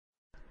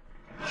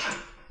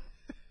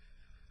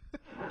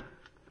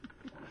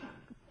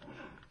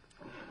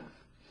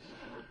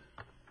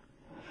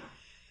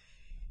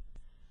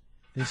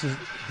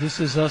This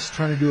is us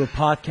trying to do a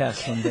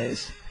podcast some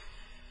days.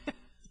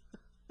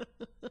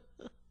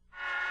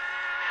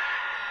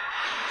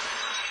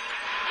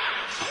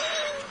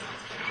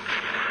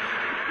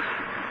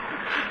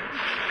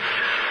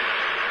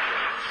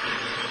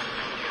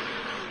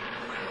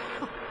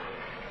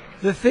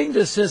 The thing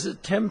that says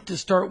attempt to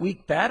start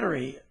weak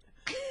battery,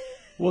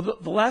 well,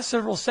 the last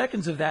several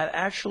seconds of that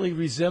actually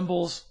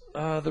resembles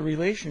the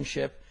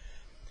relationship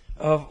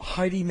of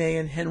Heidi May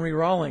and Henry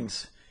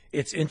Rollins.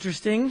 It's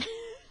interesting,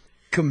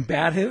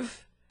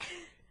 combative,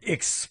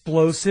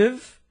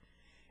 explosive,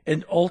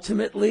 and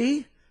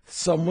ultimately,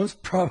 someone's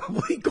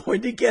probably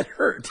going to get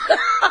hurt.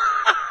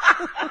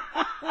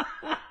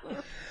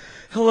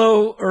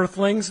 Hello,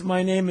 Earthlings.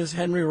 My name is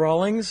Henry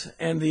Rollins,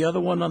 and the other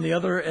one on the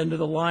other end of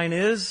the line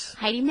is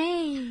Heidi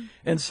May.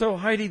 And so,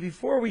 Heidi,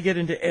 before we get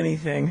into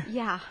anything,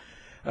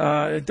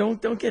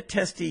 don't get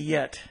testy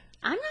yet.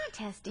 I'm not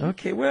testy.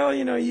 Okay, well,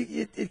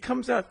 it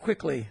comes out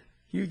quickly.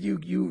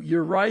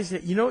 You're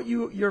rising. You know what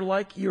you're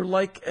like? You're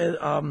like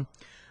a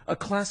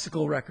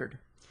classical record.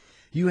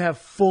 You have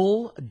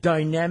full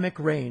dynamic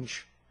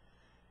range.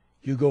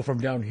 You go from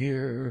down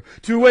here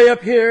to way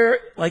up here,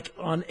 like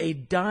on a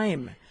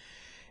dime.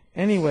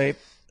 Anyway,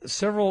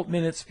 several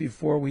minutes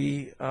before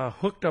we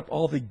hooked up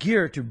all the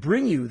gear to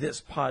bring you this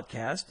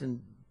podcast,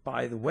 and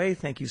by the way,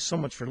 thank you so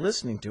much for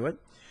listening to it,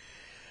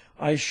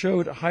 I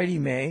showed Heidi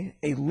May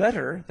a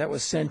letter that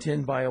was sent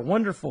in by a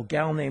wonderful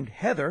gal named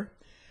Heather,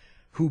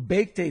 who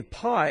baked a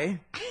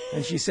pie,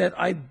 and she said,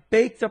 "I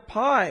baked a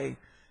pie."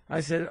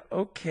 I said,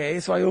 "Okay."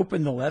 So I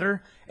opened the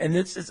letter, and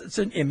it's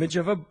an image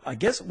of I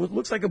guess what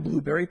looks like a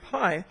blueberry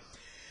pie,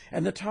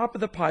 and the top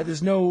of the pie,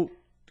 there's no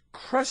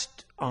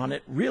crust on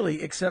it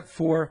really, except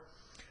for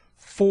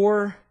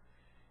four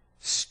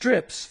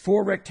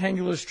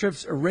rectangular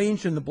strips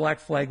arranged in the Black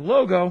Flag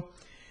logo.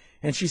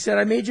 And she said,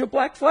 "I made you a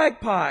Black Flag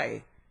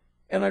pie."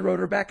 And I wrote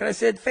her back and I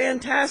said,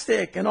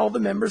 "Fantastic. And all the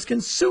members can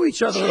sue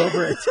each other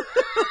over it."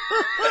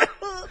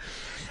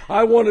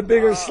 I want a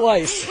bigger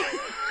slice.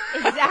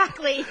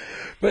 Exactly.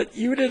 But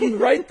you didn't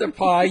write the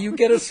pie. You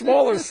get a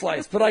smaller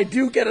slice. But I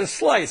do get a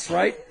slice,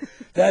 right?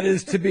 That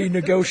is to be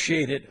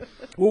negotiated.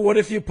 Well, what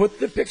if you put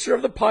the picture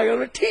of the pie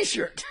on a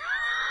T-shirt?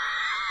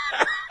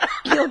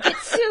 You'll get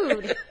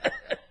sued.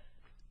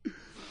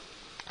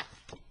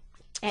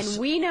 And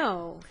we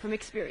know from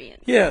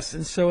experience. Yes,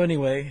 and so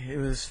anyway, it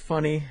was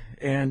funny.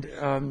 And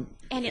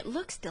it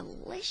looks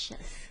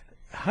delicious.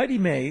 Heidi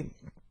May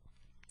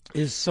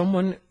is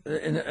someone,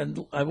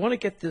 and I want to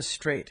get this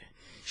straight.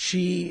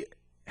 She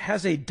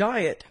has a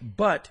diet,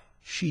 but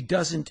she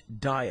doesn't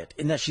diet.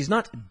 In that she's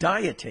not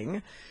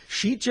dieting.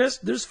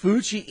 There's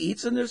food she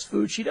eats and there's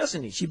food she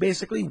doesn't eat. She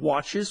basically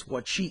watches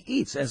what she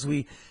eats, as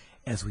we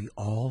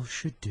all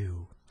should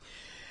do.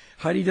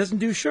 Heidi doesn't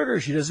do sugar.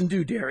 She doesn't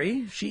do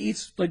dairy. She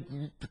eats like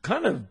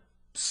kind of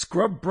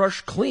scrub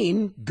brush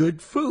clean,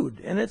 good food.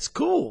 And it's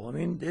cool. I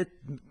mean, it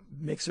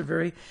makes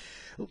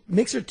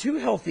her too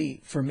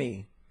healthy for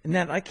me. And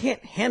that I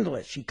can't handle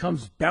it. She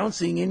comes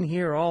bouncing in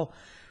here all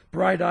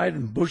bright-eyed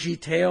and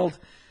bushy-tailed,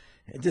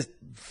 just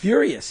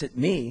furious at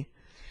me.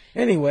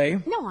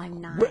 Anyway. No,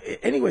 I'm not.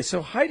 Anyway,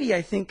 so Heidi,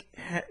 I think,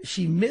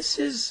 she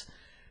misses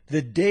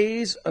the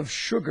days of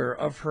sugar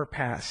of her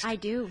past. I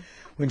do.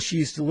 When she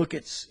used to look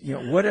at,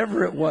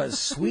 whatever it was,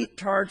 sweet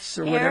tarts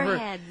or whatever,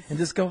 Airheads. and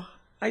just go,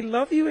 "I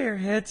love you,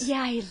 Airheads."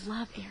 Yeah, I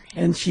love Airheads.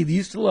 And she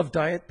used to love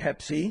Diet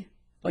Pepsi.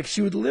 Like,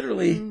 she would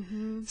literally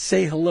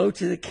say hello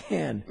to the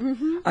can.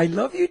 Mm-hmm. "I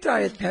love you,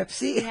 Diet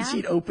Pepsi." Yeah. And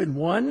she'd open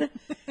one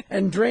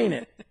and drain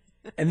it.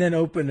 And then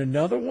open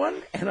another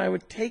one. And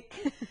I'd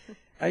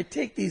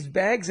take these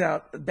bags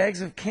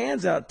of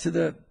cans out to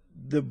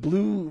the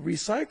blue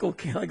recycle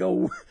can. I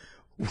go,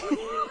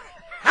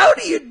 "How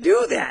do you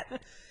do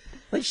that?"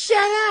 Like,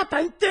 "Shut up,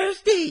 I'm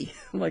thirsty."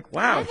 I'm like,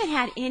 wow. I haven't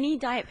had any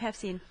Diet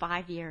Pepsi in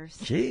 5 years.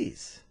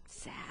 Jeez.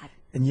 Sad.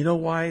 And you know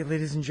why,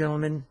 ladies and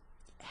gentlemen?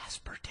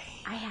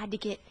 Aspartame. I had to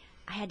get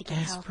aspartame.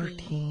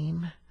 healthy.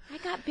 I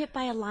got bit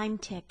by a Lyme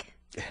tick.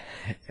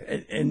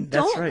 and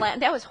that's right.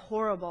 That was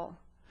horrible.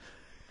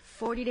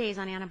 40 days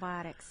on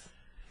antibiotics.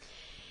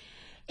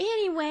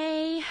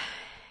 Anyway.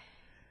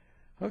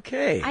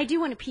 Okay. I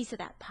do want a piece of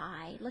that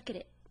pie. Look at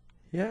it.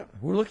 Yeah,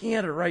 we're looking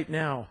at it right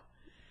now.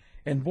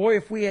 And boy,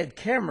 if we had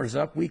cameras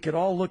up, we could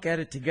all look at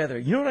it together.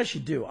 You know what I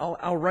should do?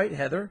 I'll write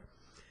Heather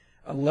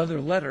a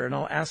letter, and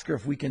I'll ask her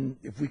if we can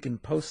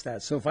post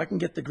that. So if I can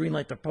get the green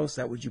light to post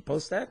that, would you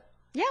post that?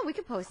 Yeah, we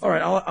could post it. All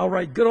right, I'll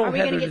write good old Are we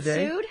Heather gonna get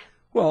today. Sued?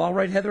 Well, I'll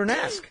write Heather and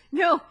ask.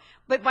 No,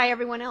 but by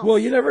everyone else. Well,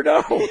 you never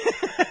know.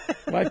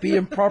 Might be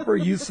improper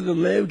use of the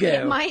logo.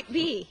 It might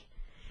be.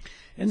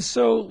 And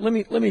so let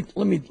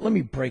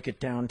me break it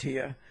down to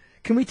you.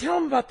 Can we tell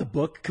them about the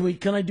book?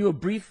 Can I do a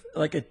brief,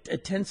 like a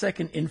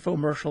 10-second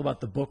infomercial about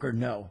the book, or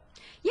no?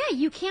 Yeah,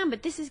 you can,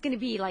 but this is going to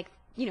be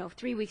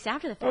 3 weeks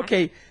after the fact.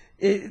 Okay,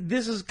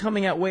 this is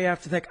coming out way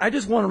after that. I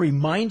just want to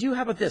remind you.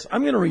 How about this?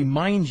 I'm going to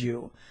remind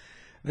you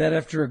that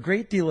after a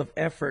great deal of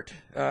effort,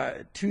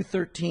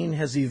 213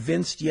 has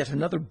evinced yet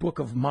another book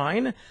of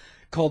mine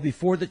called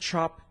Before the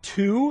Chop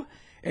 2,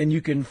 and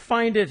you can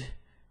find it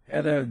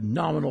at a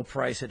nominal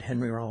price at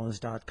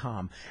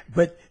henryrollins.com.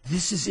 But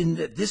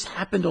this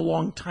happened a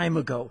long time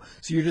ago,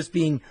 so you're just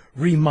being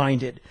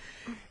reminded.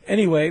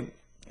 Anyway,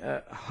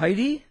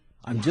 Heidi,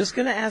 I'm just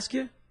going to ask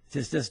you,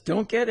 just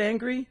don't get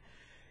angry.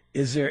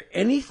 Is there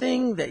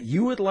anything that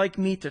you would like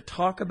me to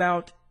talk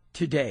about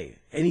today?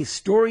 Any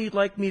story you'd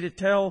like me to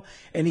tell?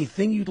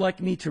 Anything you'd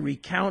like me to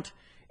recount?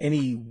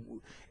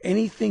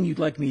 Anything you'd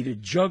like me to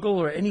juggle,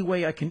 or any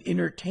way I can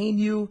entertain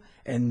you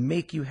and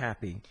make you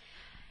happy?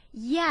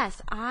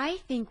 Yes, I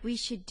think we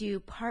should do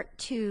part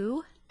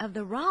 2 of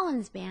the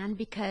Rollins Band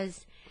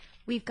because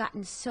we've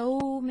gotten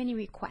so many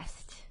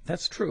requests.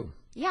 That's true.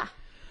 Yeah.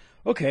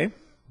 Okay.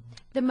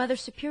 The Mother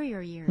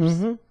Superior years.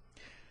 Mm-hmm.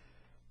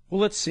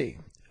 Well, let's see.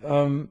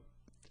 A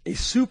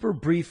super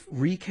brief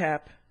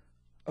recap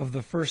of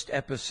the first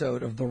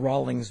episode of the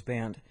Rollins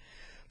Band.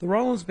 The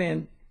Rollins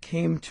Band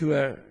came to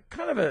a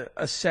kind of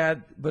a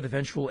sad but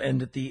eventual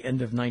end at the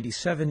end of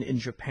 '97 in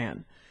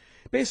Japan.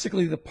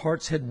 Basically, the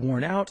parts had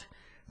worn out.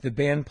 The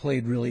band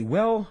played really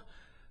well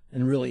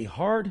and really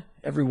hard.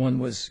 Everyone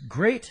was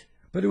great,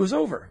 but it was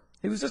over.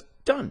 It was just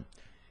done.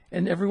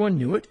 And everyone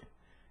knew it.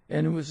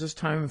 And it was just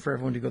time for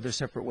everyone to go their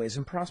separate ways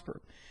and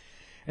prosper.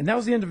 And that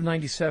was the end of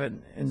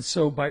 '97. And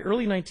so by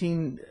early early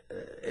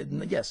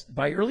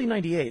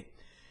 '98,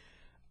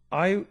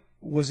 I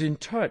was in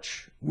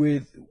touch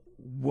with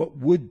what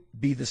would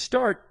be the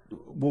start.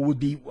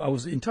 I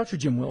was in touch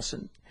with Jim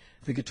Wilson,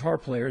 the guitar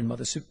player in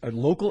a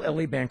local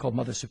LA band called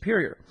Mother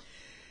Superior.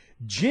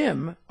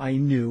 Jim, I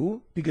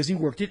knew because he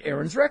worked at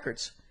Aaron's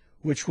Records,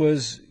 which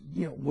was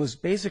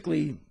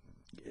basically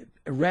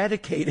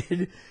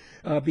eradicated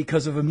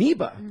because of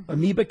Amoeba. Mm-hmm.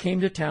 Amoeba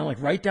came to town,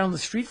 like right down the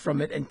street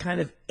from it, and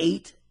kind of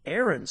ate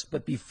Aaron's.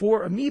 But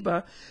before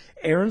Amoeba,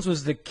 Aaron's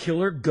was the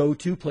killer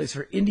go-to place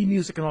for indie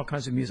music and all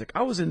kinds of music.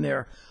 I was in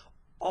there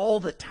all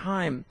the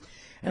time,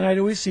 and I'd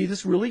always see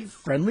this really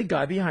friendly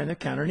guy behind the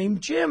counter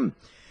named Jim.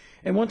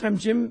 And one time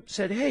Jim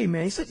said, "Hey,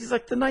 man," he said, he's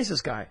like the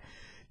nicest guy.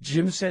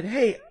 Jim said,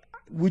 "Hey,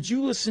 would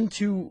you listen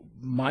to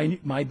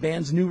my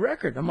band's new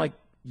record?" I'm like,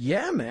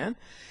 "Yeah, man."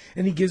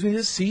 And he gives me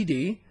this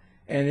CD,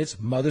 and it's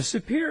Mother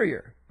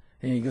Superior.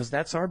 And he goes,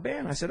 "That's our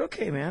band." I said,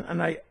 "Okay, man."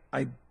 And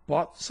I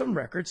bought some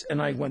records,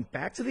 and I went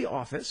back to the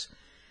office,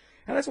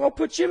 and I said, "Well, I'll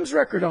put Jim's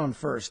record on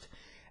first."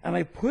 And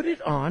I put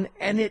it on,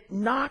 and it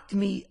knocked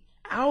me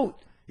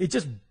out.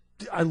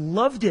 I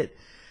loved it.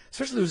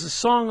 Especially there was a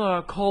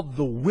song called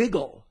The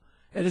Wiggle,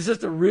 and it's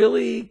just a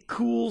really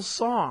cool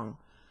song.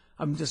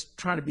 I'm just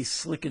trying to be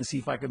slick and see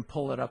if I can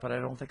pull it up, but I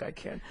don't think I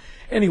can.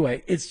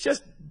 Anyway, it's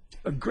just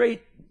a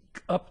great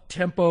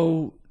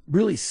up-tempo,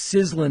 really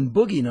sizzling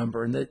boogie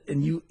number,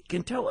 and you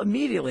can tell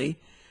immediately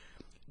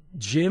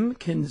Jim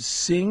can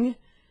sing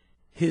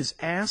his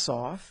ass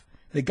off.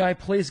 The guy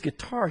plays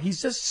guitar.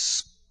 He's just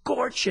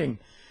scorching.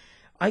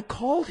 I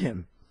called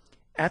him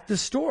at the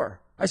store.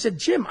 I said,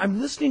 "Jim, I'm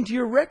listening to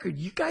your record.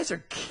 You guys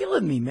are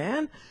killing me,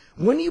 man.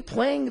 When are you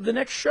playing the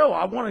next show?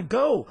 I want to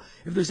go.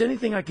 If there's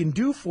anything I can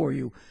do for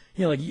you,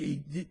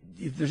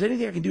 if there's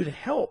anything I can do to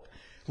help,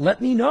 let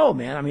me know,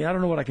 man. I mean, I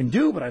don't know what I can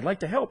do, but I'd like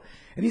to help."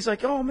 And he's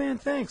like, "Oh, man,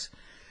 thanks."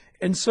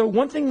 And so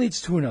one thing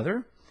leads to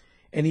another.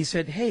 And he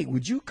said, "Hey,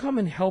 would you come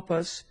and help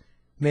us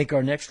make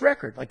our next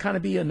record? Like kind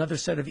of be another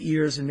set of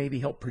ears and maybe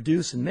help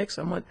produce and mix?"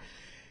 I'm like,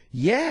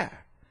 "Yeah."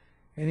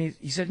 And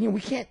he said,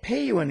 "We can't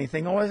pay you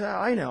anything." Oh,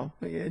 I know.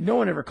 No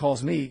one ever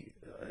calls me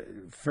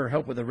for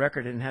help with a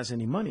record and has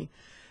any money.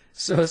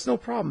 So it's no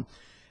problem.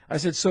 I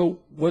said, "So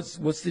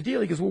what's the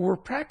deal?" He goes, "Well, we're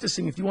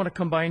practicing if you want to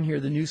come by and hear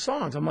the new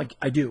songs." I'm like,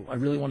 "I do. I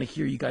really want to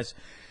hear you guys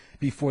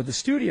before the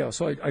studio."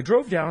 So I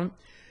drove down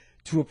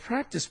to a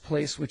practice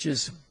place, which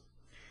is,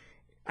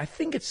 I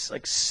think it's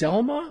like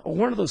Selma, or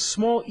one of those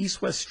small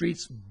east-west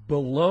streets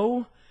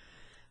below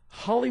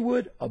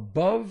Hollywood,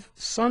 above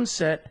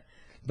Sunset,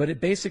 but it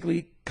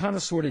basically kind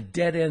of sort of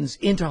dead ends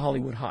into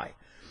Hollywood High.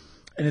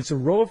 And it's a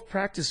row of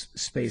practice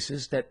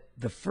spaces that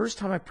the first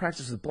time I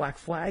practiced with Black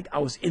Flag, I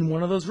was in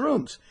one of those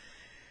rooms.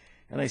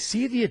 And I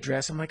see the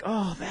address. I'm like,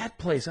 "Oh, that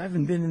place. I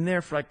haven't been in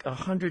there for like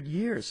 100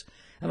 years.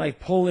 And I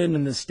pull in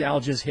and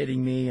nostalgia's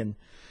hitting me. And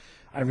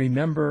I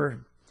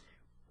remember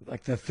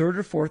like the third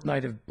or fourth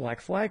night of Black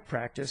Flag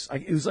practice,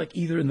 it was like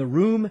either in the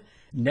room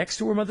next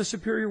to where Mother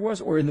Superior was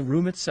or in the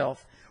room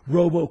itself.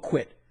 Robo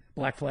quit.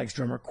 Black Flag's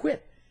drummer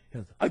quit. He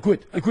goes, I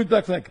quit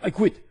Black Flag. I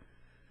quit."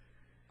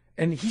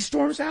 And he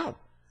storms out.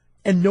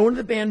 And no one in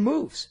the band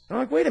moves. And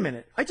I'm like, "Wait a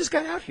minute. I just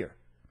got out here.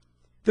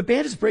 The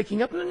band is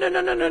breaking up."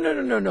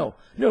 No.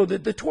 No,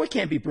 the toy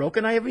can't be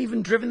broken. I haven't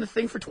even driven the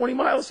thing for 20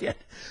 miles yet.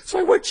 So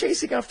I went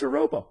chasing after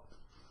Robo.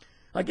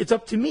 Like, it's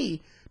up to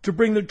me to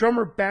bring the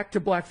drummer back to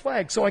Black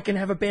Flag so I can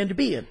have a band to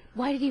be in.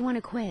 Why did he want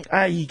to quit?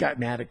 He got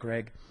mad at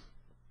Greg.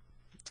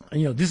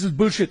 And, "This is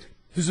bullshit.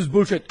 This is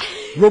bullshit.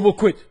 Robo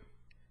quit."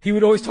 He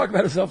would always talk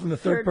about himself in the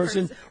third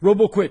person.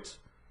 "Robo quit.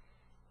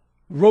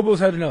 Robo's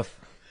had enough."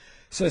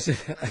 So I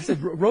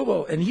said,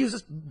 "Robo," and he was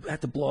just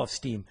had to blow off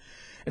steam.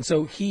 And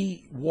so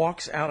he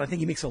walks out. I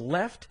think he makes a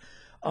left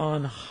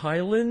on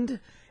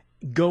Highland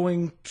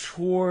going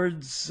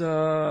towards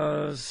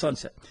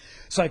Sunset.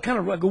 So I kind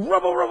of go,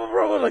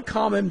 "Robo," and I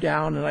calm him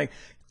down, and I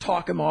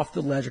talk him off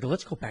the ledge. I go,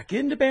 let's go back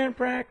into band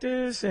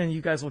practice, and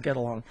you guys will get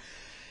along.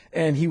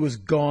 And he was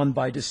gone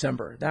by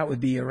December. That would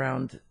be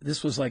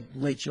this was like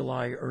late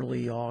July,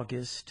 early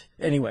August.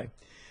 Anyway,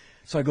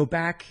 so I go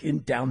back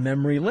down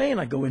memory lane.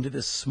 I go into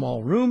this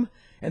small room,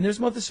 and there's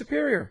Mother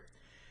Superior.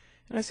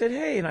 And I said,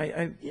 hey, and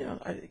I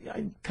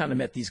kind of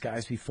met these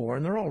guys before,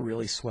 and they're all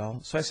really swell.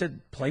 So I said,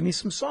 play me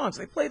some songs.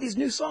 They play these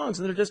new songs,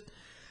 and they're just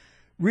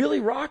really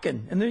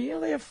rocking, and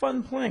they have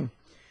fun playing.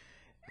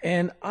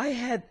 And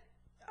I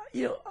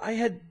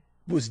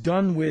was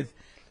done with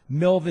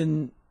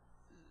Melvin,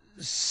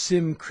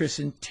 Sim, Chris,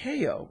 and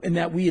Teo, and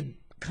that we had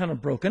kind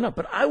of broken up,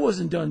 but I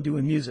wasn't done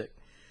doing music.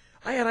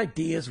 I had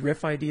ideas,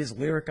 riff ideas,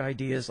 lyric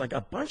ideas, like a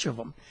bunch of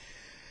them.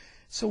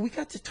 So we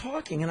got to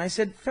talking, and I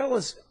said,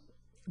 fellas,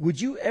 would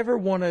you ever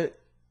want to,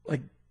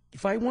 like,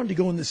 if I wanted to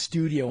go in the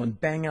studio and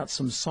bang out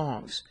some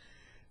songs,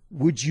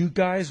 would you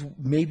guys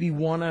maybe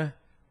want to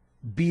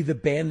be the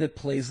band that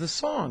plays the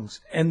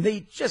songs? And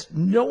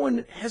no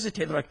one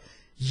hesitated. They're like,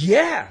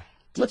 yeah,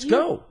 let's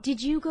go.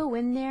 Did you go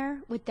in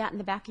there with that in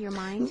the back of your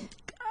mind?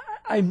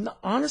 I'm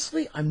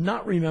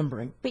not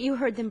remembering. But you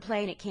heard them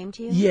play and it came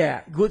to you?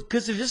 Yeah,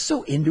 because they're just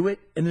so into it,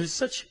 and they're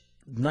such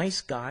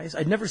nice guys.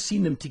 I'd never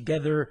seen them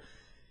together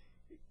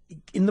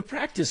in the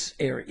practice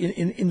area,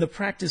 in the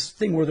practice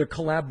thing where they're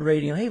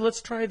collaborating. Hey,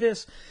 let's try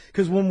this.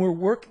 Because when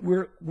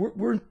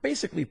we're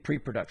basically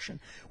pre-production.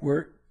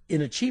 We're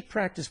in a cheap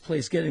practice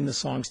place getting the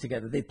songs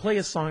together. They play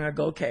a song, I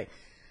go, okay,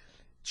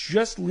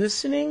 just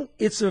listening,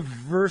 it's a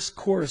verse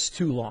chorus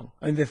too long.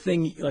 I mean, the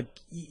thing, like,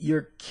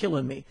 you're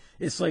killing me.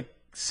 It's like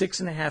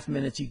 6.5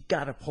 minutes. You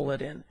got to pull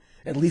it in,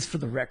 at least for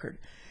the record.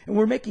 And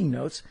we're making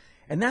notes.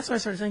 And that's when I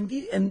started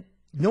saying, and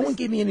no one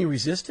gave me any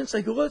resistance.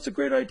 I go, well, that's a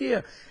great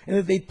idea. And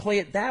if they'd play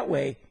it that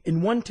way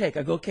in one take,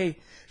 I go, okay,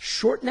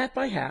 shorten that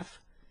by half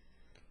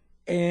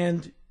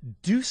and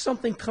do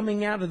something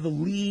coming out of the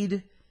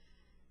lead.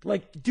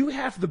 Like, do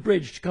half the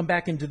bridge to come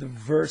back into the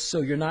verse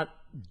so you're not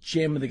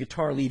jamming the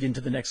guitar lead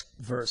into the next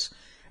verse.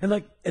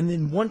 And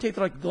then one take,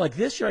 like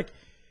this, you're like,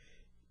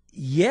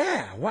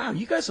 yeah, wow,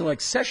 you guys are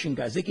like session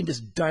guys. They can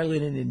just dial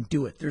it in and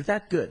do it. They're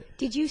that good.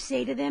 Did you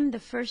say to them the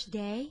first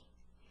day,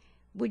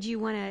 would you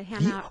want to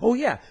ham out? Oh,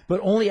 yeah,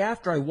 but only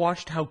after I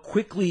watched how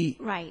quickly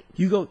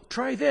you go,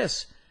 try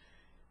this.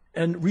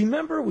 And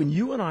remember when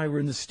you and I were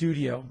in the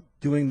studio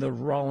doing the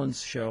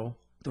Rollins show,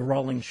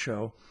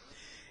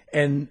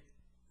 and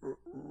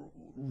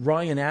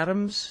Ryan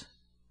Adams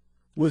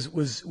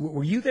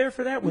were you there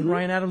for that? When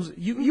Ryan Adams,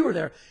 you were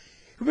there.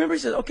 Remember, he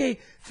said, okay,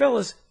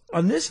 fellas,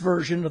 on this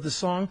version of the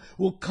song,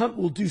 we'll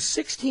do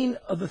 16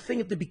 of the thing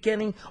at the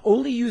beginning,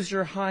 only use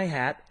your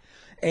hi-hat,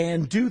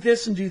 and do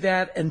this and do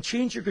that, and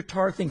change your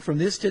guitar thing from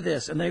this to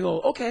this. And they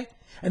go, okay.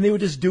 And they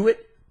would just do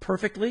it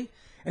perfectly.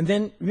 And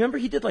then, remember,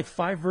 he did like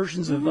 5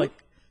 versions of like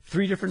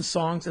 3 different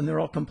songs, and they're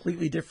all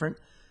completely different,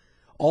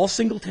 all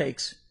single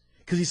takes.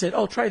 Because he said,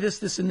 oh, try this,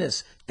 this, and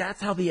this.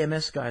 That's how the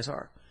MS guys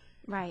are.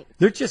 Right.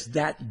 They're just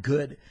that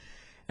good.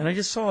 And I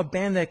just saw a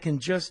band that can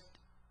just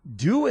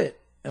do it.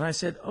 And I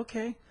said,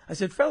 okay. I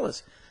said,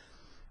 fellas,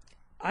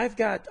 I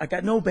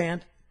got no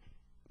band,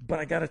 but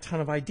I got a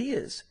ton of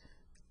ideas.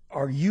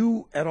 Are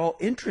you at all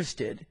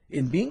interested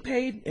in being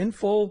paid in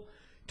full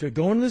to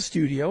go into the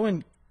studio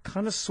and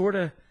kind of sort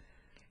of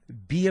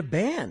be a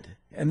band?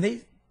 And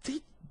they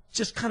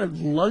just kind of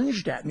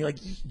lunged at me like,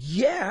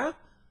 yeah,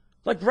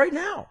 like right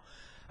now.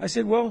 I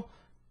said, well,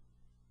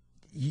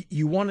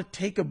 you want to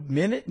take a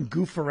minute and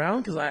goof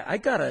around? Because I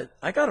got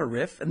a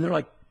riff. And they're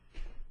like,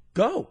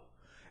 go.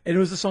 And it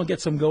was the song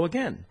Get Some Go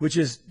Again, which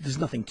is, there's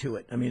nothing to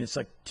it. I mean, it's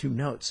like 2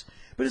 notes.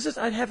 But it's just,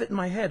 I'd have it in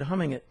my head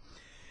humming it.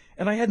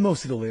 And I had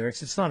most of the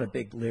lyrics. It's not a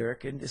big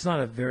lyric, and it's not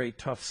a very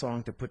tough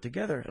song to put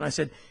together. And I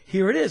said,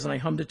 here it is. And I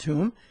hummed it to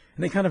them,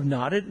 and they kind of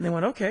nodded, and they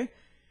went, okay.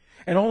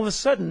 And all of a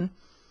sudden,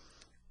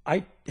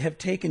 I have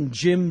taken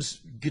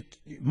Jim's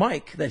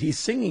mic that he's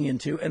singing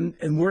into,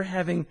 and we're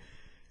having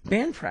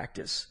band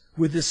practice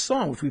with this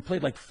song, which we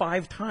played like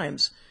 5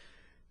 times,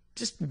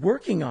 just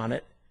working on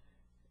it.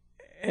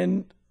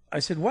 And I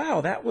said,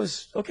 wow, that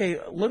was, okay,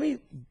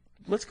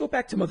 let's go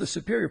back to Mother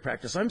Superior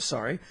practice. I'm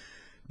sorry,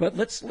 but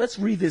let's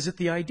revisit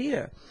the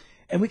idea.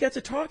 And we got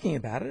to talking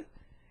about it.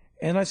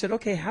 And I said,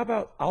 okay, how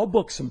about I'll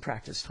book some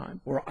practice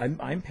time, or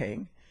I'm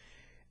paying,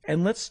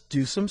 and let's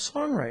do some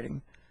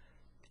songwriting.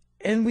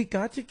 And we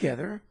got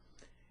together,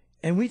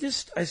 and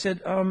I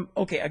said,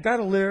 okay, I got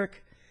a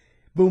lyric,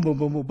 boom, boom,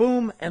 boom, boom,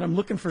 boom, and I'm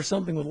looking for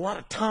something with a lot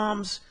of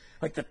toms,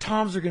 like the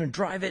toms are going to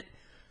drive it,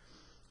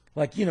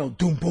 like, you know,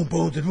 doom, boom,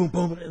 boom, boom,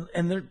 boom,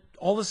 and they're,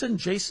 all of a sudden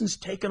Jason's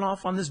taken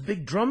off on this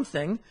big drum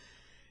thing,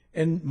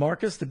 and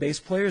Marcus, the bass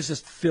player, is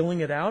just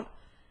filling it out,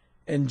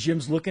 and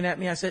Jim's looking at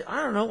me. I said,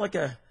 I don't know, like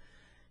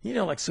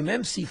like some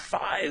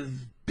MC5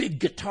 big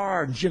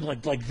guitar, and Jim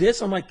like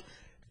this. I'm like,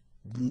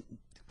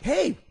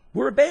 hey,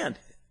 we're a band.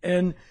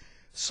 And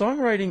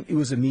songwriting, it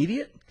was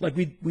immediate. Like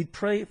we'd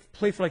play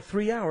for like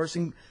 3 hours,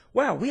 and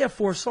wow, we have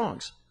 4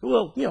 songs.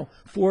 Well,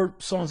 4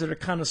 songs that are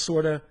kind of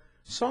sort of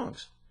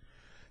songs.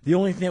 The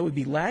only thing that would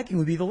be lacking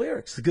would be the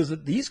lyrics, because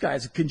these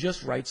guys can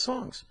just write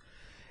songs.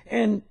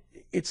 And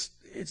it's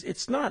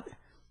not,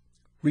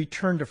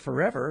 Return to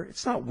Forever.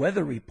 It's not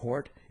Weather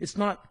Report. It's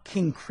not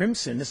King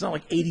Crimson. It's not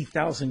like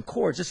 80,000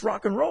 chords. It's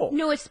rock and roll.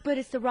 No, but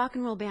it's the rock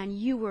and roll band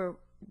you were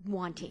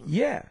wanting.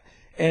 Yeah.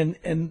 And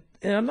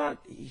I'm not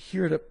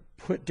here to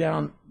put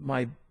down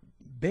my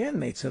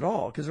bandmates at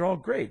all, because they're all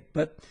great.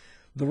 But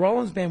the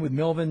Rollins Band with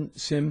Melvin,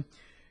 Sim,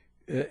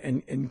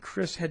 and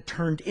Chris had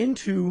turned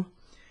into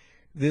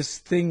this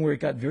thing where it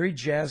got very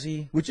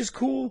jazzy, which is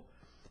cool,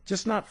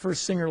 just not for a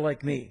singer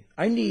like me.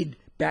 I need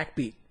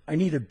backbeat. I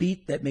need a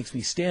beat that makes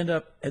me stand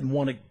up and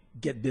want to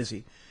get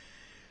busy.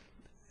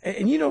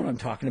 And you know what I'm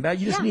talking about.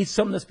 You just need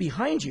something that's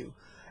behind you.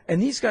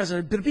 And these guys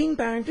are bing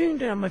bang ding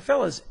dang. My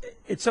fellas,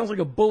 it sounds like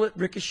a bullet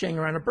ricocheting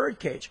around a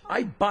birdcage.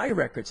 I buy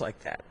records like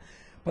that,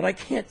 but I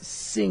can't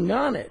sing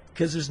on it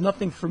because there's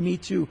nothing for me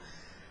to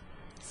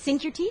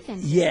sink your teeth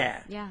into.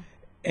 Yeah. Yeah.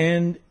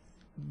 And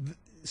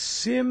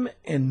Sim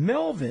and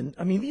Melvin,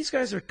 I mean, these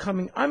guys are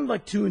coming. I'm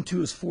like 2 and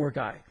 2 is 4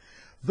 guy.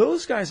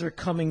 Those guys are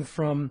coming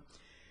from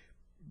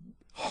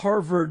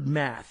Harvard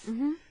math.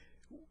 Mm-hmm.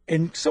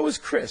 And so is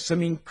Chris. I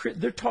mean,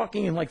 they're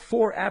talking in like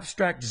 4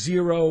 abstract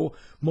 0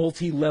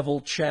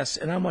 multi-level chess,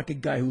 and I'm like a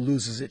guy who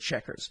loses at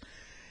checkers.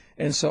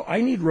 And so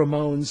I need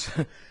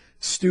Ramones,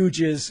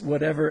 Stooges,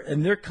 whatever,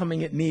 and they're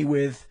coming at me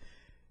with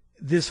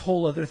this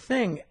whole other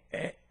thing.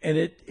 And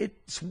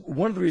it's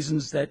one of the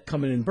reasons that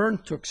Come In and Burn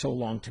took so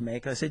long to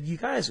make. I said, you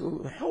guys,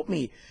 help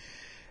me.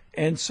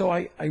 And so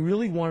I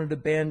really wanted a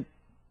band.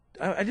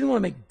 I didn't want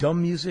to make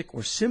dumb music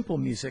or simple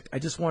music. I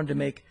just wanted to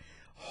make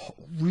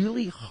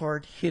really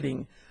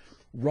hard-hitting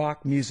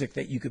rock music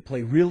that you could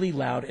play really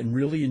loud and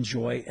really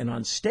enjoy, and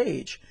on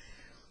stage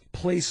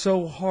play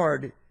so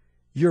hard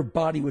your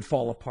body would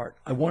fall apart.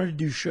 I wanted to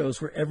do shows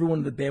where everyone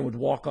in the band would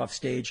walk off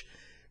stage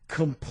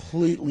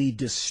completely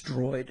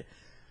destroyed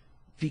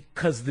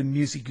because the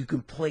music you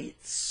can play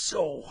it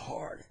so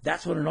hard.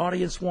 That's what an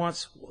audience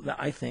wants,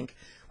 I think.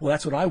 Well,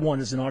 that's what I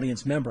want as an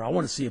audience member. I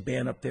want to see a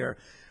band up there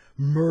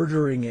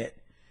murdering it.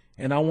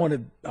 And I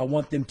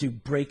want them to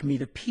break me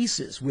to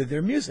pieces with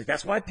their music.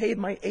 That's why I paid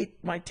my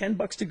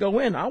 $10 to go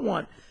in. I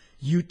want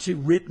you to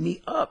rip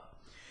me up.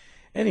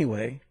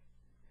 Anyway,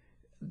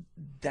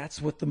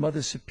 that's what the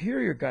Mother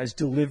Superior guys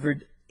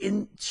delivered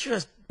in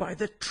just by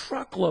the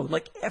truckload,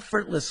 like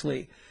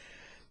effortlessly.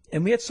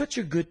 And we had such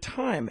a good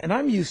time. And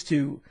I'm used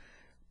to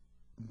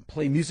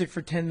play music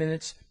for 10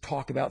 minutes,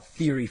 talk about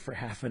theory for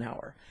half an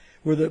hour.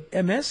 Where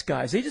the MS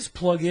guys, they just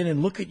plug in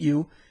and look at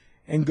you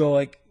and go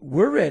like,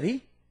 we're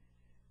ready.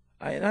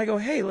 And I go,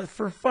 hey,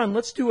 for fun,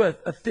 let's do a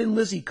Thin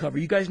Lizzy cover.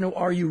 You guys know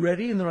Are You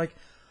Ready? And they're like,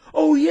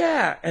 oh,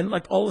 yeah. And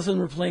like all of a sudden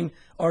we're playing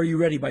Are You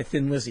Ready by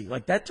Thin Lizzy.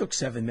 Like that took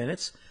 7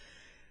 minutes.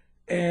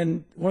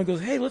 And one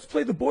goes, hey, let's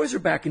play The Boys Are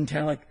Back in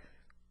Town. Like,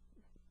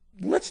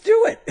 let's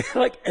do it.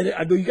 And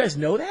I go, you guys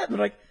know that? And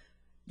they're like,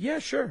 yeah,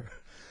 sure.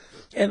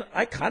 And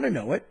I kind of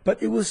know it,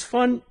 but it was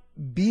fun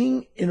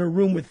being in a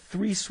room with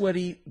 3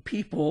 sweaty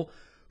people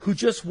who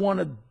just want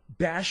to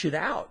bash it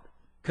out.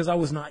 Because I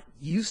was not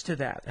used to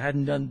that. I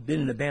hadn't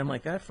been in a band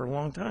like that for a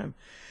long time.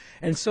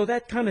 And so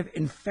that kind of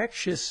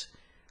infectious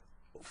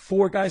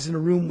 4 guys in a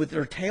room with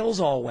their tails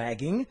all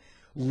wagging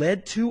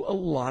led to a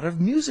lot of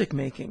music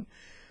making.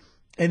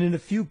 And in a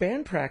few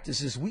band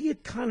practices, we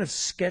had kind of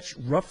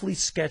roughly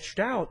sketched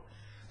out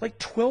like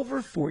 12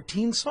 or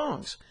 14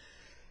 songs.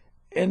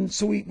 And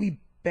so we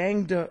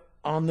banged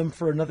on them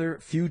for another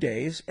few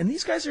days. And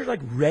these guys are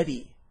like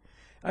ready.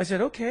 I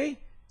said, okay,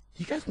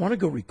 you guys want to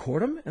go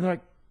record them? And they're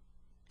like,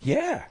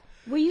 yeah.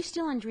 Were you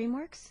still on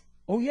DreamWorks?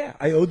 Oh, yeah.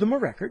 I owed them a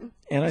record.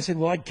 And I said,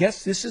 well, I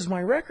guess this is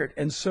my record.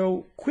 And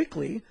so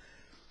quickly,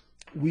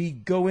 we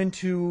go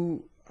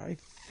into, I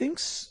think,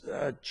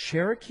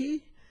 Cherokee,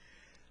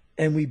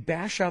 and we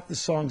bash out the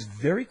songs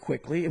very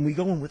quickly, and we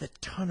go in with a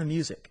ton of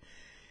music.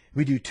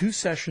 We do 2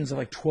 sessions of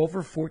like 12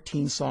 or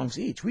 14 songs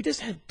each. We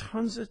just had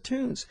tons of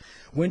tunes.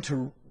 Went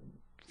to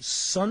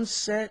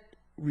Sunset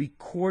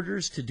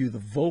Recorders to do the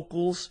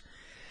vocals.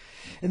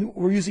 And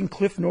we're using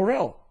Cliff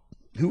Norrell,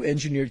 who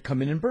engineered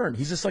Come In and Burn.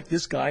 He's just like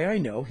this guy I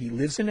know. He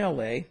lives in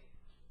L.A.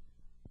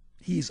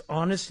 He's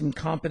honest and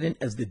competent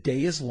as the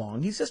day is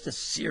long. He's just a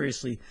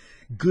seriously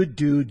good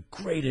dude,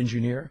 great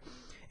engineer,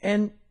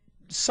 and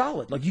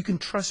solid. Like you can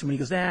trust him when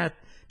he goes,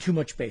 too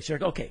much bass. You're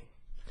like, okay,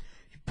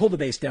 pull the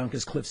bass down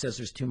because Cliff says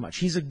there's too much.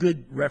 He's a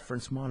good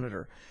reference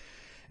monitor.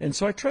 And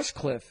so I trust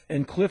Cliff.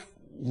 And Cliff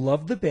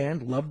loved the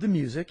band, loved the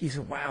music. He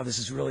said, wow, this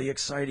is really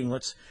exciting.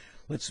 Let's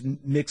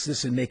mix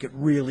this and make it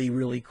really,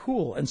 really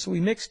cool. And so we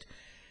mixed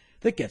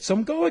the Get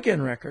Some Go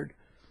Again record,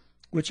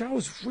 which I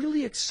was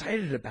really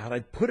excited about.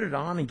 I'd put it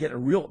on and get a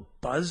real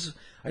buzz.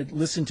 I'd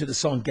listen to the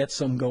song Get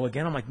Some Go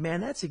Again. I'm like,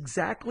 man, that's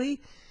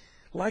exactly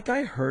like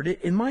I heard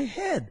it in my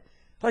head.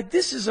 Like,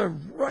 this is a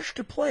rush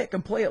to play. I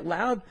can play it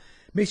loud.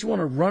 Makes you want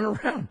to run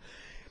around.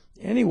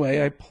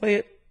 Anyway, I play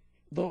it,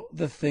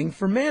 the thing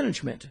for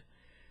management.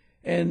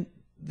 And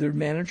the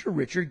manager,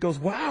 Richard, goes,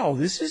 wow,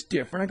 this is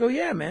different. I go,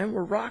 yeah, man,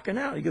 we're rocking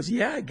out. He goes,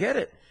 yeah, I get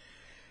it.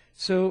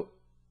 So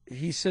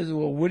he says,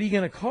 well, what are you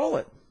going to call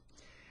it?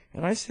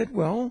 And I said,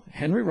 well,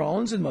 Henry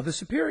Rollins and Mother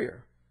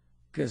Superior,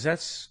 because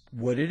that's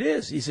what it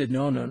is. He said,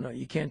 no,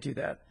 you can't do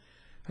that.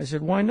 I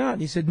said, why not?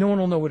 And he said, no one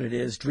will know what it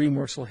is.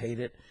 DreamWorks will hate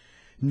it.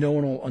 No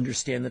one will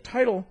understand the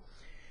title.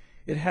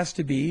 It has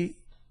to be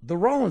the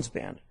Rollins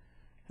Band.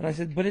 And I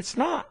said, but it's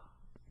not.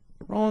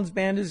 Rollins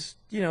Band is,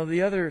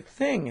 the other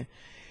thing.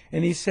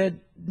 And he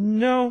said,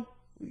 no,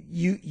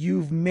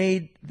 you've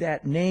made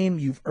that name.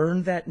 You've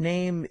earned that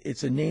name.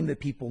 It's a name that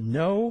people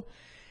know.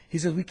 He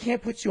said, we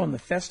can't put you on the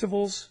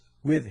festivals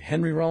with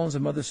Henry Rollins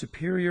and Mother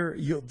Superior.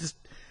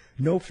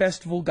 No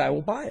festival guy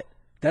will buy it.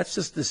 That's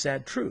just the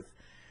sad truth.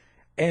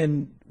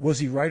 And was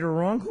he right or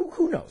wrong?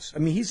 Who knows? I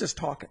mean, he's just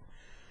talking.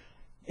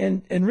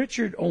 And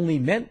Richard only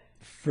meant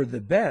for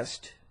the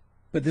best,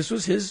 but this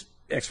was his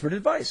expert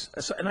advice.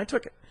 And I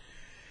took it.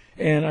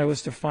 And I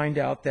was to find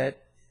out that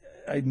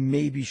I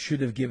maybe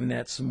should have given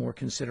that some more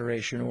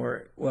consideration,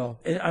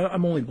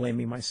 I'm only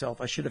blaming myself.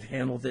 I should have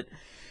handled it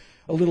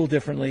a little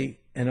differently.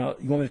 And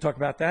you want me to talk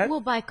about that? Well,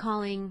 by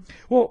calling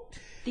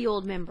the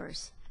old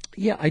members.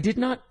 Yeah, I did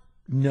not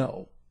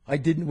know. I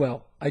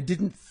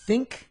didn't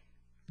think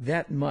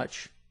that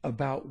much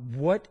about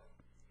what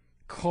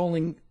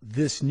calling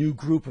this new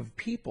group of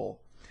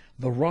people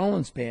the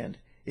Rollins Band,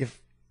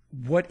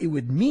 what it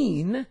would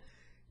mean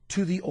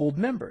to the old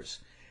members.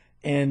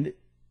 And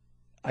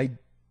I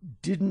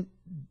didn't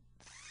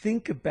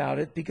think about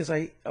it because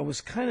I was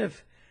kind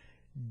of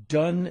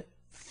done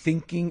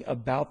thinking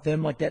about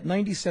them. Like that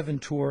 97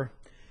 tour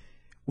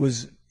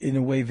was in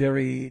a way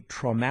very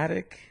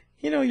traumatic.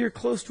 You're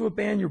close to a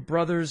band, you're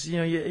brothers,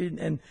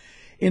 and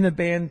in a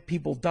band,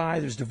 people die,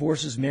 there's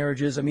divorces,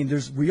 marriages. I mean,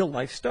 there's real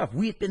life stuff.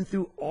 We had been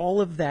through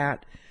all of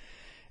that.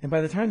 And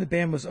by the time the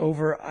band was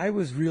over, I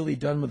was really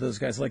done with those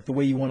guys, like the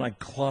way you want to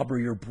clobber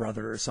your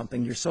brother or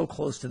something. You're so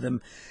close to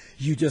them,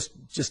 you just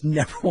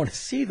never want to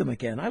see them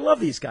again. I love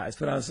these guys,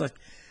 but I was like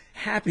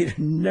happy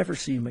to never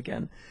see them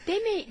again.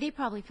 They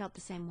probably felt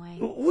the same way.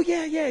 Well,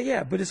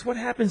 yeah. But it's what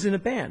happens in a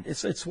band.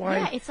 It's why.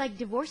 Yeah, it's like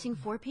divorcing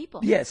 4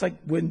 people. Yeah, it's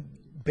like when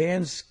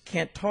bands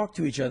can't talk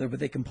to each other, but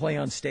they can play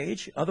on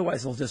stage.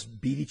 Otherwise, they'll just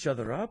beat each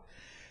other up.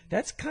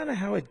 That's kind of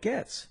how it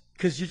gets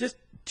because you're just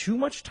too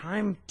much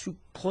time, too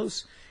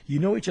close. You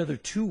know each other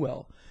too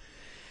well.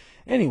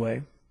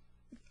 Anyway,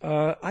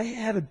 I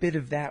had a bit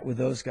of that with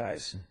those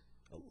guys.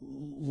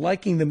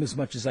 Liking them as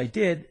much as I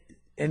did,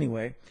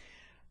 anyway,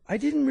 I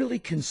didn't really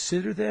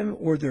consider them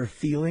or their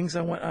feelings.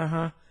 I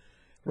went,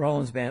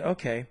 Rollins Band,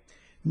 okay.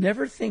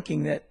 Never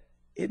thinking that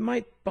it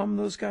might bum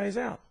those guys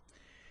out.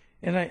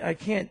 And I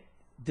can't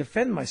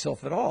defend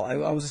myself at all. I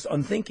was just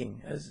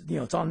unthinking.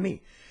 It's on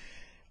me.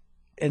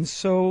 And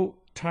so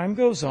time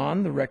goes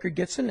on. The record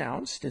gets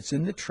announced. It's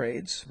in the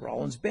trades.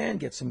 Rollins Band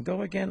gets them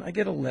go again. I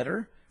get a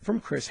letter from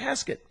Chris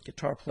Haskett,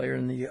 guitar player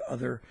in the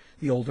older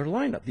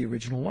lineup, the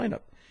original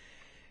lineup.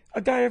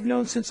 A guy I've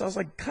known since I was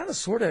like kind of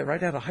sort of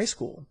right out of high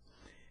school.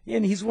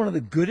 And he's one of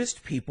the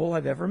goodest people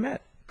I've ever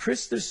met.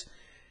 Chris,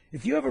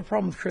 if you have a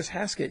problem with Chris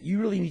Haskett, you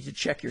really need to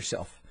check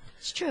yourself.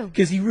 It's true.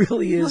 Because he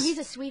really is. Well, he's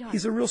a sweetheart.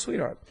 He's a real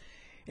sweetheart.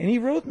 And he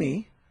wrote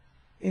me,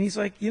 and he's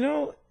like,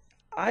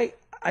 I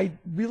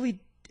really,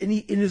 in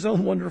his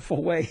own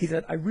wonderful way, he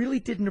said, I really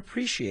didn't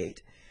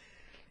appreciate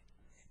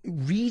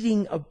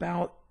reading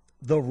about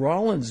the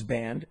Rollins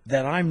Band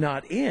that I'm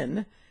not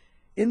in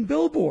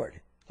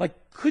Billboard.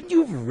 Like, couldn't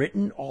you have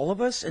written all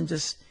of us and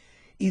just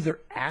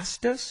either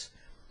asked us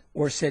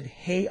or said,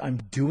 hey, I'm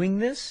doing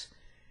this?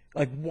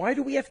 Like, why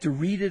do we have to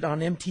read it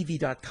on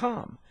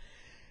MTV.com?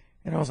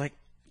 And I was like,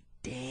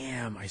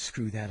 damn, I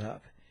screwed that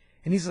up.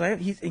 And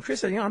and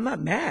Chris said, I'm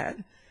not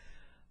mad.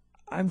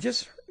 I'm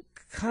just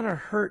kind of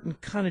hurt and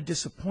kind of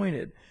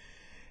disappointed.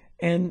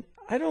 And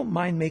I don't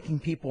mind making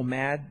people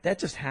mad. That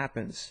just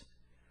happens.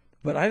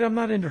 But I'm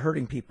not into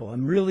hurting people.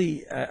 I'm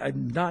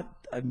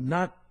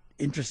not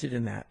interested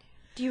in that.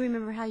 Do you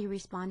remember how you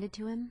responded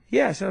to him?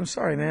 Yeah, I said, I'm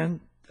sorry,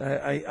 man.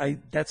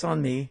 That's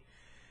on me.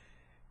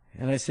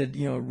 And I said,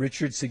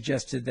 Richard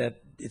suggested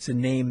that it's a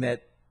name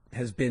that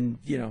has been,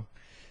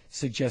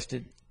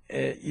 suggested,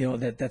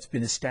 that's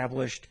been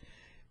established,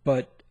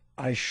 but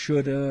I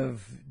should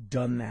have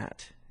done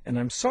that. And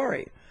I'm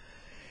sorry.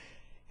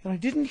 And I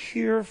didn't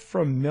hear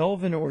from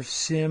Melvin or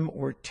Sim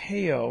or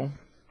Teo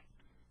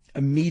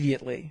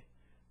immediately,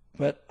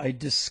 but I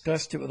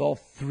discussed it with all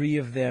 3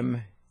 of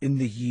them in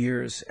the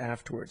years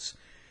afterwards.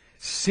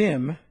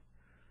 Sim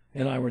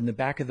and I were in the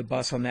back of the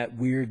bus on that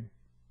weird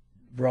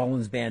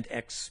Rollins Band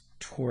X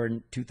tour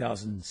in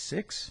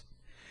 2006.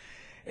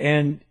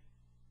 And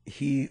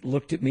he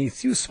looked at me.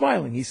 He was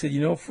smiling. He said,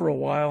 for a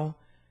while,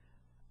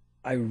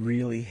 I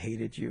really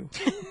hated you.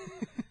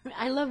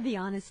 I love the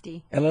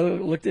honesty. And I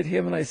looked at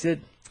him and I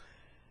said,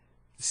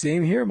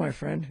 same here, my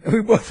friend. And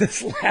we both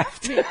just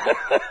laughed.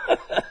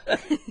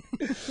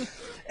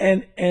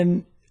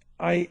 And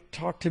I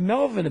talked to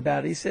Melvin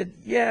about it. He said,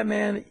 yeah,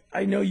 man,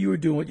 I know you were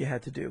doing what you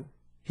had to do.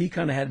 He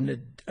kind of had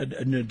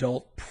an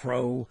adult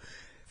pro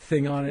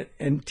thing on it.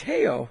 And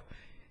Teo,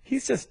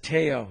 he's just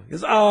Teo. He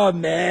goes, oh,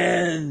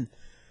 man,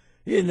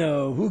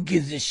 who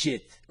gives a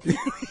shit?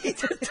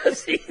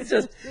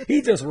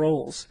 he just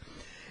rolls.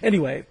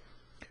 Anyway,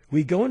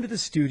 we go into the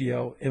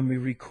studio and we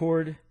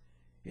record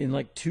in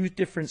like 2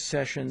 different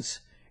sessions.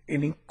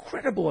 an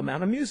incredible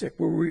amount of music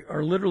where we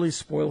are literally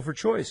spoiled for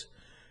choice.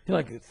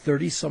 Like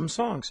 30-some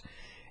songs.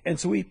 And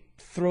so we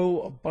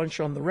throw a bunch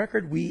on the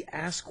record. We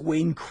ask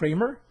Wayne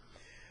Kramer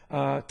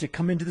to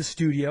come into the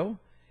studio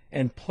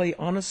and play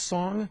on a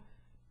song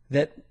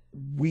that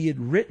we had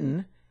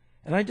written.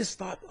 And I just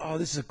thought, oh,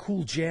 this is a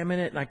cool jam in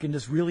it, and I can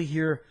just really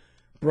hear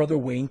brother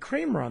Wayne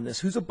Kramer on this,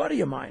 who's a buddy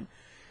of mine.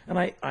 And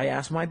I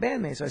asked my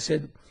bandmates, I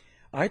said,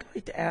 I'd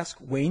like to ask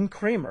Wayne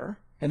Kramer,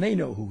 and they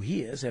know who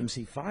he is,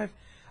 MC5.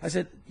 I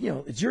said,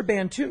 it's your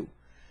band too.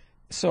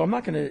 So I'm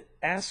not going to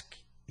ask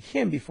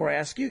him before I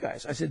ask you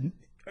guys. I said,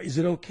 is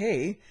it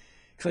okay?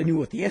 Because I knew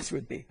what the answer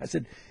would be. I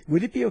said,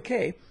 would it be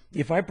okay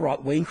if I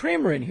brought Wayne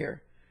Kramer in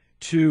here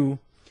to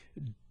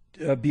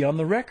be on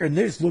the record? And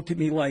they just looked at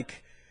me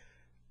like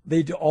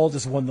they all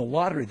just won the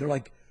lottery. They're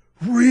like,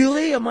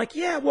 really? I'm like,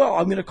 yeah, well,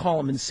 I'm going to call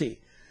him and see.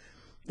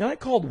 And I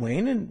called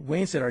Wayne, and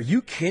Wayne said, are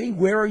you kidding?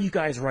 Where are you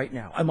guys right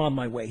now? I'm on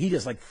my way. He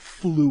just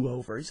flew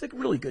over. He's a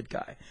really good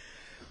guy.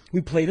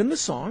 We played him the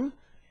song,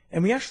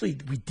 and we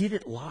did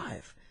it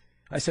live.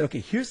 I said, okay,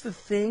 here's the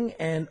thing,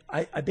 and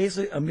I'm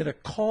going to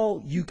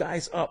call you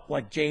guys up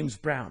like James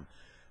Brown.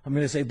 I'm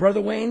going to say,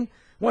 Brother Wayne,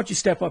 why don't you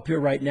step up here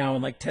right now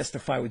and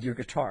testify with your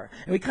guitar?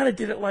 And we kind of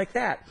did it like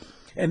that.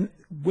 And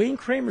Wayne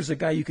Kramer's a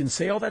guy you can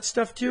say all that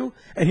stuff to,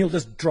 and he'll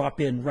just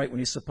drop in right when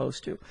he's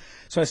supposed to.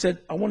 So I said,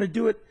 I want to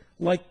do it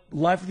like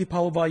Live with the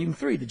Apollo Volume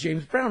 3, the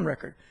James Brown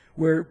record,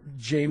 where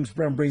James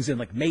Brown brings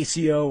in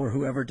Maceo or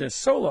whoever does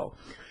solo.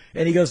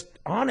 And he goes,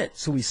 on it.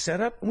 So we set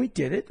up and we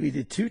did it. We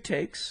did 2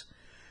 takes.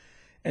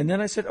 And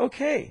then I said,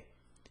 okay,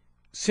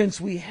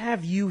 since we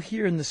have you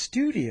here in the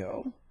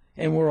studio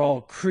and we're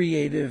all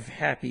creative,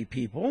 happy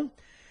people,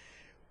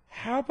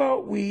 how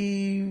about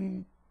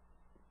we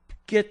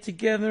get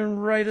together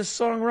and write a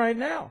song right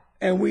now?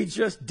 And we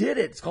just did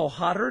it. It's called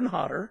Hotter and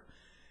Hotter.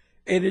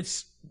 And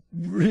it's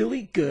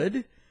really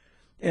good.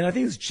 And I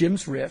think it's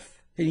Jim's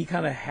riff. And he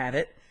kind of had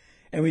it.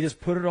 And we just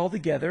put it all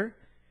together.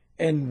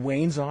 And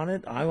Wayne's on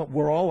it.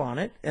 We're all on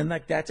it. And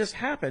that just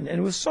happened. And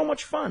it was so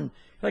much fun.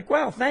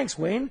 Wow, thanks,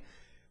 Wayne.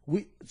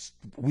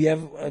 We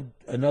have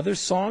another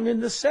song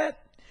in the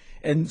set.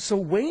 And so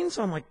Wayne's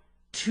on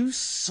 2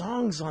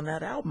 songs on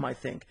that album, I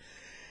think.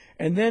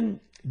 And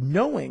then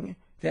knowing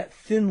that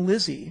Thin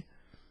Lizzy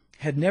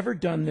had never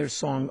done their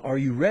song Are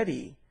You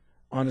Ready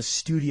on a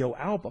studio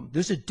album.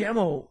 There's a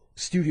demo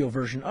studio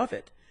version of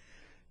it.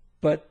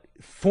 But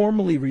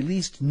formally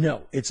released,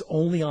 no. It's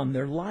only on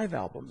their live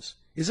albums.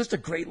 It's just a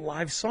great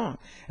live song.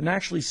 And I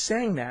actually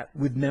sang that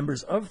with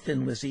members of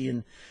Thin Lizzy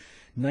in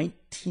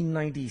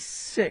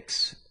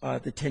 1996,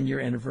 the 10-year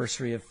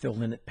anniversary of Phil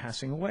Lynott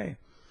passing away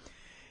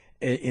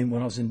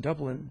when I was in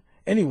Dublin.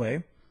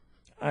 Anyway,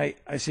 I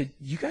said,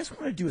 you guys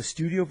want to do a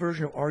studio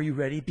version of Are You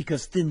Ready?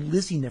 Because Thin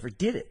Lizzy never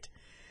did it.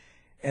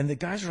 And the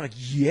guys were like,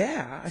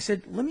 yeah. I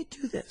said, let me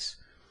do this.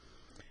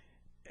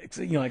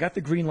 I got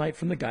the green light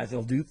from the guys.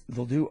 They'll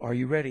do Are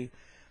You Ready?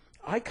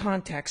 I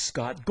contact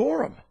Scott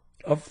Gorham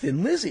of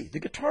Thin Lizzy, the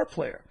guitar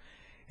player.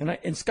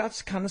 And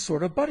Scott's kind of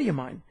sort of a buddy of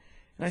mine.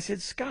 And I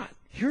said, Scott,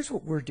 here's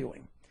what we're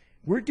doing.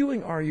 We're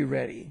doing Are You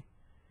Ready?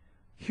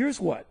 Here's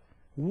what.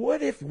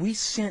 What if we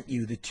sent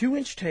you the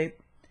 2-inch tape?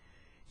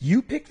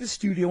 You pick the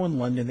studio in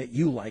London that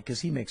you like,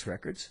 because he makes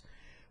records.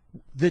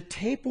 The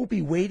tape will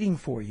be waiting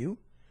for you.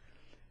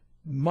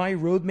 My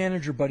road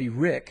manager buddy,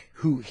 Rick,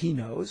 who he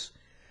knows,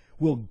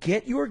 will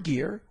get your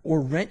gear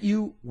or rent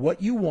you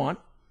what you want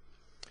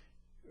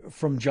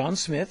from John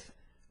Smith,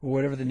 or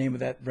whatever the name of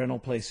that rental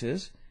place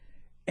is,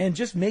 and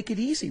just make it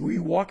easy. Where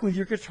you walk in with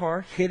your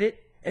guitar, hit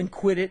it, and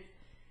quit it,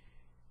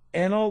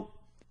 and I'll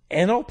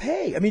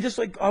pay. I mean, just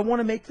I want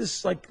to make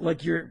this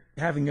like you're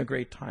having a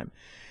great time.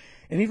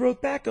 And he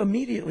wrote back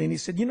immediately, and he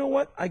said, you know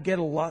what? I get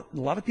a lot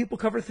of people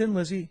cover Thin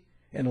Lizzy,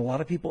 and a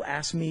lot of people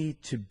ask me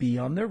to be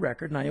on their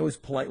record, and I always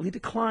politely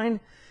decline.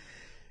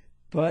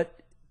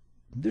 But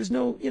there's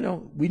no,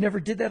 we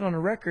never did that on a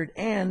record,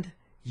 and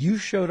you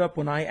showed up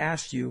when I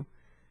asked you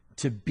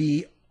to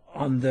be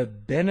on the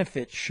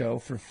benefit show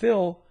for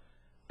Phil.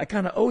 I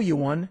kind of owe you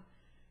one,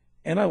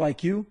 and I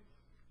like you.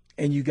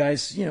 And you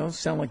guys,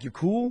 sound like you're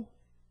cool.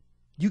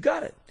 You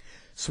got it.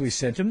 So we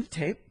sent him the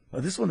tape. Oh,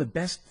 this is one of the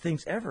best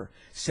things ever.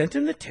 Sent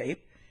him the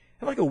tape.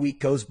 And a week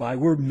goes by.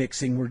 We're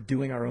mixing. We're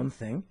doing our own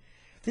thing.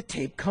 The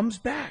tape comes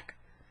back.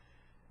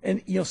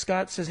 And,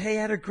 Scott says, hey,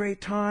 I had a great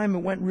time. It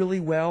went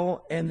really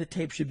well. And the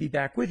tape should be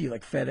back with you.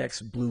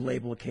 FedEx, Blue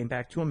Label, it came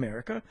back to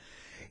America.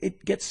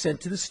 It gets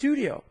sent to the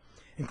studio.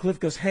 And Cliff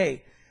goes,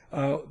 hey,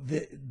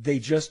 they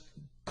just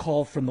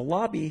called from the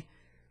lobby.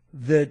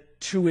 The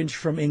 2-inch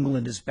from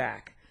England is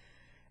back.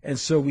 And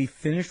so we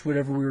finished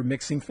whatever we were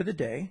mixing for the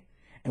day,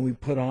 and we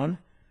put on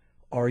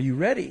Are You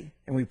Ready?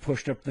 And we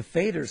pushed up the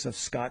faders of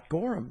Scott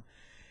Gorham.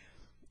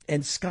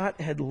 And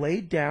Scott had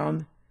laid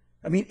down,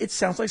 it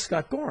sounds like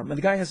Scott Gorham. And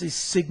the guy has a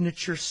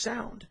signature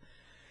sound.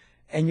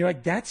 And you're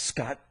like, that's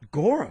Scott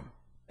Gorham.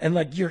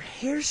 And your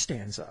hair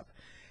stands up.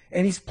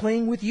 And he's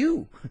playing with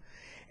you.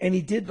 And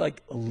he did a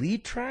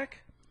lead track.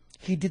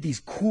 He did these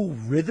cool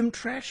rhythm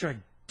tracks. You're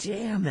like,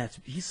 damn,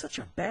 he's such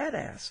a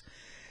badass.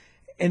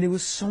 And it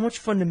was so much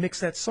fun to mix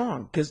that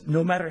song because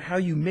no matter how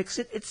you mix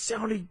it, it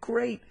sounded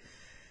great.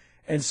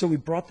 And so we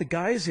brought the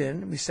guys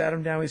in, we sat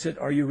them down, we said,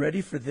 are you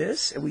ready for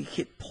this? And we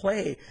hit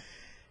play.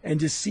 And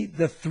just see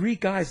the three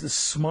guys, the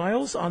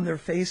smiles on their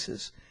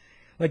faces.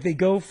 Like they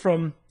go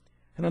from,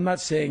 and I'm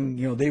not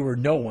saying, they were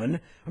no one.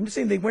 I'm just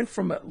saying they went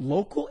from a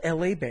local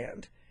LA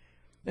band.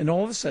 And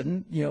all of a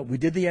sudden, we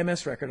did the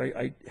MS record.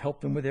 I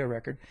helped them with their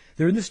record.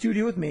 They're in the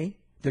studio with me.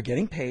 They're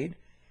getting paid.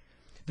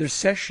 They're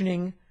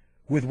sessioning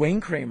with Wayne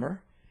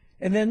Kramer.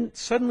 And then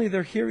suddenly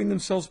they're hearing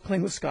themselves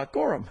playing with Scott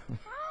Gorham.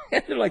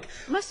 And they're like,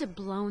 must have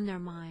blown their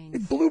minds.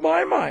 It blew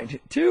my mind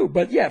too.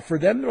 But yeah, for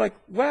them, they're like,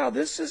 wow,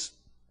 this is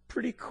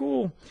pretty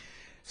cool.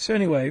 So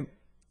anyway,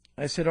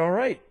 I said, all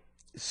right,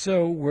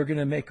 so we're going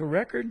to make a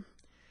record.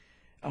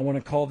 I want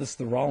to call this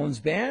the Rollins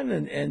Band.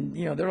 And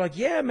they're like,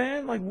 yeah,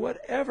 man, like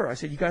whatever. I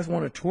said, you guys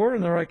want to tour?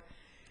 And they're like,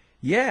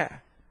 yeah.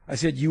 I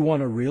said, you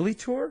want to really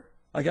tour?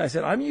 Like I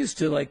said, I'm used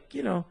to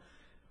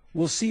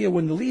we'll see you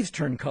when the leaves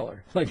turn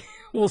color. Like,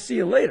 we'll see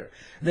you later.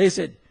 They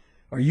said,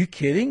 are you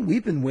kidding?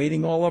 We've been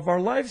waiting all of our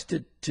lives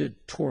to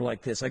tour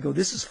like this. I go,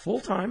 this is full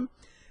time,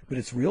 but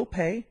it's real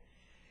pay.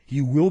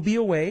 You will be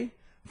away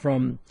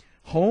from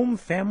home,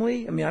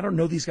 family. I mean, I don't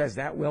know these guys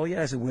that well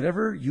yet. I said,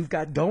 whatever you've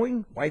got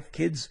going, wife,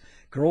 kids,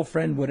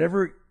 girlfriend,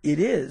 whatever it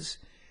is,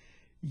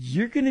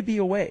 you're going to be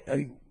away. I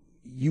mean,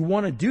 you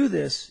want to do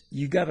this,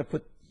 you got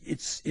to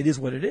it is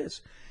what it is.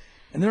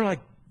 And they're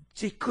like,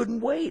 they couldn't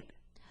wait.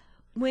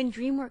 When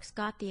DreamWorks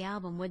got the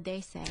album, what'd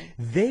they say?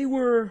 They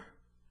were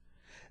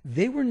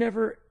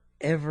never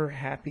ever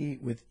happy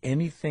with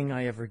anything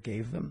I ever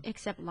gave them.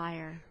 Except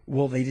Liar.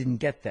 Well, they didn't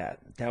get that.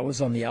 That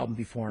was on the album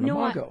before an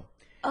Imago.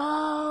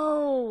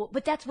 Oh,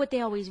 but that's what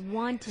they always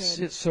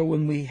wanted. So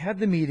when we had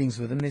the meetings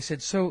with them, they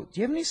said, so do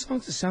you have any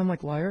songs that sound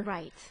like Liar?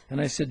 Right.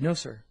 And I said, no,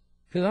 sir.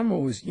 Because I'm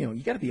always, you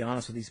got to be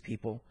honest with these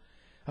people.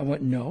 I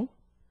went, no.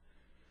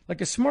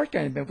 Like a smart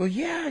guy in the band, go,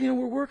 yeah,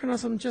 we're working on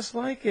something just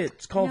like it.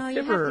 It's called Fibber.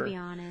 No, you have to be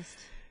honest.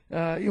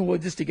 Well,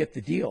 just to get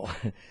the deal.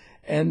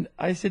 And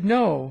I said,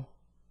 no,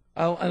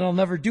 I'll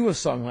never do a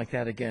song like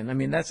that again. I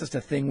mean, that's just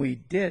a thing we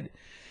did.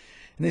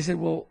 And they said,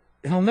 well,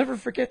 and I'll never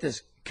forget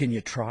this. Can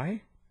you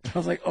try? I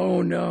was like,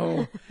 oh,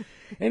 no.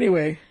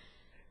 Anyway,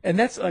 and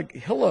that's like,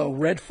 hello,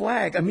 red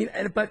flag. I mean,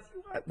 but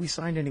we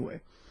signed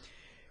anyway.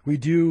 We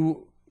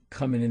do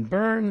Come In and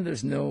Burn.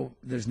 There's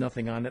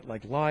nothing on it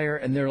like Liar.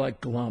 And they're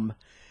like glum.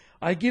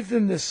 I give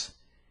them this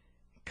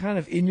kind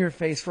of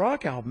in-your-face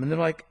rock album. And they're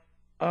like,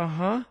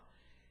 uh-huh.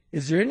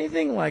 Is there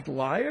anything like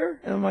Liar?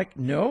 And I'm like,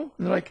 no.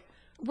 And they're like,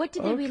 what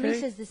did they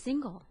release as the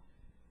single?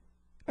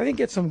 I think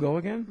Get Some Go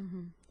Again.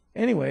 Mm-hmm.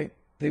 Anyway,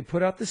 they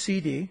put out the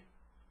CD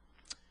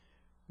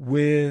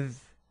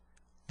with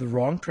the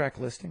wrong track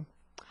listing.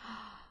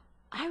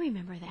 I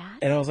remember that.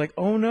 And I was like,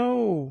 oh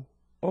no.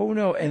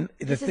 And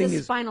the thing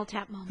is, Spinal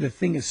Tap moment. The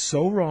thing is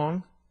so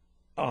wrong.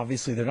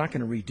 Obviously, they're not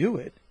going to redo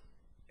it.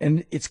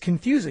 And it's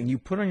confusing. You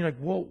put on, you're like,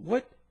 well,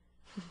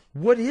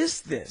 what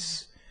is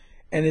this?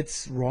 And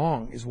it's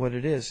wrong is what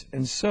it is.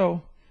 And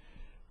so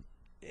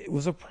it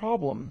was a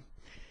problem.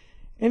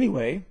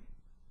 Anyway,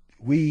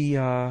 we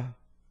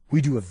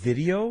do a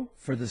video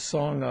for the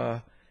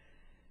song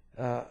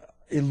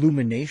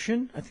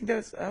Illumination. I think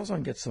that was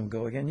on Get Some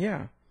Go Again.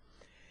 Yeah.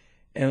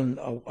 And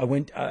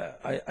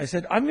I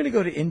said, I'm going to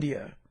go to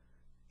India.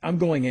 I'm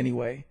going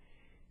anyway.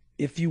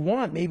 If you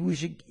want, maybe we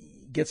should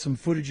get some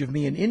footage of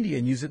me in India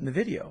and use it in the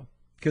video.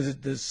 Because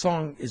the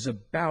song is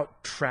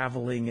about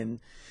traveling and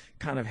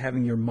kind of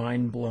having your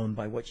mind blown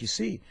by what you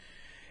see.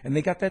 And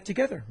they got that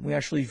together. We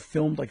actually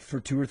filmed like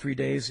for 2 or 3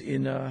 days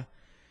in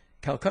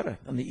Calcutta,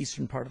 on the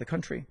eastern part of the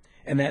country.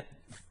 And that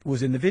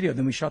was in the video.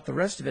 Then we shot the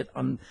rest of it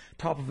on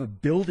top of a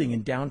building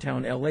in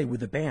downtown LA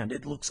with a band.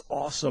 It looks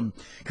awesome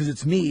because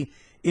it's me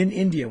in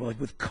India, like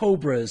with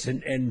cobras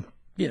and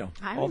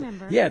I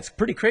remember. Yeah, it's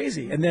pretty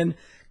crazy. And then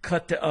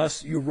cut to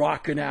us, you're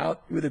rocking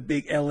out with a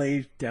big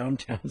LA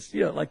downtown,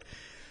 like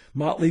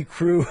Motley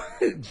Crue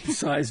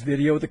size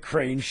video with a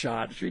crane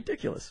shot. It's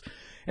ridiculous.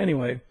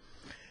 Anyway,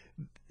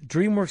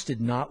 DreamWorks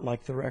did not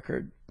like the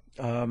record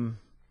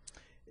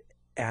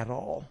at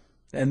all.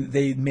 And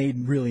they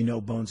made really no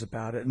bones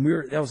about it. And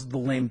that was the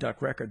Lame Duck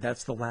record.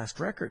 That's the last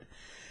record.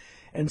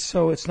 And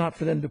so it's not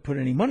for them to put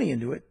any money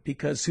into it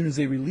because as soon as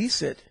they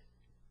release it,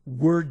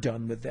 we're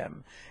done with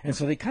them. And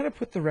so they kind of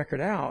put the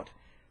record out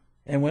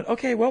and went,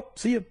 okay, well,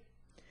 see you.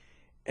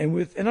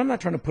 And I'm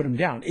not trying to put them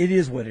down. It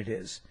is what it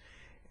is.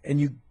 And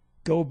you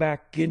go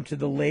back into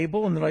the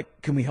label and they're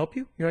like, can we help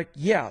you? You're like,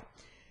 yeah.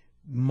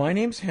 My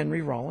name's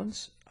Henry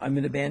Rollins. I'm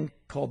in a band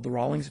called the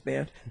Rollins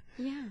Band.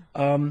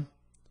 Yeah.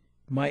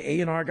 My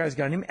A&R guy's a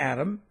guy named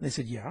Adam. They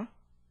said, yeah.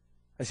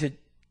 I said,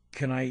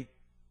 I'm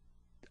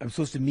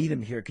supposed to meet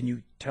him here. Can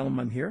you tell him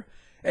I'm here?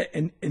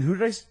 And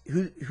who's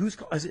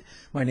called? I said,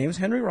 my name is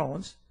Henry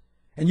Rollins.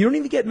 And you don't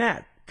even get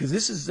mad because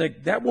this is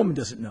like, that woman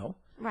doesn't know.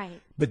 Right.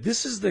 But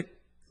this is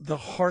the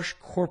harsh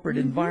corporate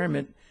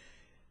environment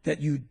that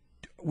you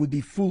would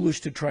be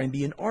foolish to try and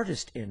be an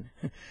artist in.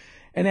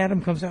 And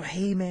Adam comes out,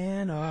 hey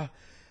man, I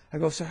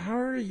go, so how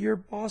are your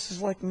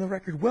bosses liking the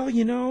record? Well,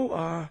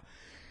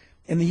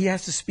 and he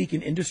has to speak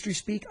in industry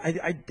speak.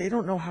 They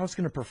don't know how it's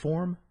going to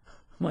perform.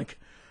 I'm like,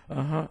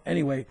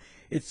 Anyway,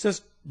 it's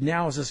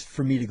just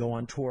for me to go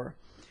on tour.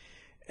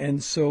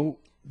 And so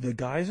the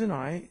guys and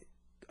I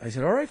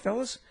said, all right,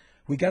 fellas,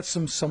 we got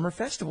some summer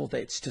festival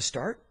dates to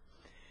start.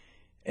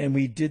 And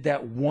we did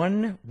that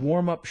one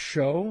warm-up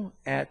show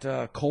at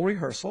Cole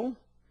Rehearsal.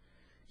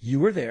 You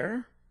were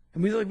there.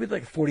 And we did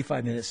like a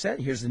 45-minute set.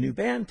 Here's the new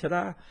band,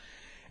 ta-da.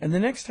 And the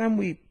next time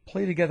we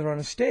played together on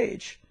a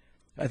stage,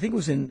 I think it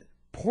was in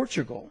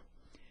Portugal,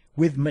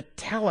 with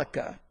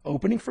Metallica,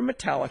 opening for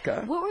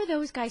Metallica. What were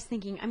those guys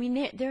thinking? I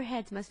mean, their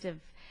heads must have...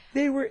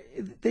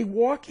 They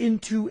walk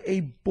into a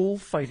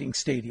bullfighting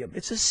stadium.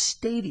 It's a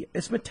stadium.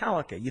 It's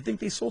Metallica. You think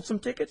they sold some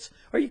tickets?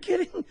 Are you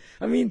kidding?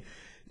 I mean,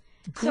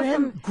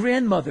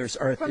 grandmothers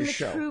are at this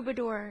show. From the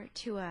Troubadour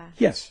to a...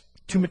 Yes,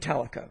 to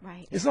Metallica.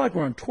 Right. It's not like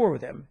we're on tour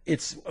with them.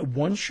 It's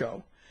one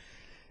show.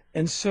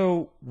 And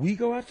so we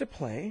go out to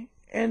play,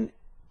 and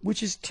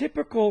which is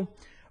typical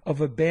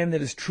of a band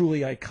that is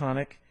truly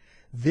iconic.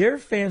 Their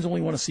fans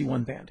only want to see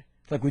one band.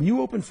 Like when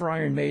you open for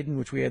Iron Maiden,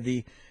 which we had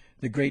the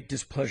great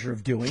displeasure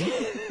of doing.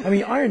 I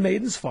mean, Iron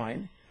Maiden's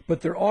fine,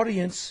 but their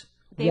audience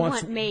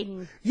want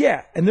Maiden.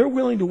 Yeah, and they're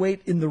willing to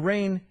wait in the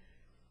rain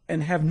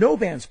and have no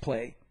bands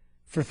play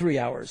for 3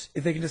 hours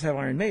if they can just have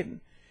Iron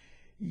Maiden.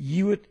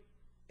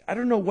 I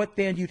don't know what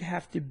band you'd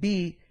have to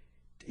be.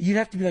 You'd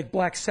have to be like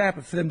Black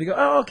Sabbath for them to go,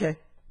 oh, okay,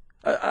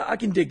 I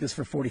can dig this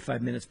for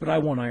 45 minutes, but I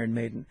want Iron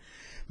Maiden.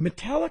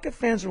 Metallica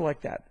fans are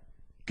like that.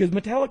 Because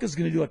Metallica's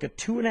going to do like a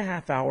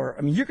 2.5 hour.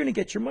 I mean, you're going to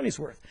get your money's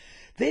worth.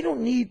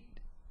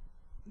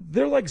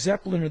 They're like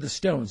Zeppelin or the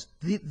Stones.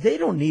 They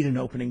don't need an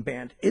opening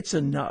band. It's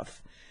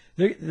enough.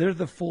 They're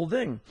the full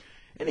thing.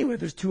 Anyway,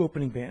 there's 2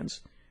 opening bands.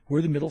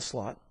 We're the middle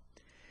slot.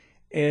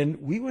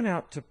 And we went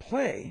out to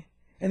play,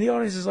 and the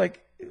audience is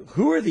like,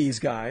 who are these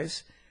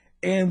guys?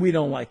 And we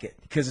don't like it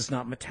because it's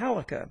not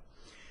Metallica.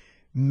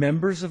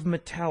 Members of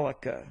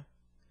Metallica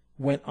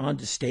went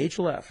onto stage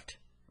left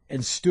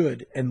and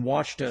stood and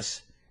watched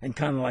us and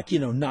kind of like,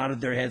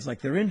 nodded their heads like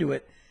they're into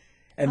it.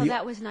 And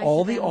that was nice.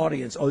 All the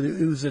audience,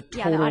 it was a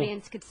total... Yeah, the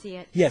audience could see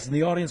it. Yes, and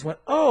the audience went,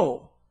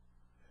 oh,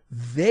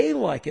 they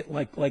like it.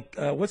 Like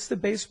what's the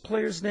bass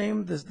player's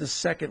name? The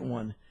second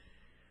one.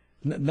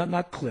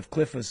 Not Cliff.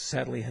 Cliff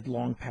had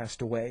long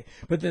passed away.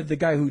 But the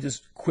guy who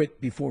just quit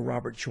before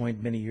Robert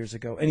joined many years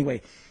ago.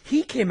 Anyway,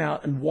 he came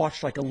out and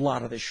watched like a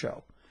lot of the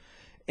show.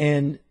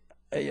 And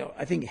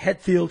I think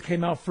Hetfield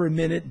came out for a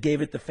minute,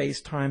 gave it the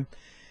FaceTime.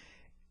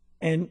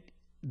 And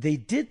they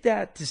did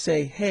that to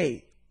say,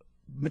 hey,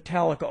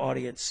 Metallica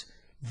audience,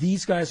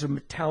 these guys are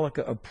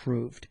Metallica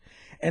approved.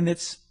 And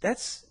that's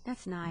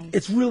nice.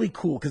 It's really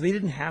cool because they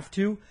didn't have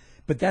to,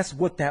 but that's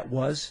what that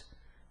was.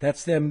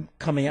 That's them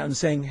coming out and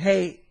saying,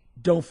 hey,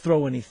 don't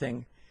throw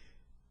anything.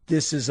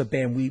 This is a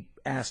band we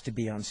asked to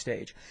be on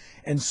stage.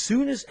 And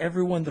soon as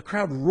the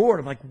crowd roared,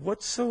 I'm like,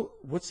 what's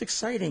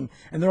exciting?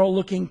 And they're all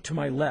looking to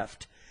my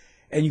left.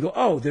 And you go,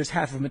 oh, there's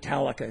half of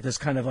Metallica. Just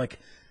kind of like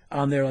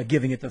on there, like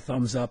giving it the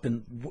thumbs up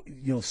and,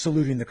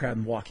 saluting the crowd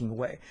and walking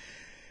away.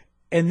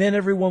 And then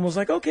everyone was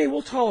like, okay,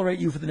 we'll tolerate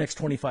you for the next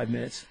 25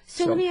 minutes.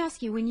 So let me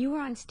ask you, when you were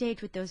on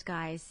stage with those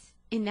guys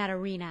in that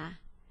arena,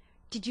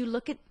 did you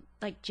look at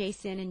like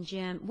Jason and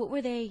Jim? What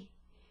were they,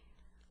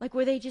 like,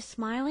 were they just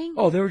smiling?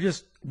 Oh, they were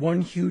just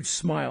one huge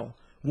smile,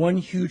 one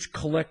huge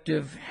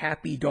collective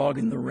happy dog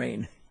in the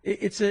rain.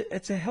 It's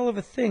a hell of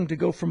a thing to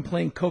go from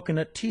playing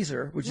Coconut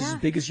Teaser, which is as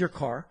big as your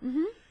car.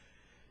 Mm-hmm.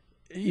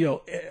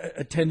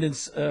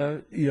 Attendance,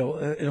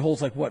 it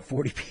holds like,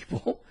 40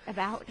 people?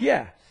 About.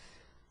 Yeah.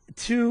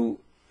 To,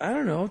 I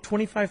don't know,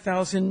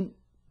 25,000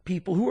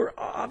 people who are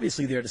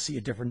obviously there to see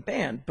a different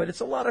band, but it's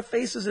a lot of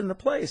faces in the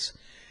place.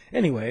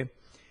 Anyway,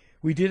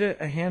 we did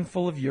a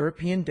handful of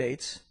European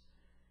dates,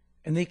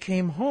 and they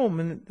came home,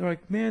 and they're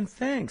like, man,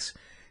 thanks.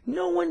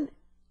 No one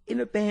in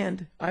a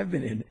band I've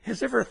been in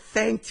has ever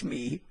thanked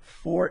me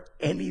for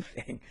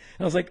anything. And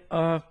I was like,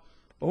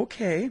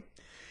 okay.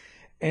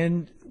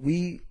 And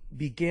we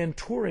began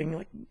touring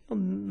like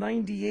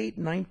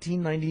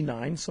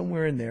 1999,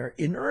 somewhere in there,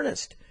 in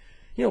earnest.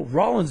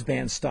 Rollins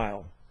Band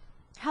style.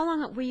 How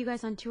long were you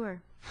guys on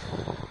tour?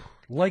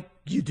 Like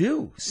you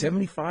do.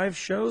 75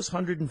 shows,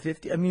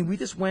 150. I mean, we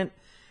just went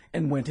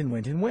and went and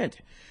went and went.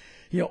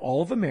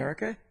 All of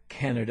America,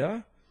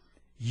 Canada,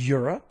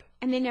 Europe.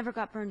 And they never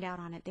got burned out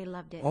on it. They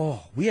loved it.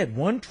 Oh, we had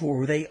one tour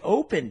where they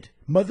opened.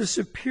 Mother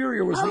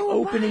Superior was the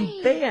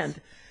opening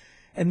band.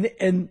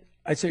 And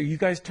I said, are you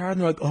guys tired?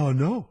 And they're like, oh,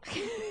 no.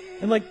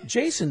 And like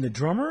Jason, the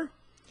drummer,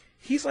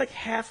 he's like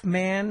half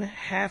man,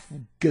 half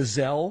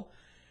gazelle.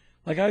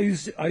 Like I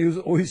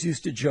always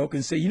used to joke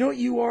and say, you know what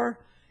you are?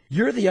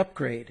 You're the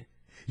upgrade.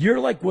 You're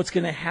like what's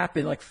going to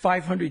happen like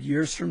 500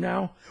 years from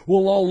now.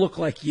 We'll all look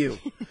like you.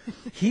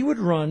 He would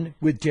run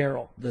with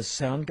Daryl, the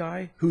sound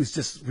guy, who's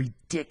just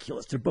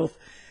ridiculous. They're both,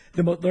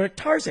 they're like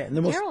Tarzan.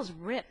 Daryl's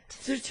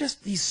ripped. They're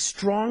just these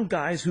strong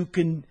guys who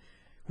can,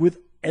 with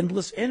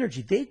endless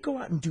energy, they'd go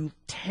out and do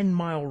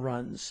 10-mile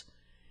runs.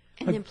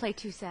 And then play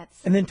 2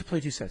 sets. And then to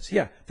play 2 sets.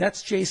 Yeah.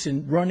 That's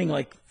Jason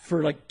running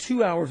for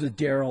 2 hours with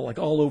Daryl, like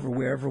all over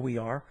wherever we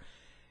are.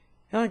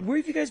 And I'm like, where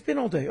have you guys been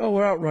all day? Oh,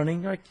 we're out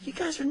running. Like, you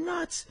guys are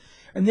nuts.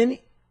 And then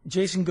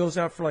Jason goes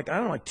out for like, I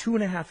don't know, like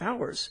 2.5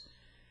 hours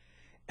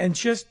and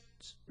just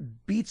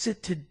beats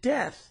it to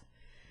death.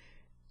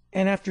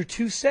 And after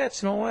 2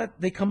 sets and all that,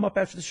 they come up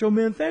after the show,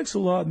 man, thanks a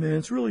lot, man.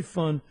 It's really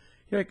fun.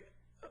 You're like,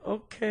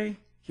 okay,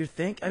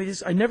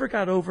 I never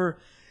got over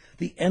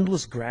the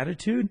endless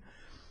gratitude.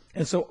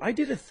 And so I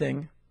did a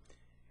thing,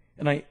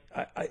 and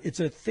it's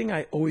a thing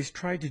I always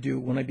tried to do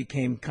when I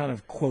became kind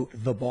of, quote,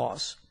 the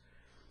boss.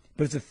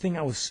 But it's a thing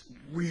I was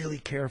really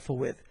careful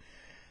with.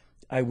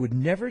 I would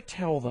never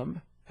tell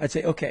them. I'd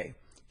say, okay,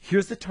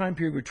 here's the time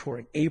period we're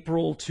touring,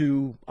 April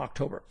to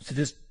October. So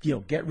just,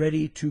 get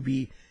ready to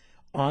be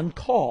on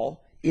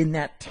call in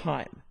that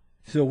time.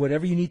 So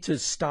whatever you need to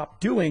stop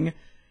doing,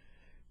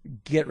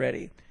 get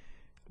ready.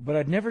 But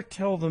I'd never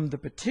tell them the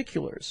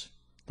particulars.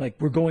 Like,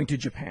 we're going to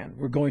Japan,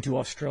 we're going to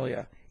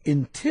Australia,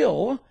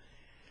 until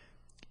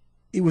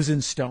it was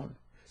in stone.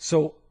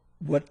 So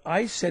what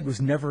I said was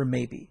never a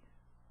maybe.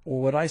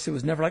 Or what I said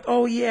was never like,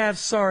 oh, yeah,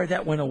 sorry,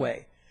 that went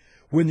away.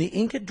 When the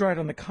ink had dried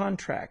on the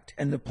contract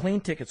and the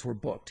plane tickets were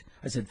booked,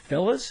 I said,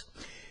 fellas,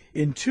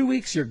 in 2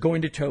 weeks, you're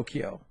going to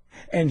Tokyo,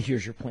 and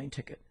here's your plane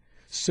ticket.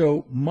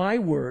 So my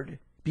word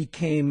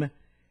became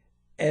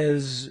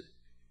as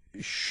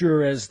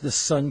sure as the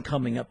sun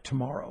coming up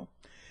tomorrow.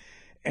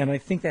 And I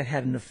think that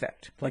had an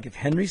effect. Like, if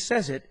Henry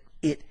says it,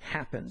 it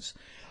happens.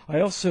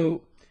 I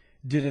also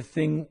did a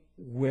thing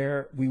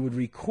where we would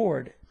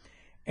record,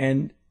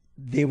 and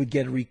they would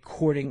get a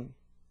recording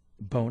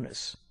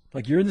bonus.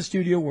 Like, you're in the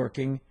studio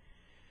working,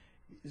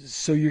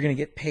 so you're going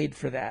to get paid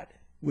for that,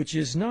 which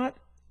is not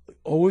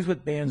always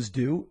what bands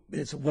do.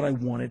 It's what I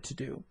wanted to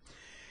do.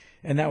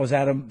 And that was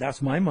Adam,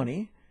 that's my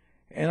money.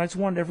 And I just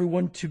wanted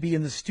everyone to be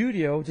in the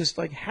studio just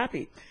like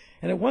happy.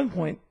 And at one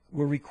point,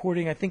 we're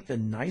recording, I think, the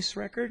Nice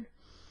record.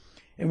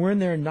 And we're in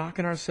there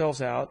knocking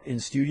ourselves out in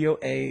Studio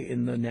A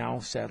in the now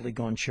sadly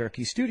gone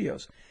Cherokee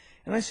Studios.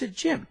 And I said,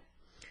 Jim,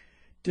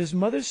 does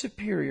Mother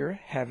Superior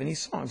have any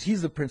songs?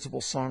 He's the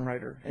principal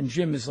songwriter. And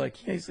Jim is like,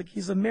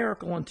 he's a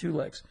miracle on 2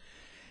 legs.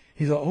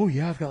 He's like, oh,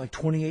 yeah, I've got like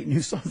 28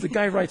 new songs. The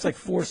guy writes like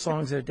 4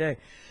 songs a day.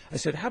 I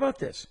said, how about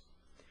this?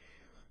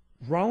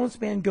 Rollins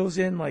Band goes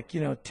in like,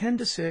 10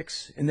 to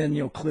 6, and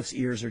then, Cliff's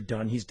ears are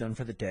done. He's done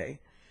for the day.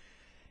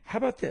 How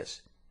about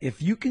this?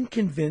 If you can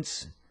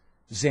convince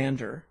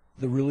Xander,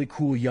 the really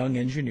cool young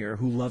engineer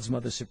who loves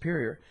Mother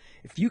Superior,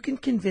 if you can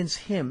convince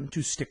him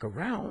to stick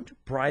around,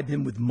 bribe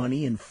him with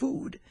money and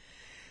food,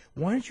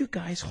 why don't you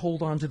guys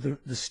hold on to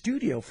the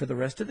studio for the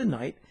rest of the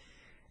night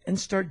and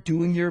start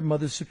doing your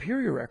Mother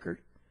Superior record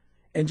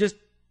and just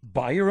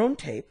buy your own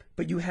tape,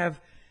 but you have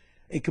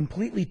a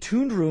completely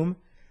tuned room.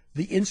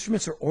 The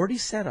instruments are already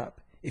set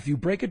up. If you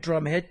break a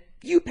drum head,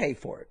 you pay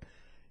for it.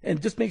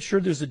 And just make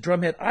sure there's a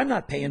drum head I'm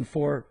not paying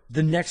for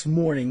the next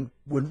morning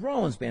when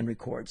Rollins Band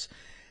records.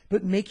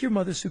 But make your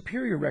Mother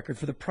Superior record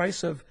for the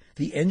price of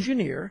the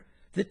engineer,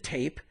 the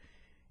tape,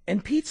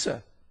 and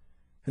pizza.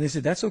 And they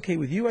said, that's okay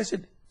with you? I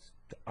said,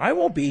 I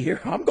won't be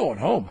here. I'm going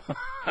home.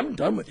 I'm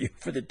done with you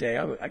for the day.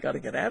 I got to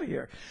get out of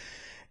here.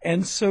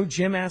 And so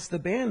Jim asked the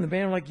band, and the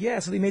band were like, yeah.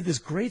 So they made this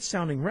great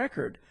sounding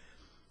record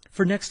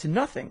for next to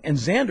nothing. And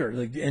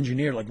Xander, the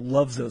engineer,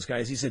 loves those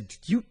guys. He said,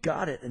 you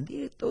got it.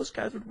 And those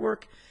guys would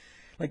work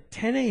like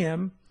 10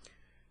 a.m.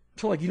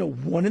 till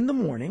 1 in the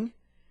morning,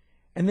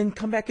 and then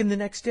come back in the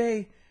next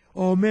day.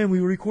 Oh, man, we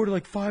recorded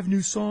like 5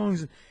 new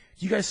songs.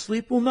 You guys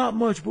sleep? Well, not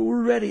much, but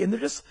we're ready. And they're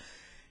just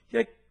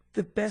like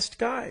the best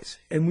guys.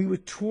 And we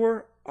would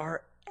tour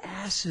our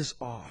asses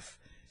off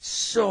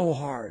so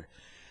hard.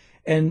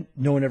 And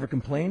no one ever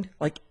complained,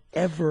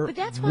 ever once.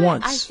 But that's why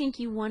I think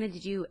you wanted to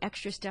do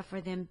extra stuff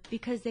for them,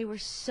 because they were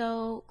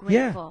so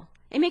grateful.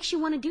 Yeah. It makes you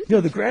want to do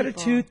things the for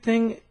gratitude people.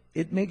 Thing,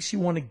 it makes you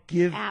want to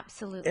give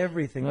absolutely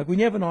everything. Like when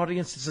you have an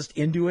audience that's just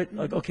into it,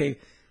 like, okay,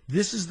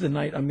 this is the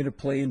night I'm going to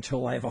play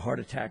until I have a heart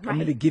attack. Right. I'm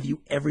going to give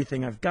you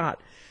everything I've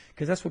got,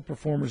 because that's what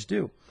performers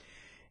do.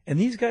 And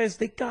these guys,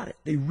 they got it.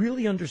 They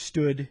really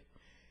understood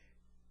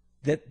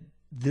that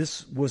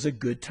this was a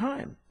good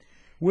time.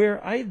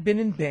 Where I had been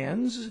in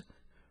bands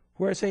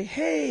where I say,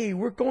 hey,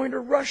 we're going to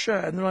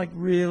Russia. And they're like,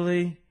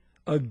 really?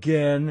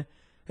 Again?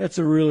 That's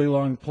a really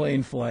long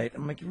plane flight.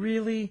 I'm like,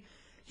 really?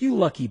 You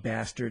lucky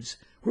bastards.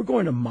 We're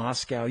going to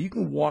Moscow. You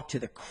can walk to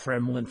the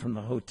Kremlin from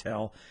the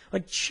hotel.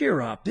 Like,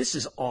 cheer up. This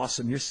is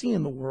awesome. You're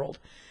seeing the world.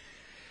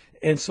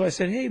 And so I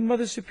said, hey,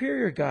 Mother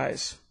Superior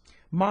guys,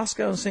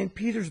 Moscow and St.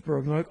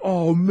 Petersburg. And they're like,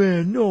 oh,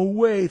 man, no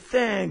way.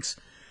 Thanks.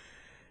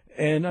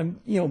 And I'm,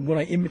 when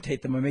I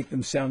imitate them, I make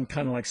them sound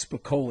kind of like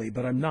Spicoli,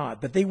 but I'm not.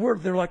 But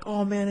they're like,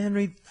 oh man,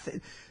 Henry,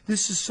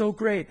 this is so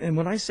great. And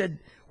when I said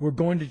we're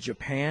going to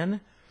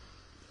Japan,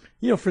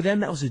 for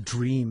them that was a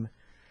dream.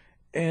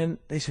 And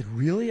they said,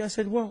 really? I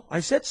said, well, I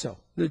said so.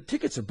 The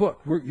tickets are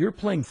booked. You're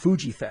playing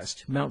Fuji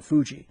Fest, Mount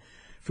Fuji,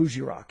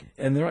 Fuji Rock.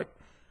 And they're like,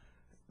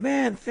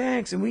 man,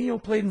 thanks. And we,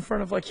 played in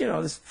front of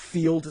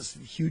this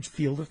huge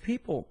field of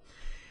people.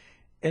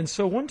 And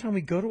so one time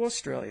we go to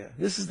Australia.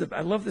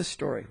 I love this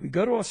story. We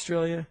go to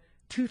Australia,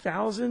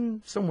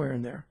 2000, somewhere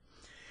in there.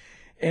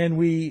 And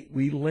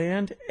we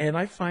land, and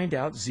I find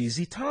out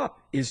ZZ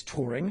Top is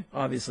touring,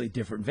 obviously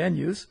different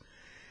venues,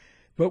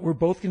 but we're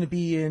both going to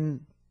be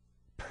in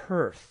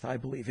Perth, I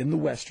believe, in the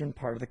western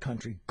part of the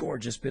country,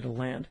 gorgeous bit of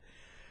land,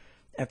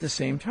 at the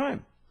same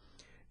time.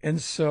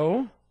 And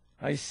so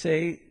I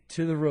say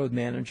to the road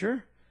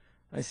manager,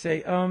 I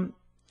say,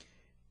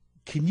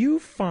 can you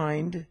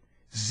find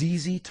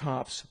ZZ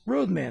Top's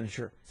road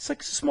manager? It's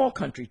like a small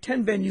country,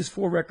 10 venues,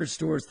 4 record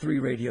stores, 3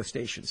 radio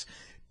stations.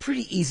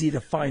 Pretty easy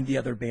to find the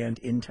other band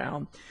in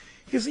town.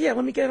 He goes, yeah,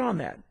 let me get on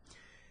that.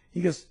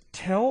 He goes,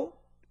 tell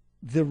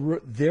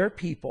their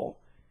people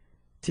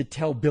to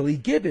tell Billy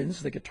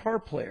Gibbons, the guitar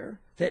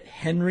player, that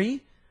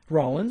Henry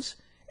Rollins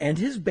and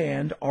his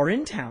band are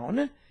in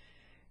town.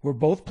 We're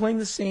both playing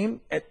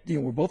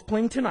we're both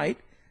playing tonight.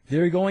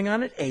 They're going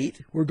on at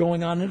 8. We're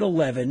going on at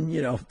 11,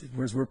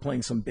 whereas we're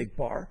playing some big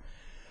bar.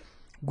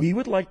 We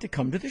would like to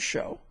come to the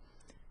show,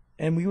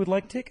 and we would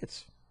like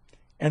tickets.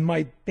 And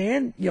my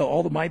band,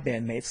 all of my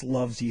bandmates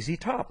love ZZ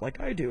Top like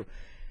I do.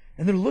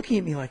 And they're looking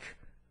at me like,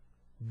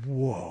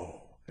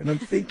 whoa. And I'm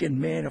thinking,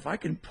 man, if I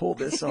can pull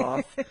this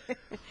off,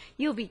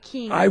 you'll be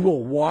king. I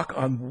will walk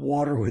on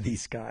water with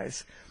these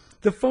guys.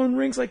 The phone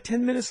rings like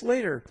 10 minutes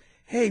later.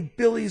 Hey,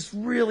 Billy's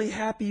really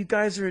happy you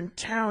guys are in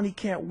town. He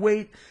can't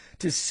wait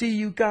to see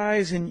you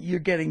guys, and you're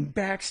getting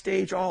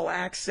backstage all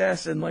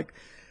access. And like,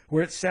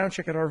 we're at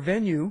soundcheck at our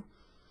venue.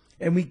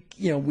 And we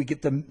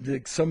get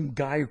some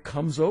guy who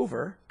comes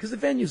over, because the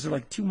venues are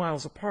like 2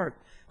 miles apart,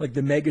 like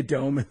the Mega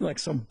Dome and like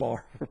some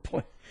bar we're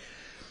playing.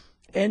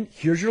 And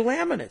here's your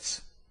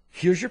laminates.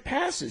 Here's your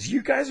passes.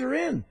 You guys are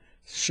in.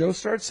 Show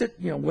starts at,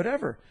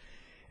 whatever.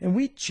 And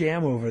we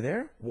jam over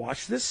there,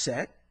 watch this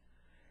set,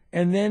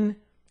 and then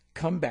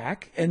come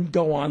back and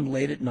go on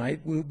late at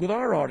night with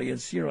our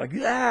audience.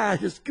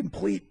 Just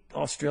complete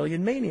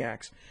Australian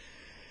maniacs.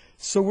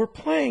 So we're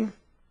playing.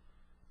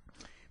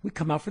 We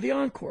come out for the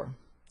encore.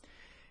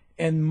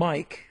 And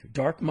Mike,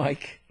 Dark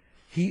Mike,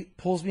 he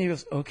pulls me and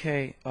goes,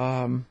 okay,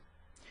 I've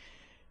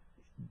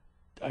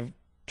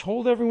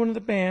told everyone in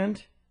the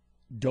band,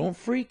 don't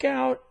freak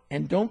out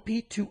and don't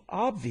be too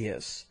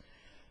obvious,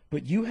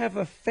 but you have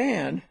a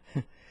fan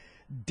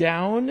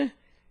down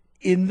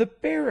in the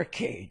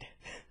barricade.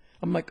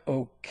 I'm like,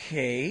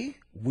 okay,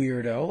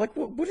 weirdo. Like,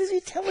 what is he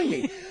telling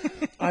me?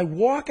 I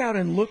walk out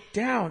and look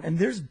down, and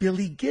there's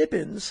Billy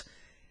Gibbons.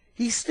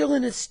 He's still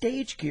in his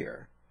stage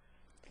gear,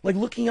 like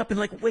looking up and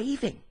like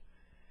waving.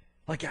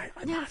 Like,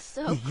 I'm not,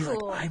 so he's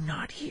cool. like, I'm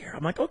not here.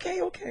 I'm like,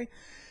 okay.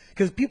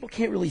 Because people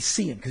can't really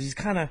see him because he's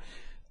kind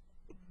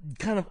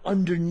of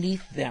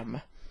underneath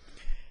them.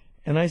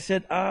 And I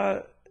said,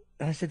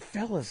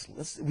 fellas,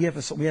 we had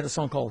a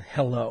song called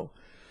Hello.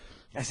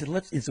 I said,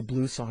 it's a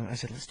blues song. I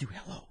said, let's do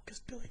Hello, because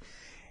Billy.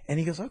 And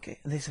he goes, okay.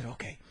 And they said,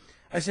 okay.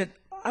 I said,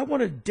 I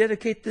want to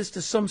dedicate this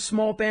to some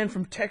small band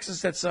from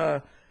Texas that's,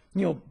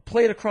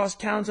 played across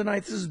town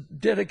tonight. This is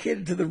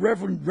dedicated to the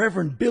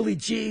Reverend Billy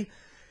G.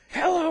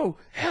 Hello.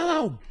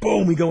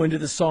 Boom, we go into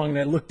the song, and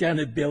I look down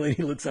at Billy, and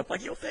he looks up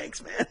like, yo,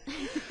 thanks, man.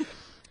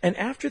 And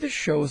after the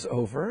show's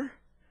over,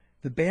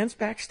 the band's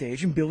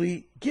backstage, and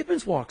Billy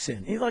Gibbons walks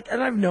in. He's like,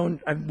 and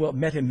I've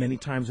met him many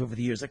times over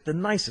the years, like the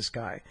nicest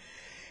guy.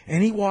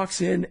 And he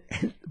walks in,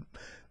 and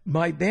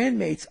my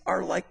bandmates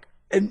are like,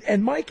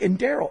 and Mike and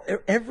Daryl,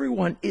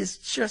 everyone is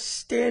just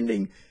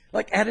standing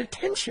like at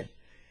attention.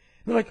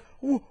 They're like,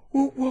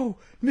 whoa,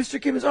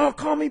 Mr. Gibbons, oh,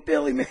 call me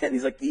Billy, man.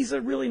 He's like, he's a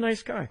really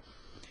nice guy.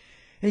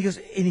 And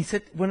he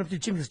went up to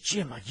Jim, and goes,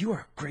 Jim, like, you are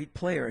a great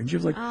player. And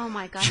Jim's like, oh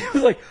my God. Jim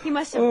was like, he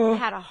must have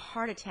had a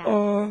heart attack.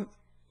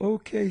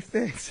 Okay,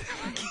 thanks.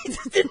 He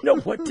just didn't know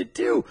what to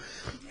do.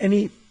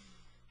 And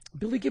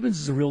Billy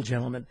Gibbons is a real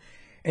gentleman.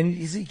 And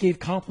he gave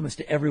compliments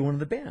to everyone in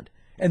the band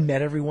and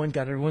met everyone,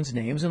 got everyone's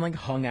names, and like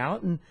hung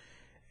out. And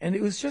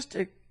it was just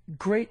a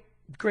great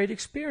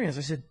experience.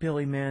 I said,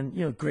 Billy,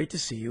 man, great to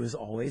see you as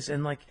always.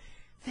 And like,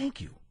 thank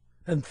you.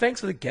 And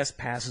thanks for the guest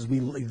passes.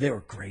 They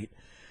were great.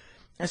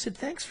 I said,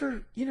 thanks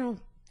for,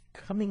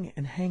 coming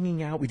and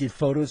hanging out. We did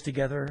photos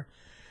together.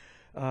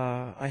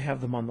 I have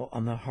them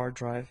on the hard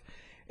drive.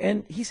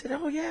 And he said,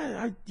 oh,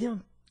 yeah,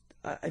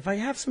 if I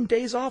have some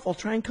days off, I'll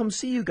try and come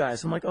see you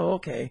guys. I'm like, oh,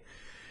 okay,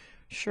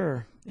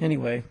 sure.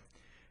 Anyway,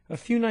 a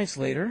few nights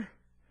later,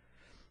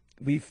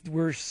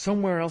 we're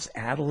somewhere else,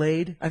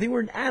 Adelaide. I think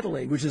we're in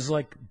Adelaide, which is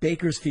like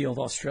Bakersfield,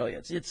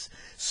 Australia. It's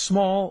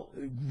small,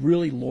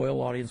 really loyal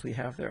audience we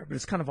have there, but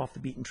it's kind of off the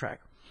beaten track.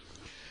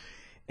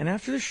 And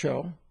after the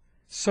show,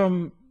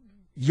 some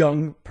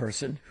young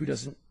person who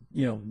doesn't,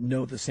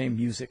 know the same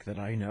music that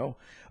I know,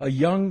 a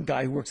young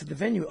guy who works at the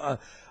venue, a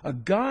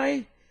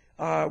guy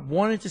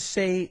wanted to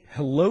say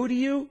hello to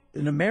you,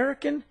 an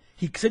American.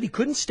 He said he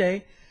couldn't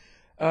stay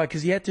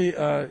because he had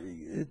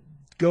to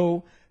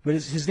go, but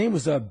his name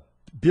was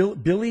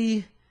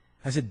Billy.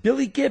 I said,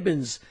 Billy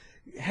Gibbons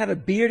had a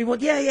beard. He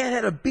went, yeah,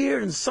 had a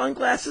beard and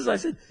sunglasses. I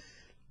said,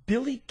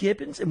 Billy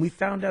Gibbons? And we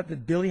found out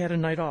that Billy had a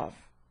night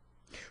off.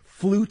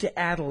 Flew to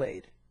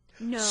Adelaide.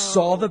 No.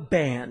 Saw the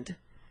band.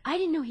 I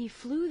didn't know he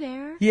flew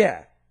there.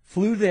 Yeah.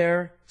 Flew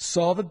there,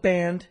 saw the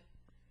band,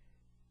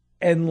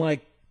 and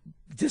like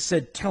just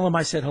said, tell him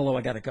I said hello,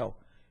 I got to go.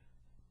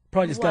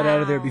 Probably just got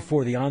out of there Wow.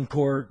 before the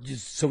encore,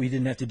 just so he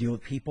didn't have to deal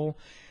with people.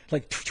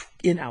 Like,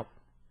 in, out.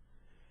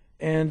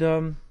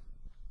 And,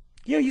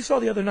 you saw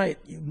the other night,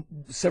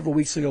 several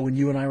weeks ago, when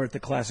you and I were at the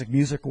Classic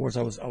Music Awards,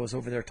 I was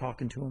over there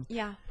talking to him.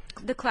 Yeah,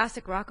 the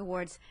Classic Rock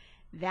Awards.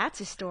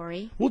 That's a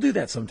story. We'll do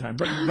that sometime.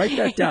 Write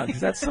that down, because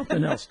that's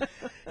something else.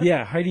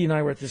 Yeah, Heidi and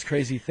I were at this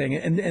crazy thing,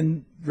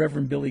 and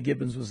Reverend Billy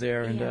Gibbons was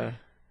there. And Yeah.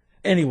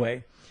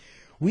 Anyway,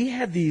 we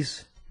had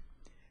these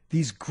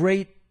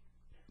great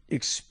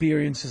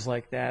experiences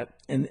like that.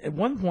 And at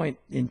one point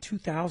in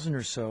 2000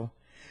 or so,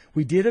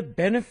 we did a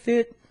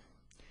benefit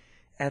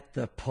at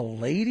the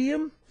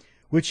Palladium,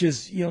 which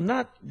is,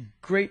 not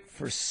great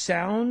for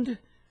sound.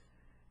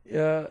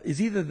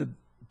 Is either the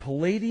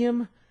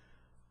Palladium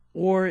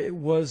or it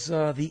was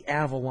the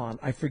Avalon.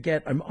 I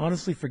forget. I'm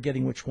honestly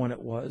forgetting which one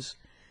it was.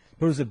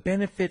 But it was a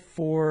benefit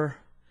for,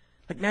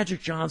 like,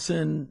 Magic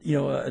Johnson,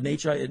 an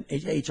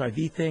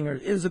HIV thing. Or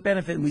it was a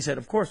benefit, and we said,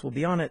 of course, we'll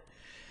be on it.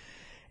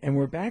 And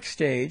we're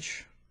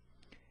backstage,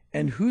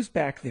 and who's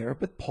back there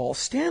but Paul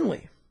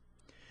Stanley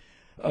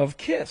of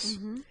Kiss.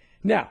 Mm-hmm.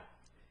 Now,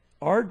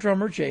 our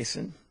drummer,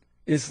 Jason,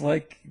 is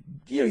like,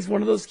 he's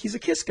one of those, he's a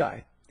Kiss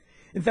guy.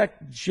 In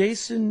fact,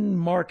 Jason,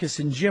 Marcus,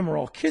 and Jim are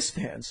all Kiss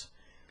fans.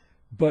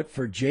 But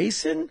for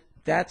Jason,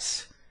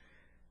 that's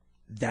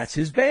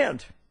his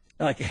band.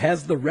 Like,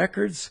 has the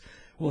records.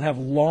 We'll have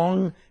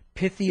long,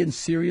 pithy, and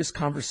serious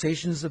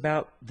conversations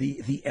about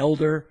the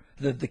Elder,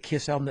 the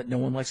Kiss album that no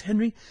one likes.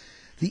 Henry,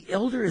 the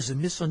Elder is a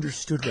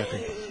misunderstood record.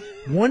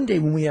 One day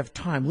when we have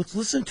time, let's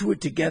listen to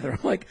it together. I'm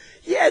like,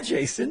 yeah,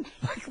 Jason,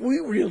 like, we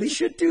really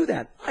should do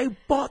that. I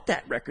bought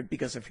that record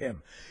because of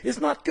him. It's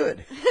not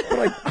good,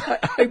 but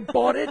I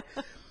bought it.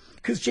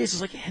 Because Jason's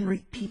like,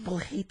 Henry, people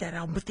hate that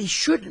album, but they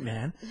shouldn't,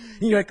 man.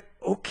 And you're like,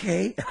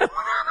 okay.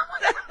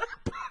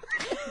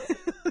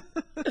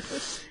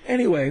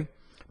 Anyway,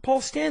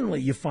 Paul Stanley,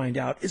 you find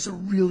out, is a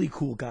really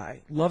cool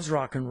guy, loves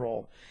rock and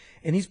roll,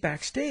 and he's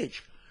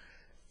backstage.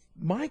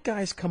 My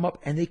guys come up,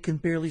 and they can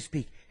barely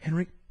speak.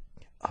 Henry,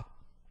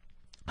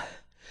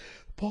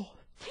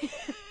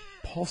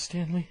 Paul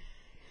Stanley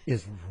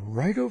is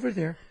right over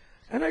there.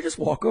 And I just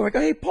walk over. I go,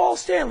 hey, Paul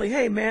Stanley,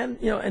 hey, man.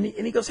 And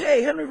he goes,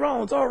 hey, Henry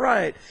Rollins, all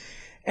right.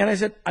 And I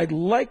said, I'd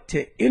like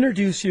to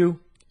introduce you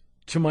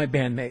to my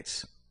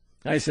bandmates.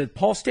 I said,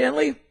 Paul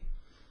Stanley,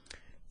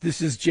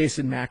 this is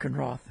Jason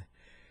McEnroth.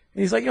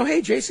 And he's like,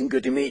 hey, Jason,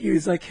 good to meet you.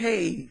 He's like,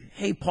 hey,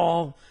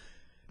 Paul,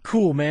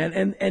 cool,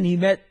 man. And he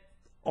met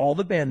all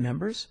the band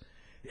members,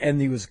 and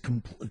he was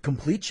a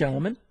complete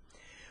gentleman.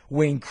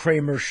 Wayne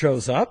Kramer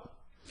shows up.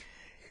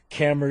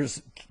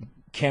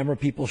 Camera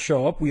people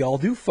show up. We all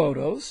do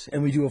photos,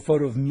 and we do a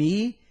photo of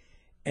me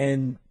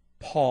and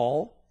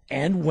Paul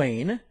and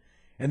Wayne,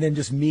 and then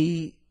just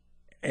me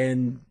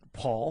and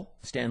Paul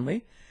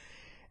Stanley.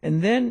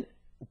 And then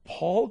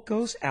Paul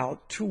goes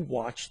out to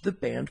watch the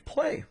band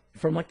play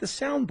from, like, the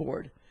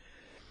soundboard.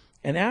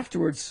 And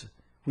afterwards,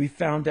 we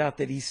found out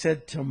that he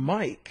said to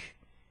Mike,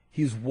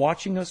 he was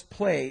watching us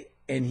play,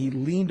 and he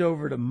leaned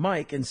over to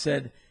Mike and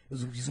said,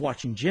 he's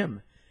watching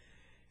Jim.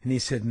 And he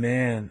said,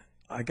 man,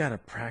 I got to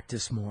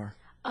practice more.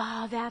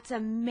 Oh, that's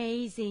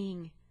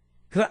amazing.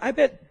 Because I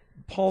bet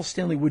Paul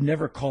Stanley would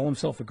never call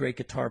himself a great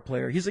guitar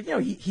player. He's like,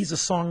 he's a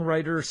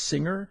songwriter,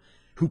 singer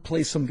who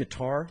plays some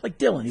guitar. Like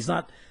Dylan. He's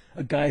not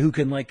a guy who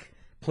can, like,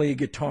 play a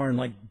guitar and,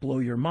 like, blow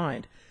your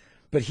mind.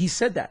 But he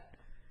said that.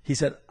 He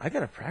said, I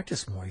got to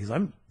practice more.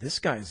 This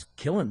guy's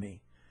killing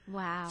me.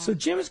 Wow. So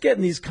Jim's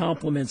getting these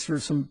compliments for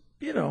some,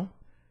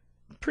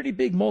 pretty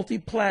big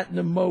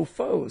multi-platinum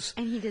mofos.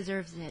 And he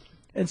deserves it.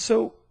 And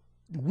so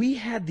we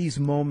had these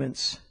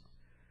moments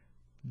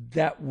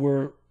that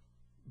were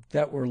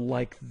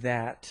like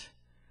that.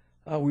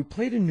 We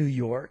played in New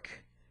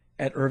York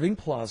at Irving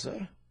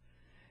Plaza,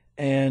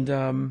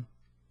 and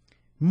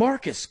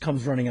Marcus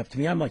comes running up to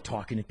me. I'm, like,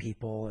 talking to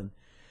people, and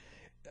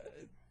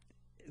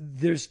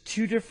there's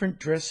two different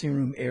dressing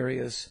room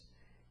areas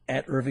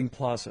at Irving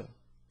Plaza.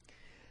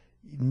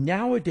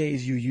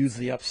 Nowadays, you use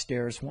the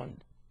upstairs one,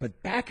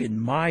 but back in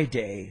my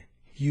day,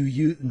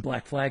 in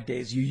Black Flag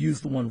days, you use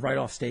the one right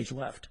off stage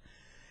left.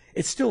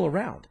 It's still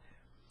around.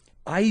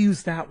 I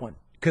use that one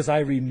because I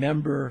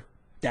remember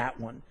that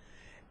one.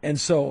 And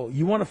so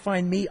you want to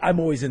find me,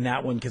 I'm always in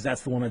that one because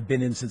that's the one I've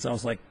been in since I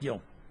was, like,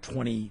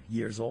 20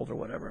 years old or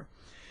whatever.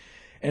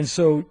 And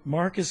so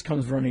Marcus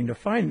comes running to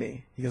find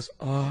me. He goes,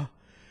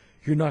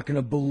 you're not going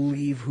to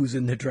believe who's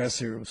in the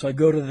dressing room. So I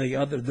go to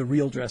the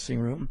real dressing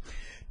room.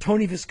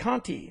 Tony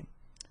Visconti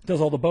does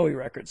all the Bowie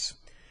records.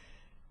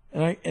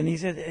 And he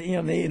said,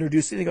 they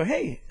introduced me. They go,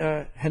 hey,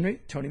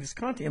 Henry, Tony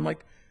Visconti. I'm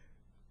like,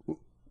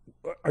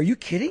 are you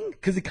kidding?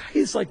 Because the guy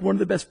is, like, one of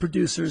the best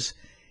producers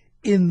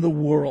in the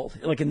world,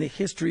 like, in the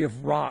history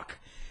of rock.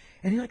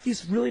 And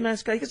he's a really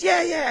nice guy. He goes,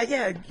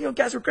 yeah.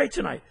 Guys were great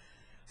tonight.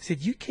 I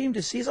said, you came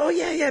to see us? Oh,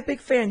 yeah, big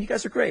fan. You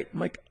guys are great. I'm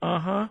like,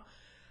 uh-huh.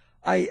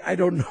 I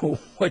don't know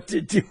what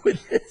to do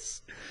with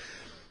this.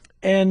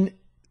 And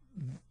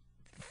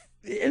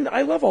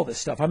I love all this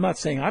stuff. I'm not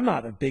saying I'm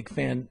not a big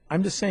fan.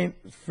 I'm just saying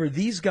for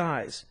these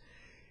guys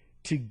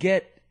to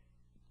get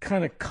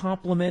kind of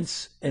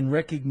compliments and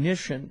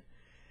recognition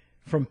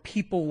from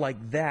people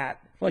like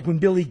that, like when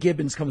Billy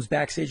Gibbons comes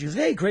backstage, he goes,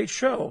 "Hey, great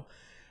show."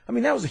 I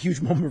mean, that was a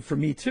huge moment for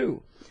me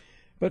too.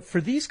 But for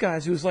these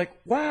guys, it was like,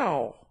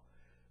 wow,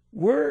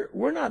 we're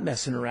not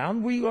messing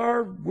around.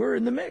 We're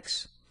in the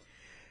mix.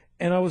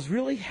 And I was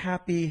really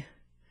happy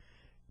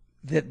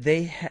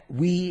that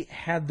we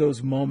had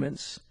those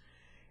moments,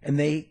 and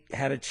they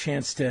had a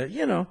chance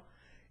to,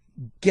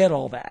 get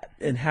all that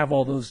and have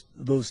all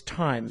those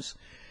times.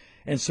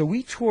 And so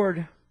we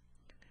toured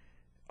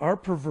our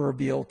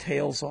proverbial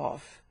tails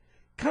off,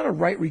 kind of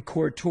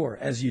record tour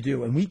as you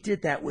do. And we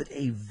did that with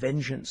a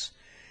vengeance.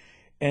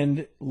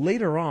 And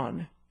later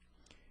on,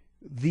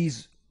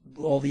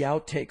 all the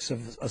outtakes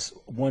of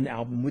one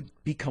album would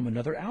become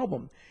another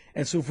album.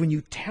 And so when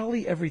you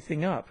tally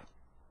everything up,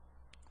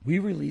 we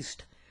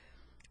released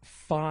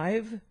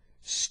 5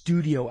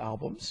 studio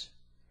albums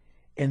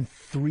and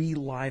 3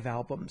 live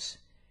albums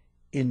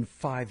in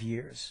 5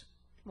 years.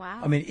 Wow.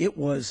 I mean, it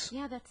was...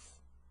 Yeah,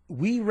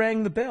 we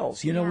rang the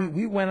bells.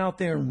 We went out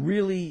there and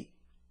really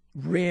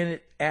ran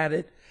it at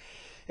it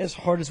as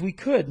hard as we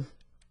could.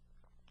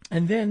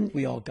 And then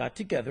we all got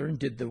together and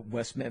did the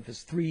West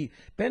Memphis 3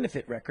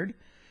 benefit record.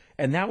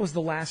 And that was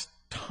the last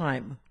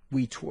time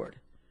we toured,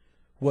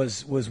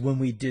 was when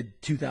we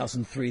did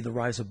 2003, the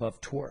Rise Above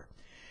tour.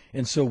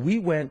 And so we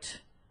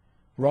went,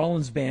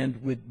 Rollins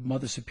Band with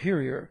Mother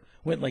Superior,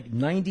 went like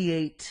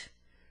 98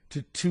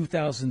 to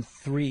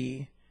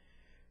 2003,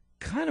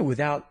 kind of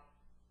without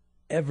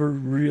ever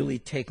really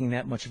taking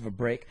that much of a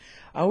break.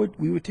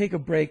 We would take a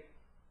break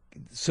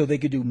so they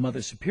could do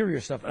Mother Superior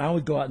stuff, and I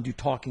would go out and do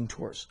talking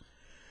tours.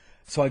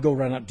 So I go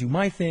run out, do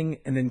my thing,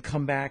 and then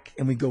come back,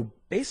 and we go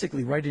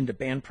basically right into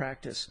band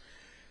practice.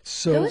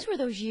 So those were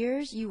those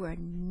years you were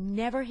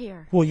never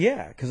here. Well,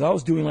 yeah, because I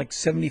was doing like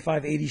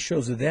 75, 80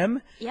 shows of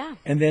them. Yeah.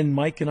 And then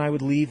Mike and I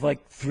would leave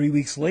like 3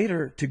 weeks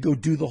later to go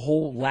do the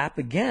whole lap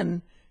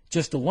again,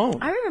 just alone.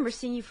 I remember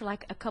seeing you for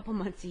like a couple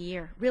months a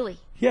year, really.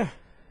 Yeah,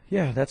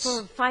 that's...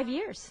 For 5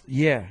 years.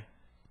 Yeah.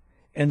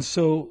 And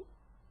so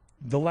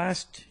the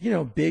last,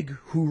 big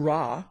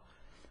hoorah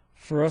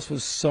for us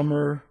was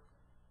summer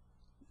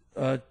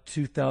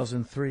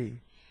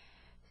 2003.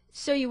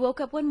 So you woke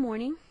up one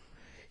morning.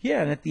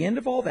 Yeah, and at the end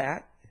of all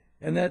that,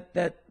 and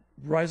that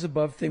Rise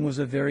Above thing was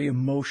a very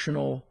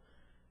emotional,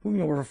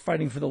 we're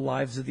fighting for the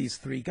lives of these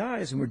 3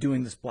 guys, and we're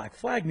doing this Black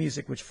Flag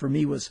music, which for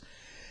me was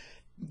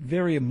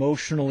very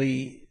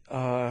emotionally,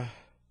 a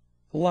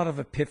lot of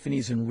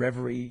epiphanies and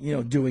reverie,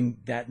 doing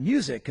that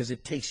music, because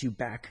it takes you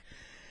back.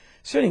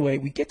 So anyway,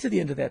 we get to the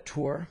end of that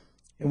tour,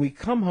 and we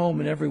come home,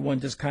 and everyone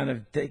just kind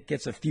of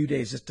gets a few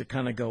days just to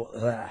kind of go,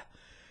 ugh.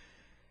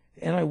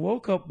 And I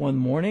woke up one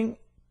morning,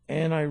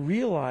 and I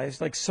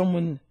realized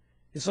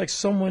it's like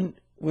someone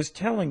was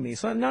telling me.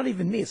 It's not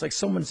even me. It's like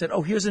someone said,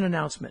 "Oh, here's an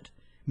announcement.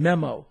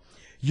 Memo.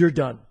 You're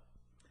done.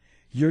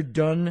 You're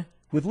done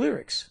with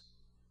lyrics."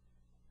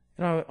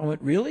 And I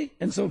went, "Really?"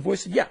 And so a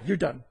voice said, "Yeah, you're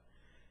done."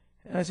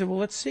 And I said, "Well,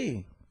 let's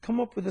see. Come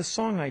up with a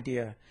song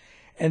idea."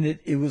 And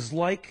it was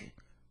like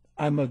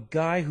I'm a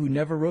guy who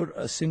never wrote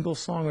a single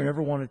song or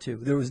never wanted to.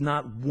 There was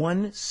not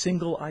one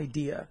single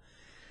idea.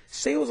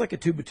 Say it was like a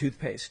tube of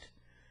toothpaste.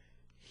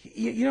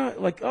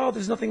 Like, oh,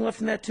 there's nothing left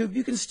in that tube.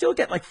 You can still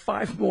get like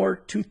 5 more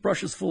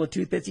toothbrushes full of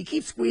toothpaste. You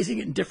keep squeezing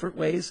it in different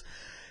ways.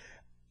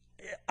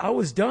 I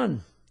was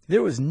done.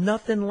 There was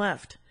nothing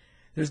left.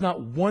 There's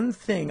not one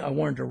thing I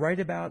wanted to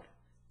write about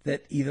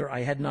that either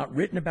I had not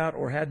written about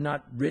or had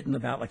not written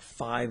about like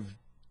 5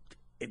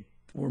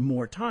 or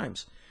more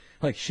times.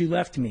 Like, she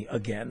left me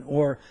again,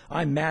 or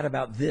I'm mad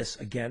about this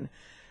again.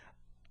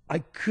 I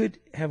could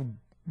have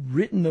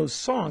written those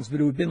songs, but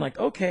it would have been like,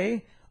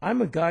 okay,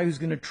 I'm a guy who's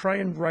going to try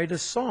and write a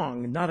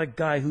song, not a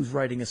guy who's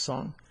writing a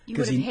song. You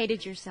would have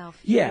hated yourself.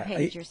 You Yeah. would have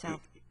hated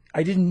yourself.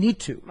 I didn't need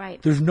to.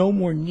 Right. There's no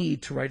more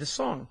need to write a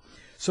song.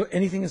 So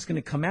anything that's going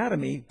to come out of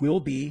me will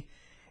be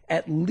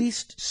at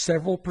least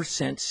several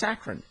percent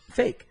saccharine,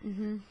 fake.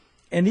 Mm-hmm.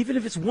 And even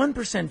if it's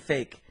 1%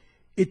 fake,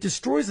 it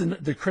destroys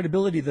the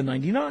credibility of the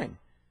 99.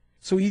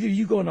 So either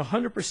you go in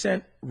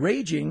 100%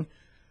 raging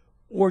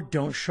or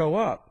don't show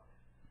up.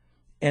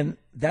 And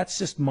that's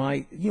just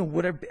my,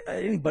 whatever,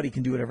 anybody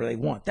can do whatever they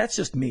want. That's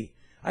just me.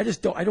 I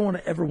don't want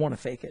to ever want to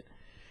fake it.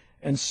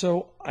 And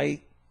so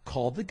I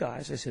called the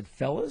guys. I said,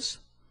 "Fellas,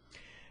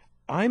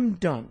 I'm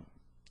done.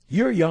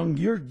 You're young.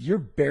 You're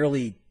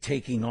barely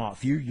taking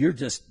off. You're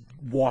just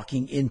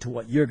walking into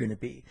what you're going to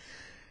be.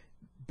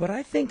 But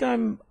I think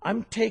I'm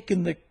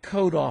taking the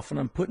coat off and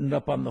I'm putting it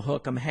up on the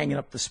hook. I'm hanging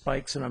up the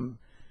spikes and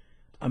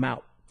I'm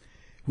out.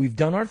 We've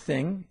done our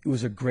thing. It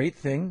was a great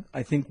thing.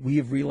 I think we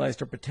have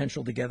realized our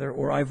potential together,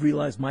 or I've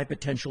realized my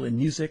potential in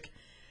music.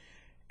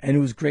 And it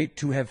was great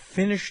to have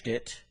finished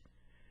it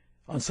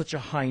on such a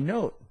high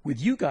note with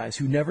you guys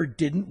who never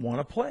didn't want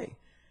to play.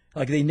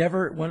 Like, they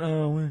never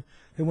went,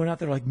 they went out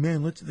there like,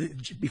 man,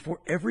 before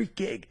every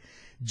gig,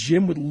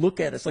 Jim would look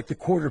at us like the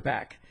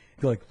quarterback,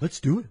 be like, "Let's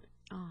do it."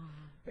 Aww.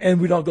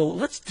 And we'd all go,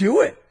 "Let's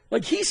do it."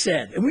 Like he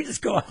said. And we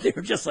just go out there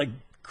and just like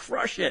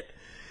crush it.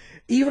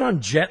 Even on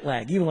jet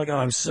lag, even like, "Oh,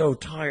 I'm so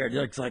tired."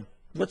 It's like,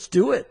 "Let's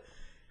do it."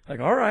 Like,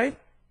 all right,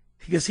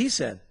 because he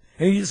said.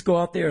 And you just go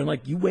out there and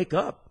like you wake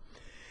up,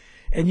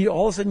 and you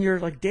all of a sudden you're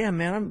like, damn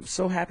man, I'm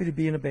so happy to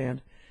be in a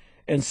band.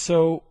 And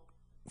so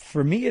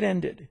for me, it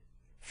ended.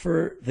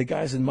 For the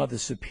guys in Mother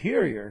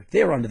Superior,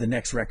 they were on to the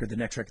next record, the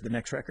next record, the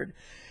next record.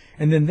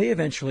 And then they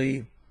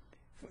eventually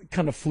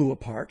kind of flew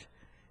apart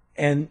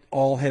and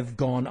all have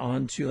gone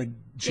on to like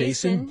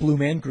Jason, Blue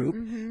Man Group,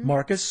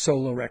 Marcus,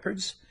 solo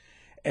records,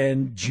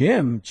 and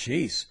Jim,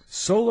 geez,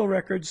 solo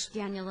records.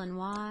 Daniel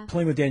Lanois.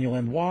 Playing with Daniel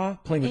Lanois,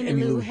 playing with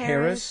Emmylou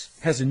Harris,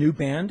 has a new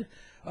band,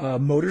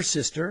 Motor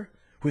Sister,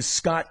 with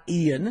Scott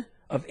Ian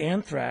of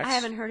Anthrax. I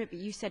haven't heard it, but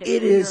you said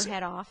it blew your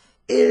head off.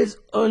 It is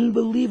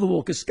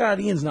unbelievable because Scott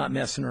Ian's not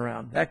messing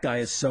around. That guy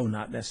is so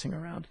not messing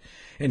around.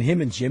 And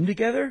him and Jim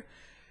together,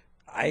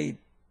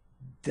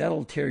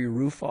 that'll tear your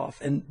roof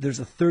off. And there's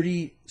a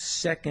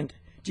 30-second,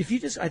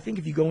 I think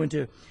if you go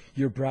into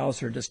your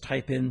browser and just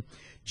type in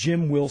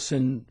Jim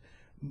Wilson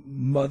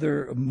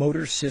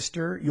Motor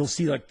Sister, you'll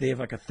see like they have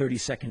like a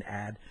 30-second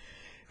ad.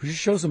 It just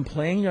shows them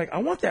playing. You're like, I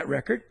want that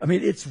record. I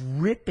mean, it's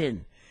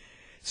ripping.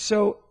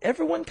 So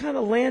everyone kind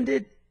of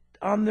landed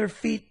on their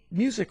feet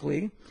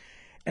musically.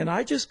 And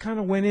I just kind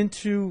of went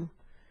into,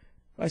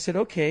 I said,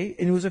 okay.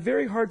 And it was a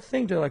very hard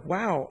thing to like,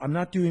 wow, I'm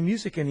not doing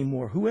music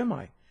anymore. Who am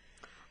I?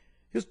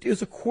 It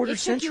was a quarter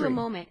century. It took you a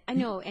moment. I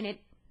know.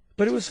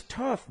 But it was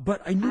tough.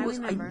 But I knew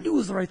it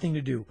was the right thing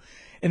to do.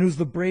 And it was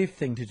the brave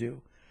thing to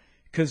do.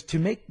 Because to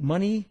make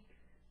money,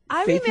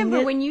 I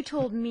remember when you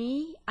told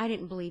me, I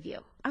didn't believe you.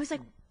 I was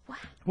like, what?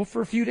 Well,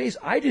 for a few days,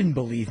 I didn't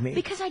believe me.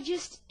 Because I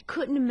just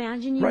couldn't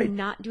imagine you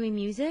not doing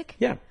music.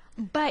 Yeah.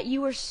 But you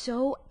were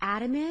so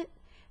adamant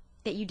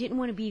that you didn't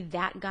want to be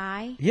that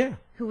guy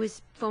who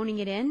was phoning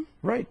it in.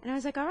 Right. And I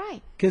was like, all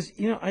right. Because,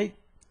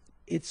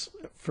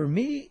 for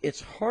me,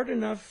 it's hard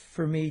enough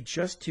for me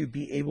just to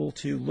be able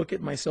to look at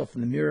myself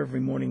in the mirror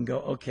every morning and go,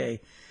 okay,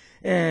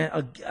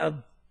 I'll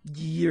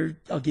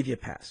give you a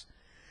pass.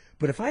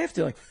 But if I have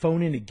to like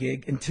phone in a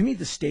gig, and to me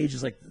the stage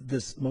is like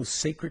this most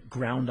sacred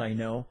ground I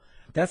know,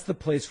 that's the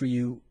place where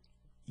you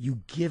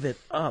give it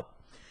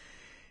up.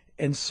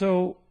 And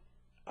so,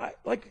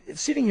 like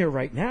sitting here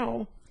right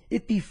now,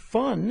 it'd be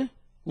fun,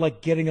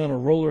 like getting on a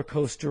roller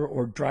coaster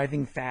or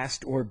driving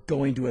fast or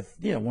going to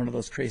one of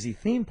those crazy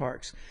theme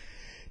parks,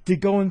 to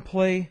go and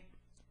play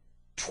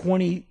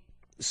 20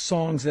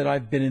 songs that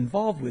I've been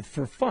involved with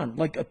for fun,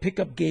 like a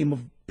pickup game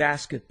of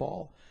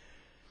basketball,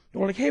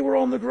 or like, hey, we're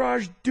all in the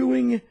garage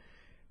doing,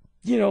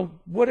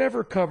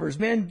 whatever covers,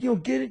 man,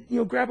 get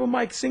it, grab a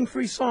mic, sing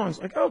 3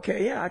 songs. Like,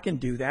 okay, yeah, I can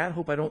do that.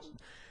 Hope I don't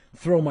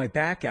throw my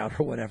back out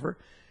or whatever.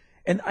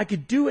 And I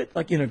could do it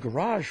like in a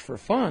garage for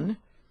fun.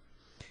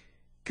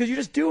 Because you're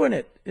just doing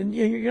it, and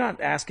you're not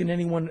asking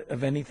anyone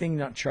of anything,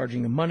 not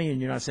charging them money,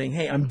 and you're not saying,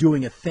 hey, I'm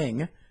doing a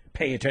thing,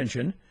 pay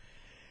attention.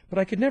 But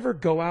I could never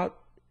go out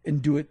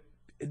and do it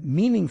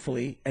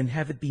meaningfully and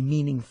have it be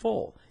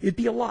meaningful. It'd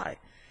be a lie.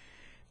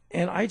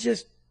 And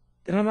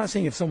I'm not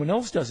saying if someone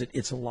else does it,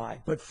 it's a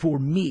lie. But for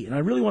me, and I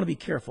really want to be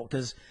careful,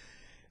 because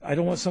I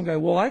don't want some guy,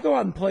 well, I go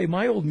out and play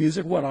my old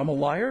music, what, I'm a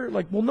liar?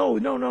 Like, well,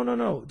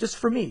 no. Just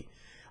for me.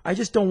 I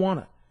just don't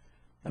want to.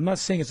 I'm not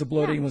saying it's a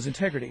blow to anyone's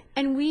integrity.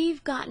 And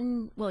you've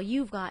gotten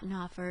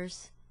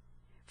offers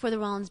for the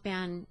Rollins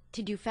Band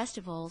to do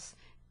festivals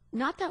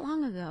not that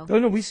long ago. Oh,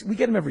 no, we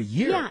get them every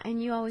year. Yeah,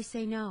 and you always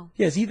say no.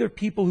 Yeah, it's either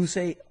people who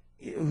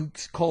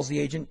calls the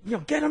agent,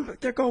 get them,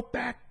 go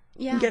back,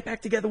 get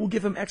back together, we'll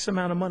give him X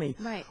amount of money.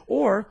 Right.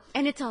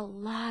 And it's a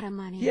lot of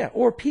money. Yeah,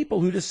 or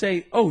people who just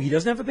say, oh, he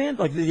doesn't have a band?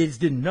 Like, they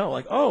just didn't know.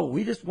 Like, oh,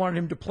 we just wanted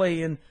him to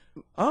play in,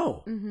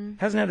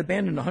 hasn't had a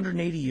band in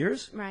 180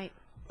 years? Right.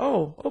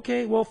 Oh,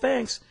 okay, well,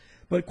 thanks.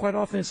 But quite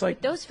often it's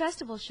like... Those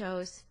festival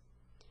shows...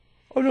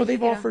 Oh, no,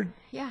 they've offered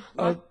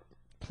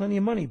plenty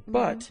of money. Mm-hmm.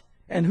 But,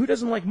 and who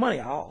doesn't like money?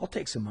 I'll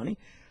take some money.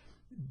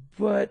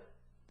 But,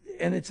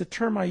 and it's a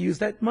term I use,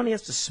 that money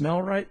has to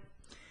smell right.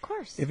 Of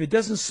course. If it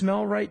doesn't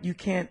smell right, you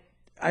can't...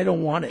 I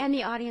don't want it. And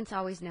the audience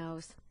always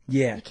knows.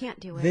 Yeah. You can't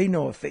do it. They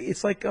know if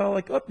it's like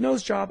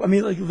nose job. I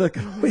mean, like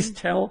I always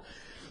tell...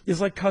 It's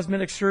like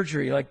cosmetic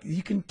surgery. Like,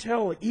 you can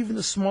tell, like, even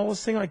the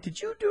smallest thing, like,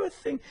 did you do a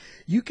thing?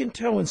 You can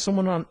tell when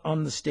someone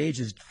on the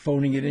stage is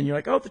phoning it in. You're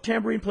like, oh, the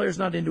tambourine player's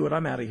not into it.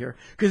 I'm out of here.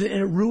 Because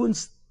it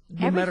ruins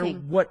no matter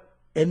what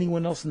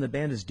anyone else in the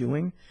band is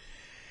doing.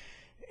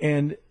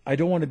 And I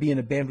don't want to be in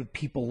a band with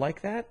people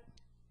like that.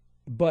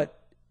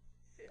 But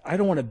I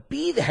don't want to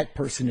be that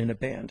person in a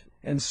band.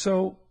 And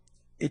so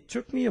it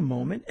took me a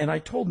moment. And I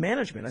told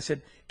management, I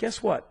said,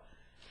 guess what?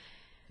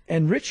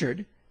 And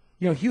Richard...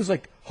 he was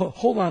like,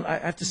 hold on, I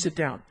have to sit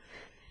down.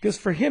 Because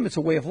for him, it's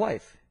a way of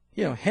life.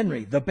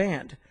 Henry, the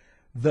band,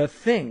 the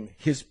thing,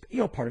 his,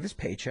 part of his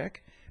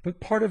paycheck, but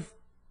part of,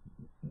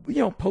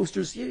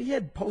 posters. He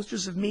had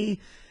posters of me,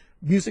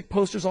 music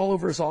posters all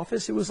over his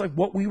office. It was like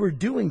what we were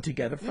doing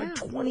together for like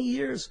 20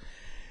 years.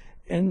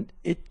 And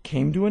it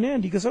came to an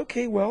end. He goes,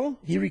 okay, well,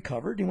 he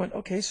recovered. He went,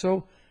 okay,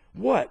 so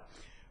what?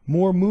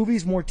 More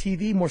movies, more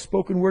TV, more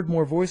spoken word,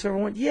 more voiceover?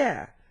 I went,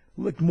 yeah,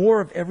 look,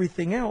 more of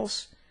everything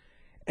else.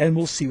 And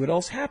we'll see what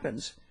else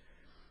happens.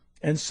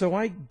 And so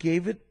I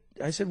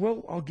said,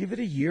 well, I'll give it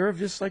a year of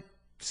just like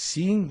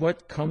seeing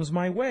what comes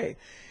my way.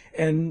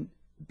 And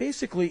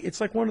basically,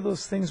 it's like one of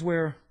those things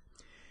where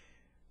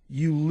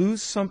you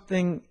lose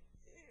something,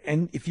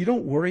 and if you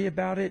don't worry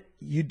about it,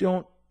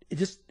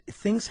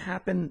 things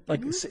happen.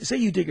 Like, say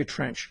you dig a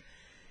trench.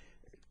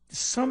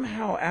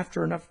 Somehow,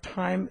 after enough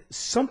time,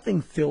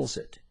 something fills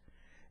it.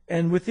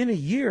 And within a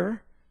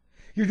year,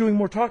 you're doing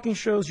more talking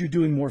shows, you're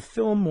doing more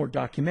film, more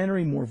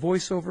documentary, more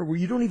voiceover, where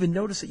you don't even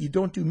notice that you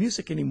don't do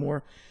music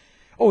anymore.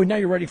 Oh, and now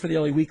you're writing for the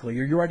LA Weekly,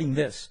 or you're writing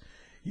this.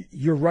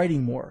 You're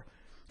writing more.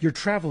 You're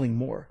traveling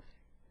more.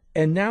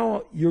 And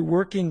now you're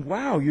working,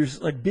 wow, you're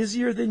like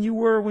busier than you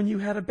were when you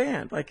had a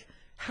band. Like,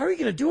 how are you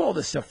going to do all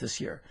this stuff this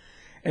year?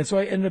 And so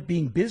I ended up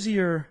being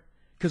busier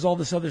because all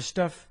this other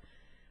stuff,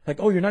 like,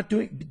 oh, you're not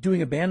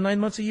doing a band 9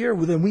 months a year?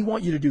 Well, then we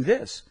want you to do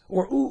this.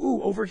 Or,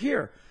 ooh, over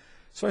here.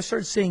 So I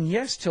started saying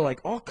yes to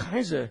like all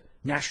kinds of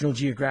National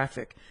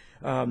Geographic,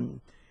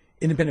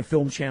 Independent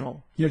Film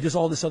Channel, just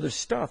all this other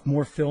stuff,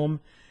 more film,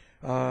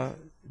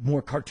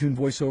 more cartoon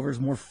voiceovers,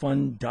 more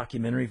fun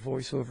documentary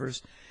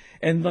voiceovers.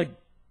 And like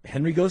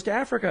Henry Goes to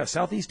Africa,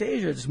 Southeast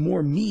Asia, just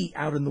more me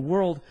out in the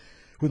world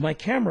with my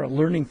camera,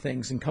 learning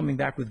things and coming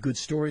back with good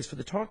stories for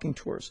the talking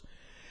tours.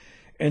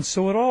 And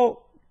so it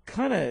all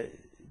kind of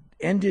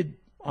ended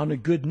on a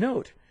good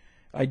note.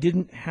 I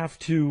didn't have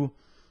to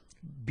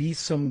be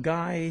some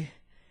guy,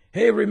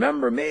 hey,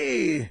 remember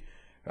me?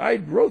 I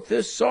wrote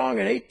this song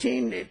in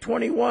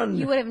 1821.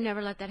 You would have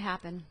never let that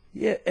happen.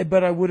 Yeah,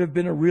 but I would have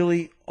been it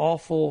would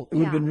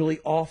have been really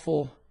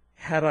awful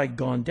had I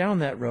gone down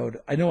that road.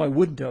 I know I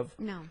wouldn't have.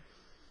 No.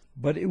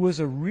 But it was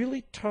a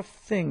really tough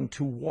thing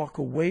to walk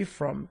away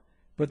from,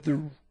 but there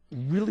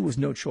really was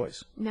no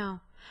choice. No.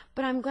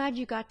 But I'm glad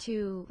you got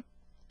to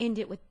end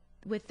it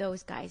with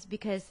those guys,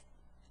 because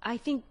I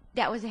think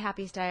that was the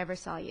happiest I ever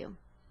saw you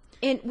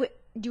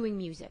doing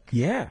music.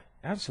 Yeah,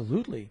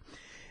 absolutely.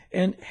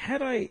 And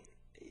had I,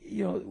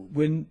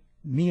 when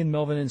me and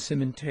Melvin and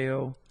Sim and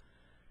Teo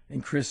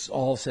and Chris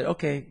all said,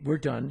 okay, we're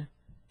done.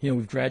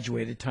 We've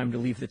graduated, time to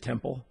leave the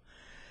temple.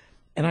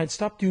 And I'd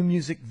stopped doing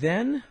music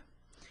then,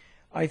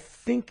 I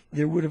think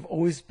there would have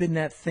always been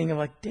that thing of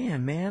like,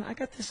 damn, man, I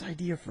got this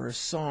idea for a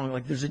song.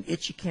 Like, there's an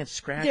itch you can't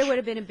scratch. There would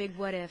have been a big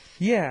what if.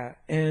 Yeah,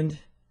 and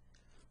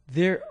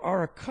there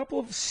are a couple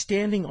of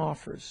standing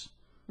offers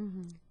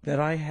that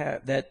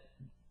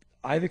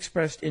I've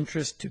expressed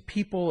interest to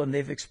people, and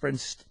they've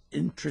expressed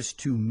interest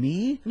to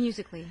me.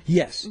 Musically.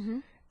 Yes.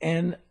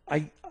 And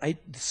I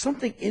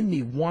something in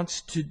me wants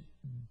to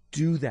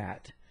do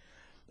that.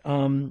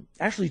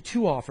 Actually,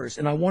 2 offers,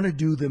 and I want to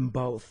do them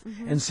both.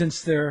 And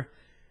since they're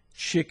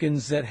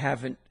chickens that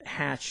haven't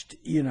hatched,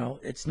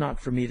 it's not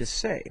for me to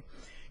say,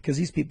 because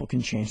these people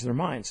can change their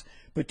minds.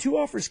 But 2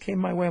 offers came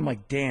my way. I'm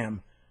like,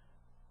 damn,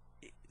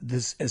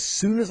 this, as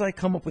soon as I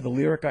come up with a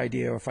lyric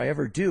idea, or if I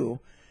ever do,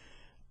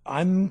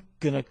 I'm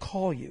going to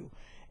call you.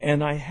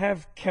 And I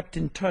have kept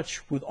in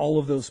touch with all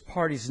of those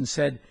parties and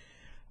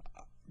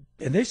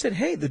they said,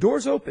 hey, the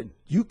door's open.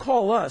 You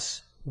call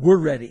us. We're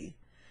ready.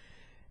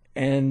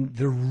 And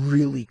they're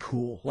really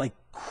cool, like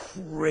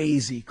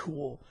crazy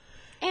cool.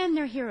 And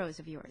they're heroes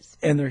of yours.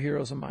 And they're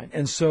heroes of mine.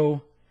 And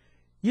so,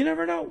 you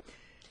never know.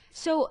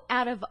 So,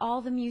 out of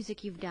all the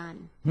music you've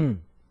done,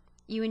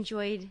 you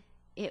enjoyed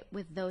it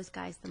with those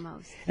guys the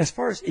most? As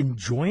far as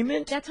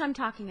enjoyment? That's what I'm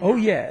talking about. Oh,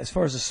 yeah. As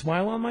far as a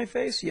smile on my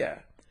face, yeah.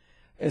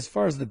 As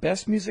far as the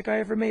best music I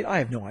ever made, I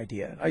have no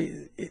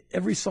idea.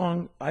 Every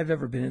song I've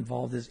ever been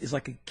involved is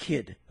like a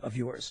kid of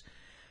yours.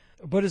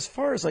 But as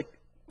far as like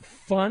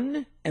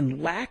fun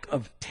and lack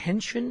of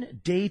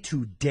tension day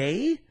to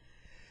day,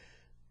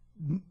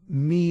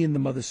 me and the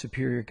Mother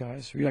Superior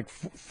guys, we're like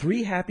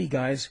 3 happy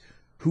guys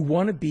who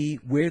want to be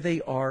where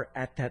they are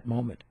at that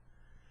moment.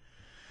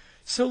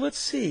 So let's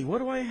see, what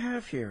do I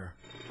have here?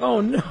 Oh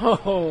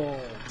no!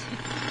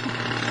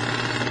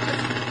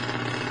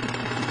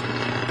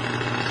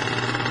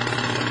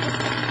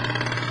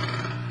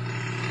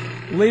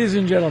 Ladies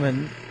and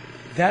gentlemen,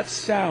 that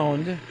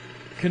sound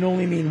can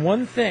only mean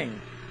one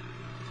thing.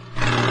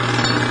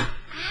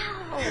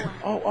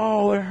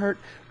 Oh, it hurt.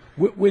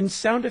 When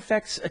sound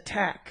effects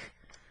attack,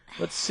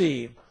 let's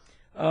see.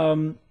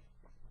 It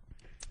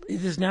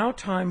is now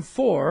time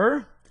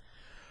for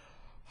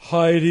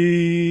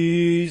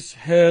Heidi's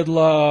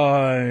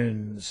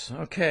Headlines.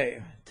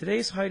 Okay,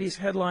 today's Heidi's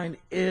Headline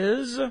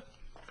is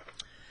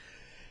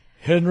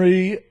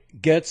Henry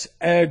gets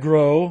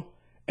aggro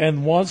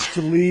and wants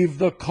to leave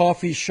the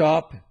coffee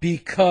shop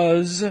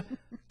because ...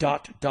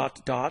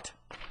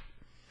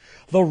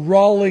 The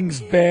Rollins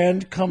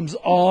Band comes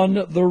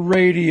on the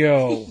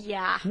radio.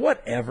 Yeah.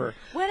 Whatever.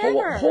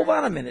 Hold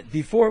on a minute.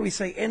 Before we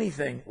say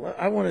anything,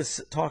 I want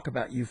to talk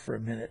about you for a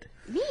minute.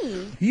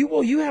 Me?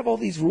 You have all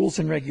these rules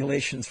and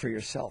regulations for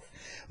yourself.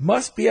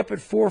 Must be up at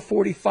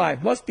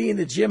 4:45. Must be in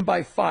the gym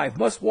by 5.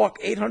 Must walk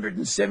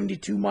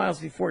 872 miles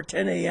before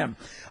 10 a.m.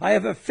 I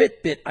have a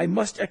Fitbit I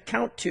must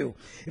account to.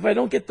 If I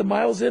don't get the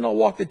miles in, I'll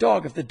walk the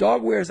dog. If the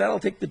dog wears out, I'll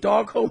take the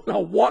dog home and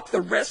I'll walk the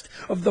rest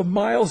of the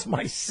miles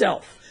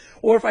myself.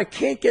 Or if I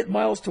can't get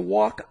miles to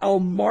walk, I'll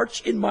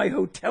march in my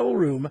hotel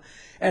room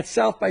at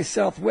South by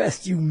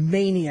Southwest, you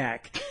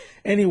maniac.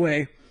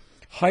 Anyway,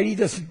 Heidi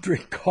doesn't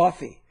drink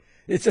coffee.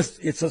 It's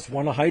just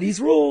one of Heidi's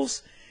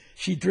rules.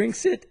 She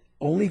drinks it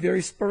only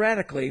very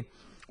sporadically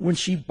when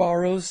she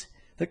borrows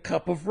the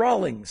cup of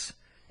Rollins,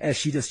 as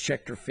she just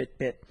checked her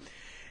Fitbit.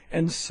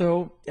 And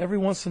so every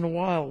once in a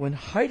while, when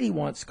Heidi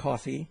wants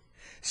coffee,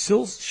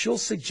 she'll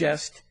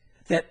suggest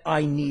that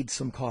I need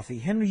some coffee.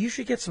 Henry, you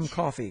should get some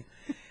coffee.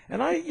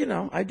 And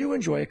I do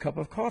enjoy a cup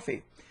of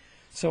coffee.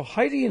 So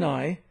Heidi and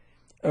I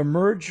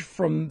emerge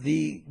from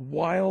the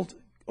wild,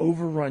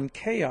 overrun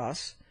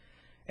chaos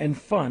and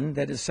fun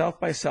that is South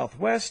by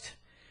Southwest.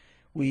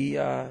 We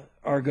are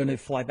going to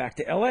fly back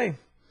to L.A.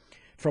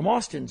 from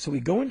Austin. So we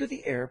go into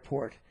the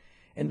airport,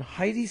 and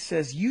Heidi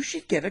says, you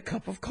should get a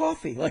cup of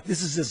coffee. Like,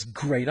 this is this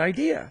great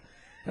idea.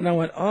 And I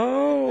went,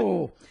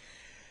 oh,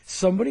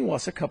 somebody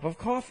wants a cup of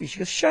coffee. She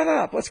goes, shut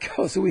up, let's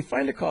go. So we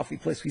find a coffee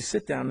place. We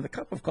sit down, and the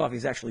cup of coffee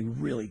is actually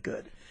really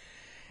good.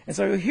 And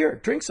so I go, here,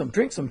 drink some.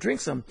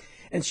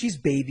 And she's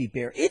baby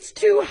bear. It's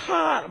too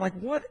hot. I'm like,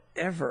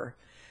 whatever.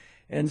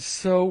 And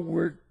so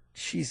we're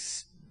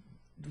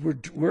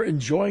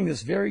enjoying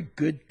this very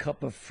good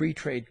cup of free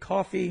trade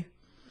coffee,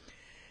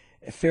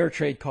 fair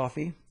trade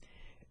coffee.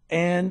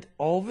 And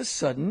all of a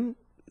sudden,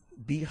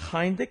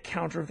 behind the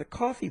counter of the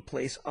coffee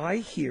place, I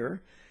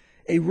hear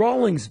a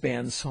Rollins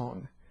Band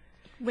song.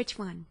 Which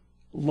one?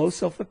 Low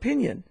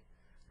Self-Opinion.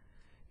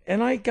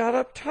 And I got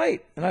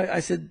uptight. And I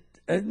said,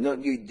 no,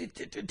 you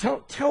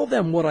tell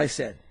them what I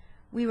said.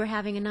 We were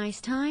having a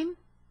nice time.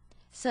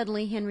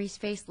 Suddenly, Henry's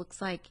face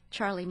looks like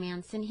Charlie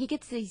Manson. He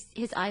gets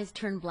his eyes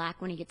turn black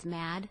when he gets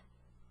mad.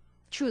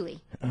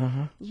 Truly.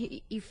 Uh-huh.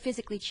 You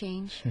physically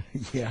change.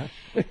 Yeah.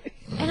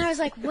 And I was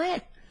like,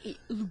 what?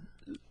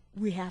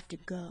 We have to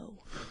go.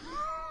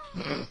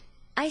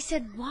 I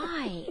said,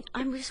 why?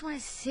 I just want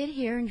to sit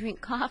here and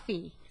drink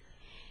coffee.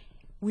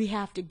 We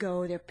have to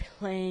go. They're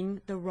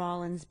playing the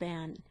Rollins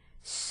Band.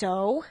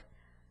 So?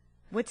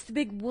 What's the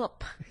big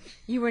whoop?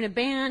 You were in a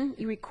band,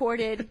 you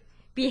recorded,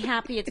 be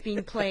happy it's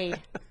being played,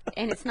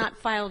 and it's not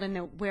filed in the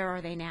where are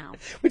they now?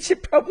 Which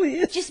it probably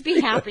is. Just be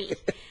happy.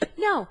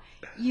 No,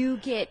 you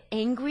get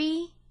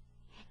angry,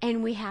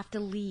 and we have to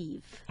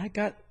leave. I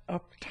got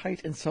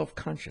uptight and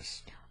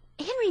self-conscious.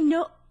 Henry,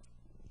 no,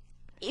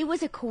 it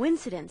was a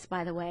coincidence,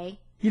 by the way.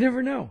 You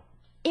never know.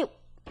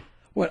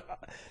 What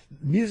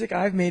music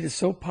I've made is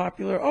so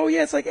popular. Oh,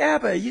 yeah, it's like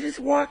ABBA. You just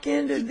walk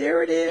in and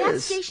there it is. That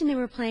station they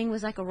were playing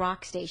was like a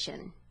rock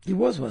station. It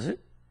was it?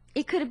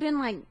 It could have been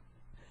like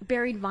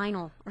buried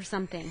vinyl or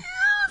something.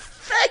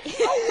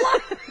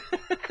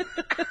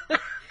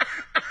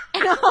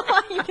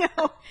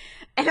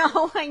 And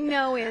all I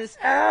know is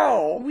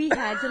ow, we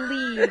had to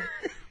leave.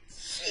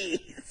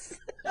 Jeez.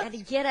 Had to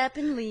get up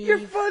and leave. You're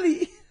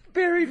funny.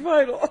 Buried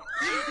vinyl.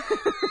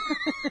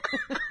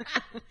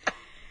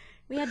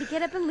 We had to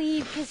get up and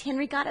leave because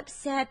Henry got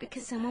upset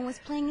because someone was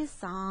playing his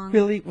song.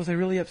 Really? Was I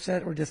really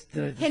upset or just...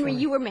 Henry,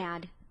 you were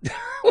mad.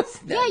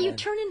 Yeah, you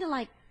turn into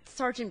like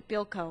Sergeant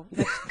Bilko.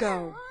 Let's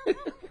go.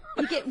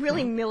 You get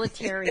really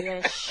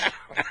military-ish.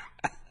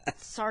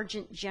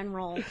 Sergeant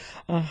General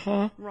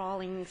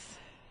Rawlings.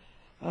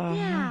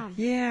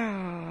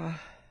 Yeah.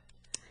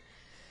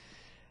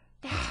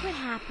 That's what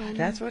happened.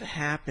 That's what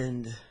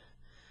happened.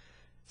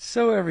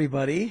 So,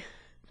 everybody,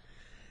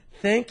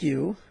 thank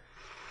you.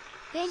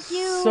 Thank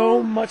you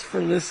so much for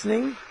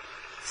listening.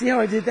 See how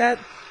I did that?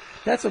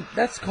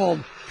 That's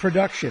called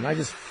production. I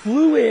just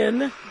flew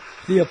in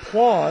the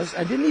applause.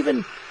 I didn't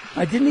even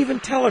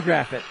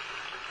telegraph it.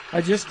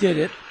 I just did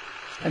it.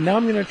 And now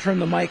I'm going to turn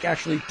the mic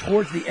actually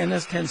towards the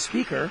NS10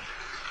 speaker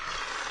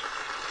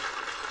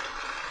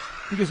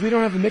because we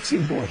don't have a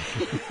mixing board.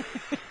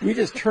 We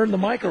just turn the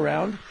mic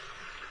around.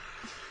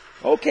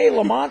 Okay,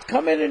 Lamont,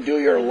 come in and do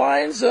your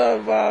lines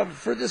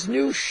for this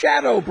new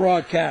shadow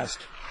broadcast.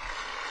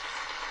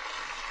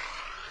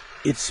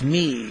 It's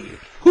me.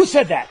 Who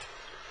said that?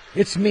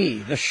 It's me,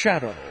 the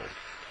shadow.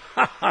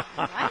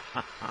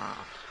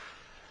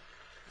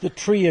 The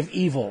tree of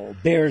evil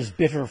bears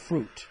bitter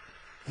fruit.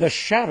 The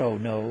shadow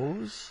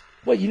knows.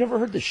 What, you never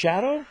heard the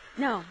shadow?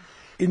 No.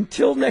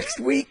 Until next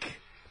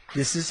week,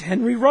 this is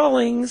Henry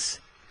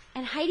Rawlings.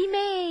 And Heidi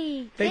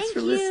May. Thanks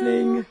for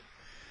listening.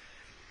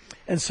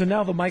 And so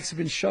now the mics have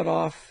been shut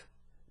off,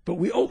 but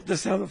the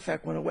sound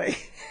effect went away.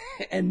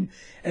 and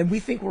we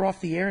think we're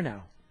off the air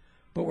now,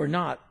 but we're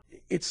not.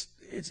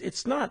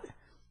 It's not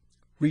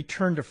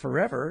Return to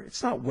Forever.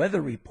 It's not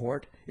Weather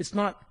Report. It's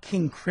not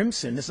King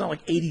Crimson. It's not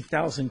like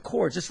 80,000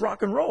 chords. It's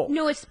rock and roll.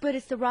 No, it's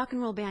the rock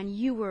and roll band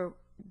you were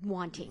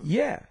wanting.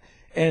 Yeah,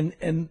 and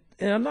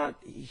I'm not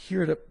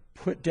here to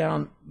put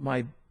down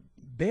my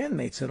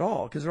bandmates at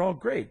all because they're all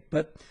great.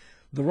 But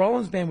the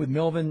Rollins Band with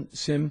Melvin,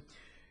 Sim,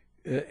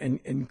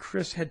 and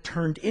Chris had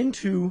turned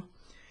into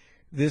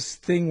this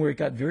thing where it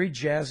got very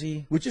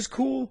jazzy, which is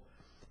cool,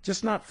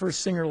 just not for a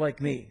singer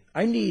like me.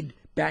 I need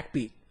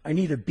backbeat. I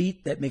need a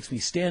beat that makes me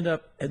stand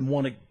up and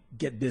want to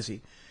get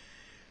busy.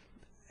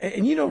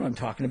 And you know what I'm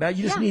talking about.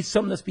 You just need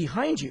something that's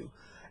behind you.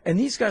 And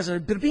these guys are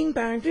bing,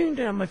 bang, ding,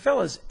 down. My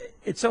fellas,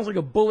 it sounds like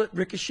a bullet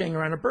ricocheting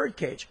around a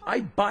birdcage.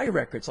 I buy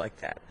records like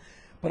that.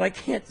 but I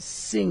can't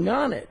sing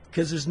on it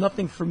because there's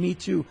nothing for me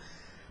to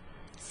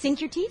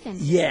sink your teeth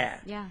into. Yeah.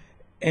 Yeah.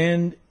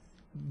 And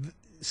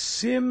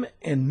Sim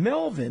and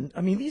Melvin,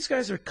 I mean, these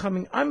guys are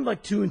coming. I'm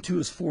like 2 and 2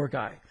 is 4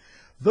 guy.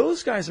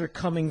 Those guys are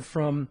coming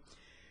from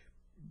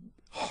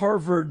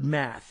Harvard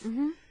math.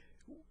 Mm-hmm.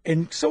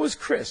 And so is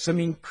Chris. I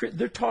mean,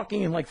 they're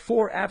talking in like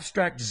 4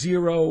 abstract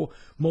 0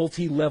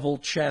 multi-level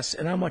chess,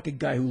 and I'm like a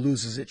guy who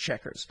loses at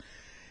checkers.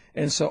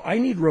 And so I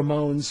need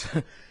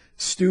Ramones,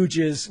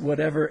 Stooges,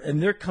 whatever,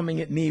 and they're coming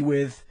at me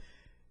with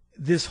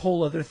this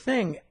whole other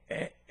thing.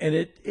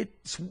 And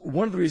it's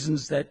one of the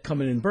reasons that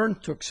Come In and Burn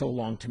took so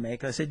long to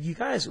make. I said, you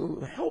guys,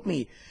 help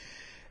me.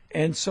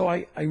 And so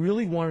I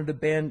really wanted a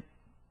band.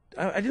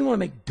 I didn't want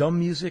to make dumb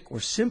music or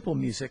simple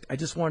music. I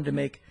just wanted to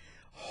make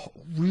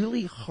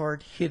really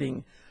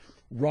hard-hitting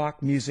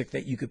rock music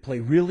that you could play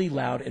really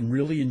loud and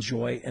really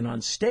enjoy, and on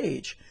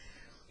stage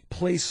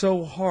play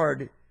so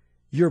hard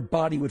your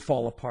body would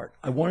fall apart.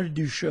 I wanted to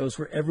do shows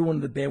where everyone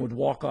in the band would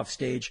walk off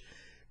stage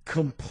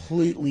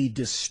completely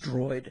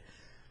destroyed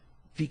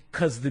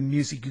because the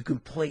music, you can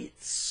play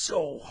it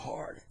so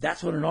hard.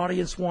 That's what an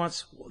audience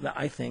wants,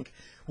 I think.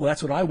 Well,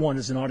 that's what I want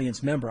as an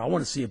audience member. I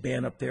want to see a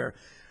band up there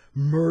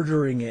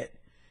murdering it.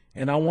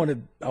 And I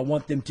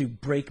want them to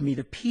break me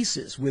to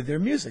pieces with their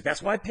music.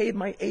 That's why I paid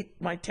my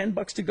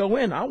 $10 to go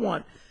in. I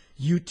want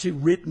you to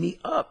rip me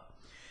up.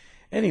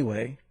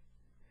 Anyway,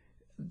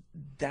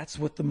 that's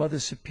what the Mother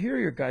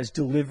Superior guys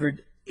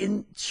delivered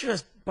in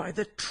just by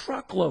the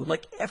truckload,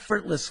 like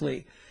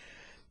effortlessly.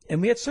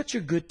 And we had such a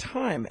good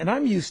time. And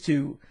I'm used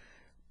to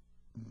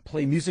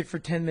play music for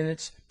 10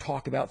 minutes,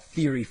 talk about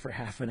theory for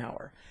half an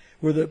hour.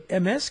 Where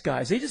the MS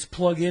guys, they just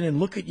plug in and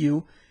look at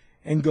you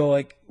and go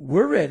like,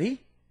 we're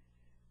ready.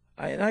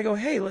 And I go,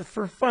 hey,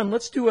 for fun,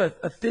 let's do a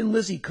Thin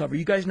Lizzy cover.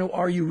 You guys know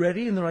Are You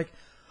Ready? And they're like,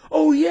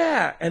 oh,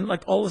 yeah. And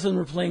like all of a sudden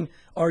we're playing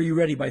Are You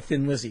Ready by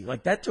Thin Lizzy.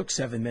 Like that took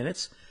 7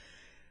 minutes.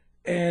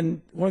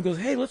 And one goes,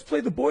 hey, let's play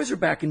The Boys Are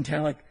Back in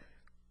Town. Like,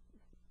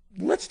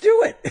 let's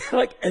do it.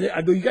 Like, and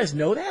I go, you guys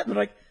know that? And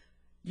they're like,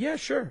 yeah,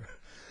 sure.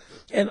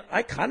 And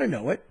I kind of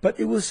know it, but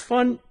it was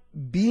fun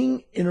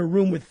being in a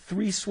room with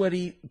 3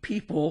 sweaty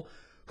people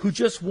who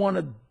just want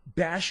to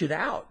bash it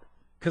out.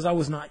 Because I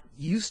was not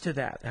used to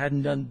that. I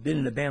hadn't been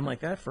in a band like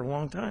that for a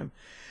long time.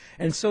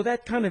 And so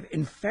that kind of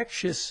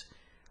infectious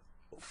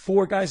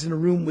 4 guys in a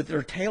room with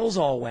their tails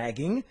all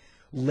wagging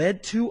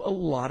led to a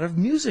lot of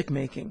music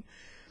making.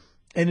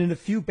 And in a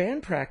few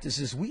band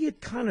practices, we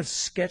had kind of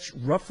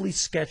roughly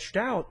sketched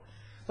out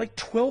like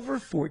 12 or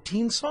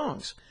 14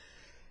 songs.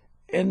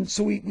 And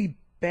so we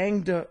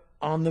banged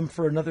on them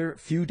for another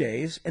few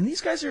days. And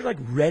these guys are like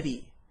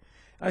ready.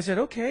 I said,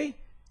 okay,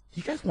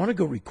 you guys want to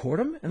go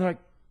record them? And they're like,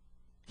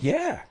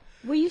 yeah.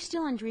 Were you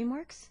still on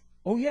DreamWorks?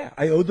 Oh, yeah.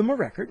 I owed them a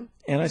record.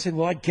 And I said,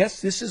 well, I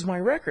guess this is my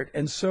record.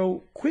 And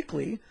so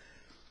quickly,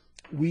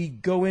 we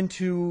go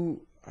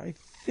into, I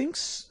think,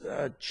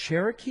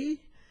 Cherokee,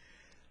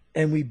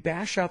 and we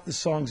bash out the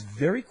songs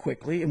very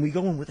quickly, and we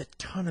go in with a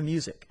ton of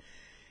music.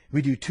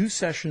 We do 2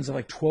 sessions of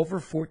like 12 or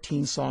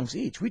 14 songs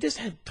each. We just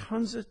had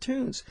tons of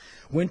tunes.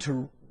 Went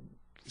to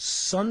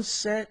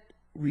Sunset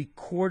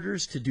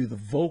Recorders to do the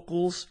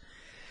vocals.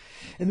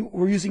 And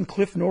we're using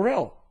Cliff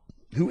Norrell,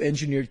 who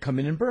engineered Come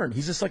In and Burn.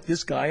 He's just like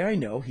this guy I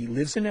know. He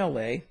lives in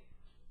L.A.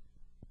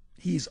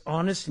 He's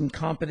honest and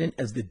competent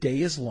as the day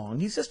is long.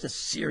 He's just a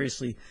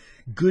seriously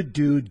good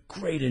dude,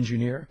 great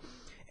engineer,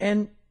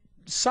 and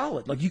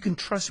solid. Like, you can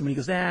trust him when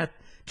he goes,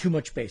 too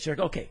much bass. You're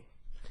like, okay,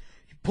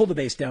 pull the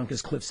bass down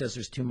because Cliff says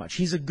there's too much.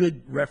 He's a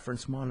good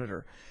reference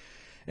monitor.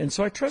 And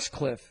so I trust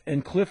Cliff.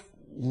 And Cliff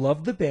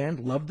loved the band,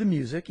 loved the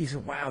music. He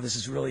said, wow, this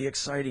is really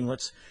exciting.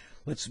 Let's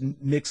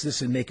mix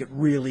this and make it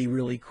really,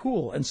 really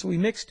cool. And so we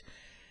mixed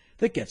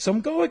the Get Some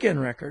Go Again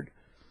record,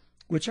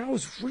 which I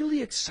was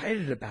really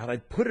excited about.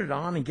 I'd put it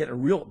on and get a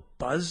real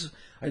buzz.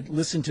 I'd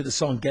listen to the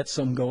song Get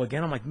Some Go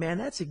Again. I'm like, man,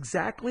 that's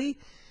exactly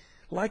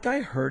like I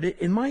heard it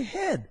in my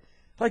head.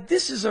 Like,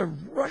 this is a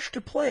rush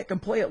to play. I can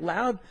play it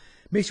loud.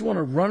 Makes you want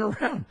to run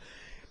around.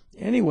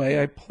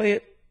 Anyway, I play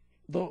it,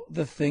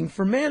 the thing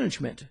for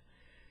management.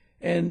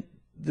 And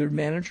the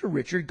manager,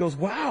 Richard, goes,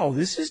 wow,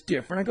 this is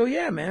different. I go,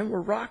 yeah, man,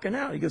 we're rocking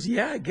out. He goes,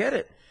 yeah, I get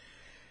it.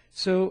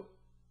 So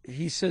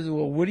he says,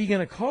 well, what are you going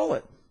to call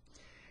it?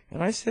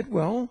 And I said,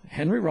 well,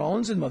 Henry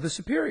Rollins and Mother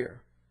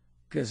Superior,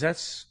 because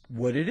that's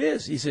what it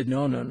is. He said,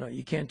 no,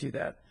 you can't do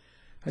that.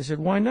 I said,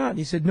 why not?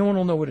 He said, no one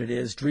will know what it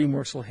is.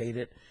 DreamWorks will hate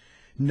it.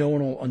 No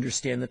one will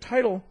understand the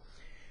title.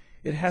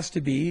 It has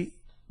to be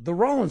the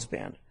Rollins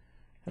Band.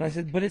 And I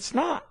said, but it's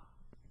not.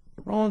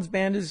 Rollins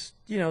Band is,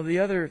 the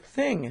other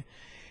thing.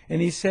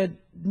 And he said,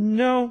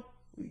 no,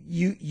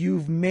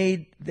 you've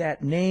made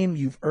that name.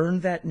 You've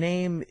earned that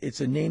name. It's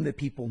a name that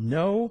people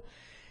know.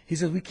 He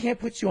says, we can't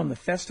put you on the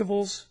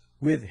festivals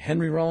with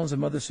Henry Rollins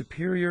and Mother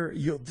Superior.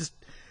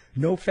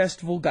 No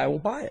festival guy will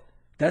buy it.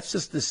 That's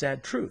just the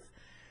sad truth.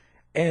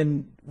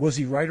 And was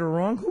he right or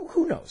wrong?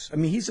 Who knows? I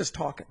mean, he's just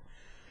talking.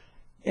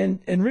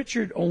 And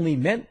Richard only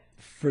meant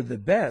for the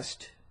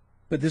best,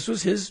 but this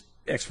was his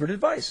expert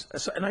advice.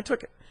 And I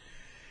took it.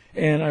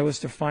 And I was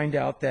to find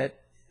out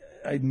that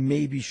I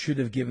maybe should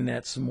have given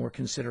that some more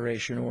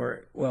consideration,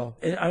 or, well,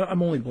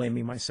 I'm only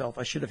blaming myself.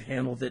 I should have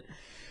handled it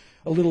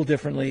a little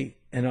differently.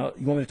 And you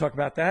want me to talk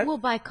about that? Well,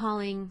 by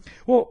calling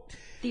Well,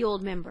 the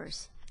old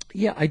members.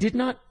 yeah, I did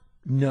not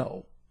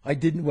know. I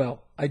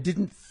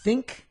didn't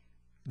think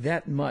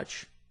that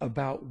much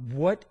about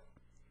what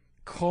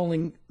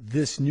calling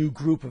this new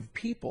group of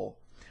people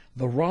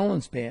the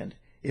Rollins Band,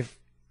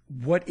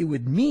 what it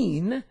would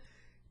mean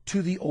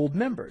to the old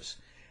members.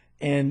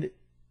 And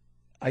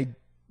I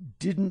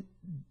didn't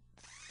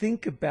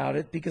think about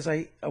it because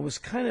I was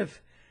kind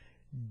of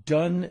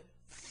done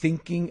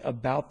thinking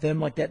about them.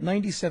 Like that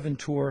 97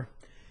 tour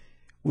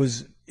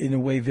was in a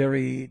way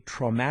very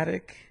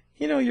traumatic.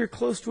 You know, you're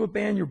close to a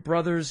band, you're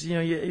brothers, you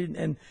know,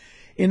 and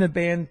in a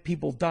band,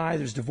 people die,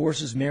 there's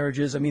divorces,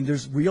 marriages. I mean,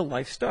 there's real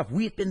life stuff.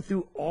 We had been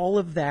through all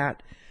of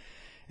that.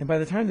 And by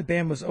the time the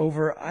band was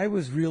over, I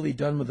was really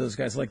done with those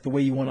guys. Like the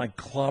way you want to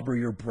clobber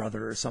your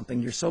brother or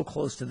something. You're so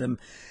close to them,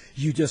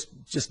 you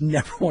just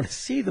never want to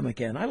see them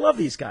again. I love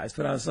these guys,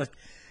 but I was like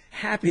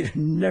happy to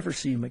never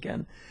see them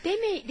again.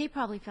 They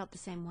probably felt the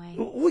same way.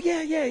 Well,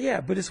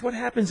 yeah. But it's what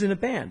happens in a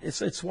band.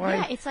 It's why.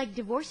 Yeah, it's like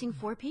divorcing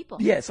 4 people.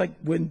 Yeah, it's like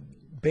when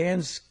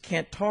bands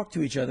can't talk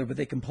to each other, but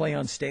they can play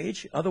on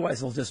stage. Otherwise,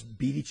 they'll just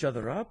beat each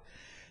other up.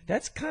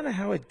 That's kind of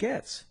how it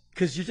gets,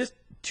 because you're just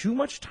too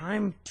much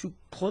time, too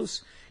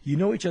close. You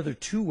know each other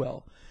too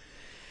well.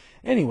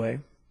 Anyway,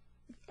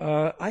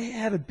 I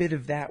had a bit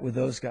of that with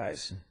those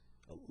guys.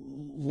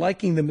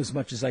 Liking them as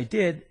much as I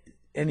did,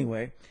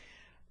 anyway,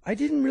 I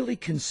didn't really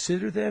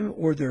consider them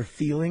or their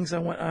feelings. I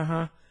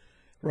went,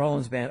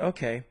 Rollins Band,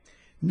 okay.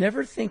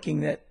 Never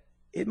thinking that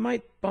it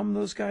might bum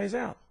those guys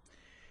out.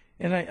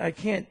 And I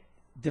can't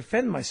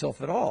defend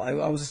myself at all.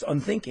 I was just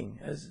unthinking.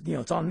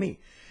 It's on me.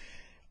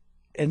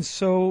 And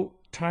so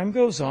time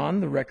goes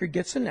on. The record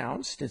gets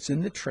announced. It's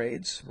in the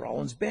trades.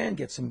 Rollins Band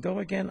gets them go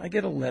again. I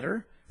get a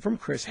letter from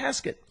Chris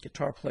Haskett,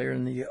 guitar player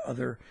in the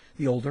older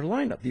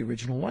lineup, the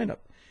original lineup.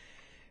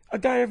 A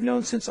guy I've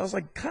known since I was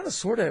like kind of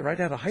sort of right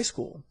out of high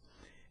school.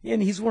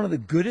 And he's one of the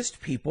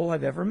goodest people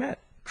I've ever met.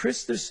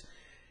 Chris,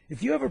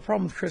 if you have a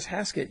problem with Chris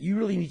Haskett, you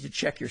really need to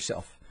check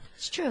yourself.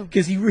 It's true.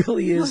 Because he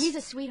really is. No, he's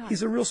a sweetheart.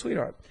 He's a real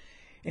sweetheart.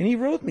 And he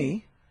wrote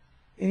me,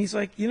 and he's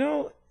like,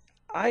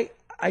 I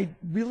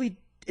really,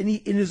 in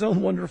his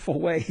own wonderful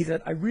way, he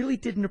said, I really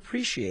didn't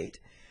appreciate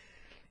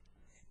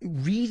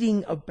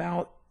reading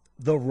about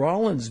the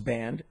Rollins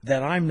Band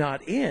that I'm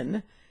not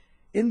in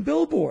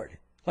Billboard.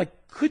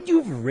 Like, couldn't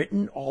you have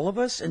written all of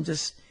us and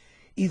just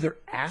either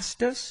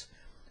asked us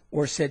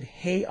or said,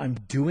 hey, I'm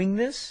doing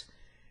this?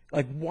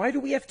 Like, why do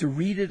we have to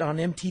read it on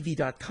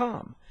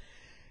MTV.com?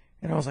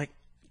 And I was like,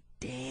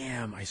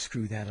 damn, I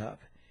screwed that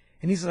up.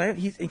 And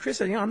and Chris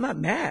said, I'm not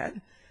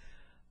mad.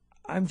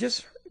 I'm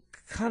just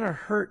kind of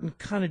hurt and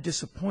kind of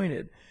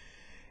disappointed.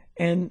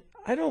 And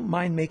I don't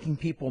mind making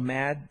people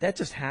mad. That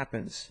just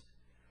happens.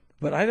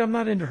 But I'm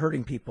not into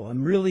hurting people.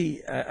 I'm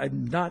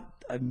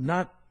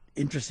not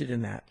interested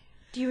in that.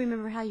 Do you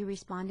remember how you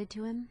responded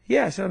to him?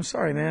 Yeah, I said, I'm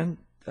sorry, man.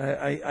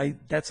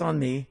 That's on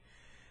me.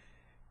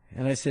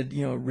 And I said,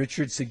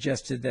 Richard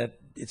suggested that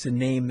it's a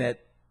name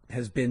that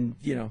has been,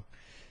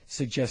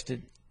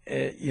 suggested,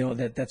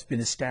 that's been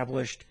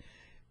established,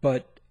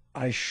 but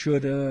I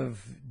should have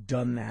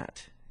done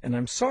that. And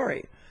I'm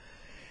sorry.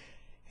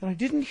 And I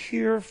didn't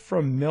hear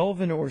from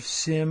Melvin or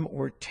Sim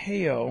or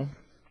Teo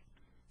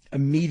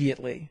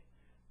immediately,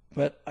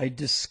 but I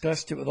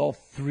discussed it with all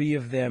 3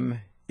 of them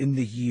in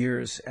the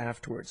years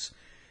afterwards.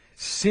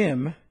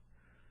 Sim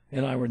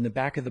and I were in the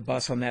back of the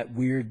bus on that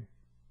weird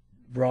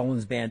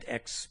Rollins Band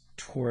X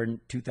tour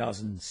in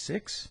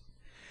 2006.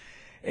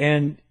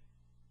 And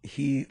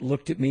he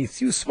looked at me.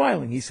 He was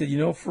smiling. He said,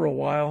 for a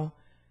while,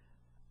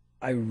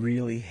 I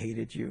really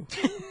hated you.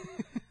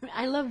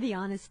 I love the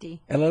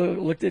honesty. And I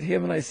looked at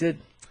him and I said,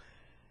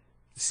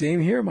 same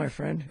here, my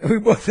friend. And we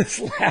both just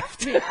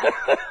laughed.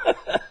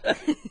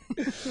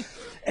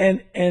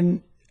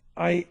 And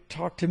I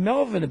talked to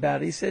Melvin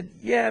about it. He said,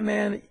 yeah,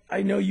 man,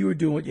 I know you were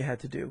doing what you had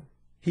to do.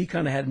 He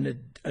kind of had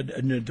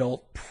an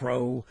adult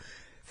pro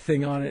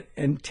thing on it.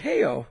 And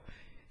Teo,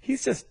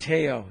 he's just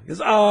Teo. He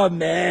goes, oh,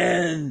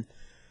 man,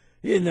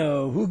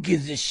 who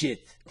gives a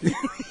shit?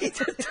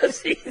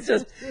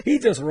 he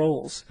just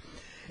rolls.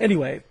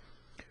 Anyway,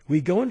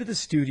 we go into the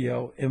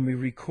studio and we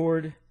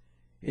record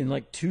in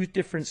like 2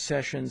 different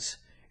sessions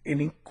an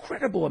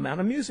incredible amount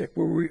of music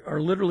where we are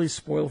literally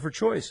spoiled for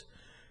choice.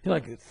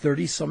 Like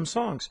 30-some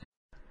songs.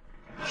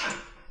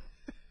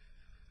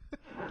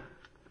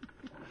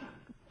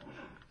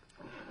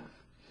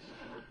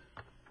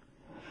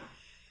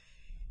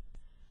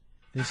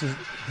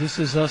 This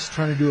is us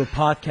trying to do a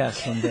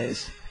podcast some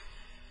days.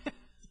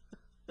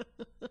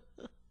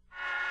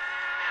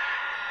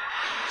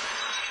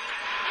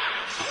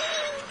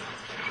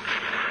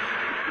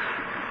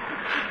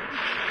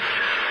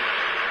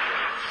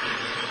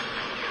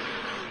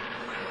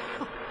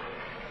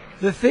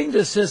 The thing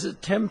that says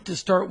attempt to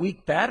start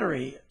weak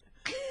battery,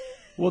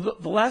 well,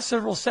 the last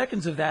several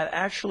seconds of that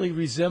actually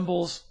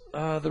resembles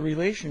the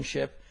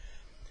relationship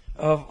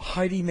of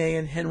Heidi May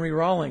and Henry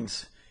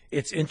Rollins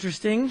It's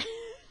interesting,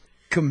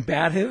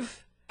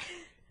 combative,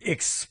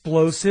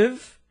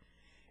 explosive,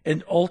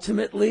 and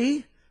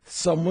ultimately,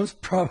 someone's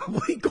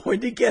probably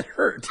going to get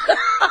hurt.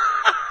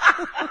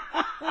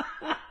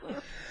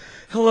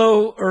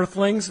 Hello,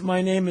 Earthlings.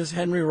 My name is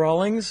Henry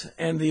Rollins,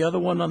 and the other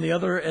one on the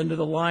other end of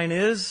the line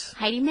is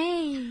Heidi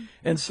May.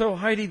 And so,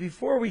 Heidi,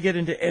 before we get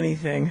into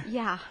anything,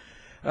 Yeah.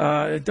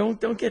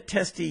 don't get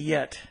testy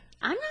yet.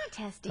 I'm not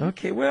testing.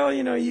 Okay, well,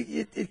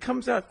 it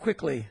comes out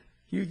quickly.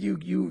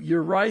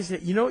 You're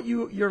rising. You know what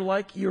you're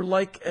like? You're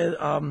like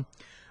a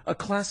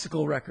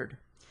classical record.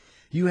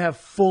 You have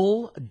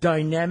full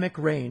dynamic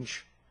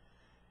range.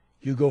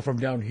 You go from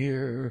down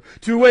here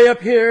to way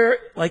up here,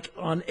 like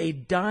on a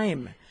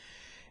dime.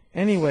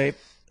 Anyway,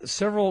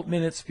 several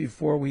minutes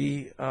before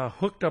we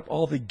hooked up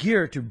all the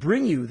gear to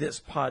bring you this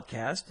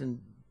podcast, and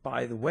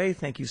by the way,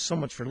 thank you so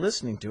much for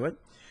listening to it,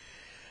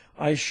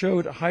 I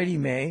showed Heidi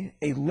May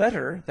a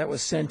letter that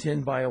was sent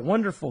in by a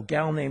wonderful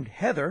gal named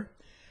Heather,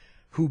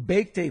 who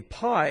baked a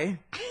pie,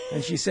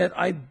 and she said,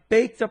 "I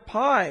baked a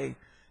pie."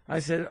 I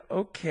said,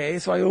 "Okay."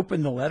 So I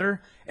opened the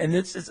letter, and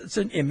it's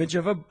an image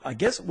of I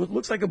guess what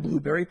looks like a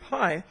blueberry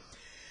pie.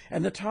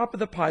 And the top of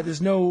the pie,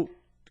 there's no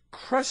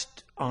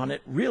crust on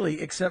it,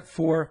 really, except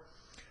for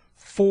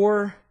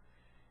four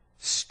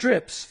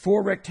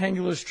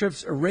rectangular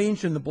strips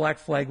arranged in the Black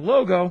Flag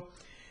logo.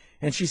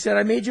 And she said,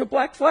 "I made you a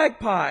Black Flag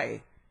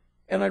pie."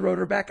 And I wrote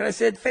her back, and I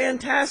said,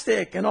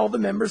 "Fantastic." And all the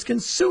members can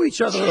sue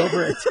each other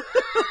over it.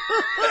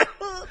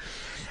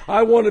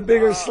 I want a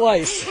bigger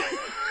slice.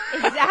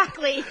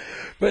 Exactly.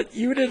 But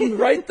you didn't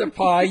write the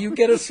pie. You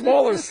get a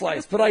smaller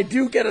slice. But I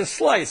do get a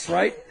slice,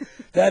 right?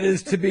 That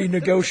is to be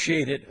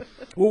negotiated.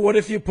 Well, what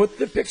if you put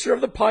the picture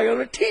of the pie on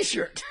a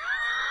T-shirt?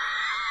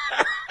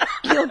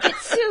 You'll get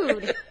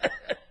sued.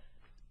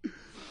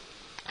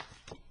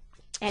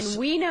 And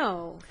we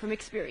know from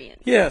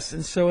experience. Yes,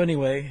 and so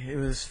anyway, it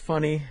was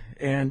funny.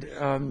 And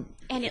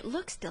it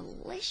looks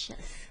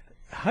delicious.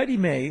 Heidi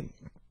May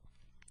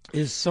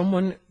is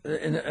someone,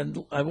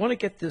 and I want to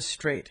get this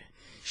straight.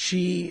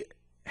 She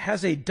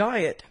has a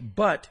diet,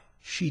 but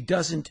she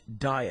doesn't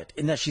diet.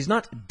 In that she's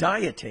not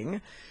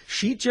dieting.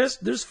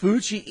 There's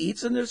food she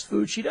eats and there's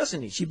food she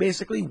doesn't eat. She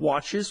basically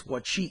watches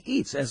what she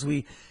eats, as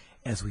we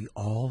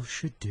all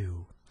should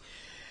do.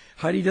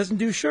 Heidi doesn't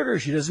do sugar.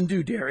 She doesn't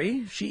do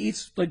dairy. She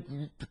eats like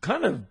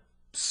kind of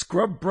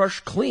scrub brush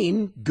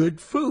clean,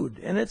 good food.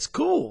 And it's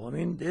cool. I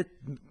mean, it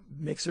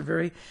makes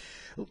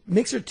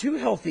her too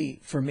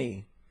healthy for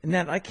me. And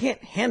that I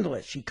can't handle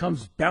it. She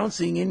comes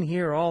bouncing in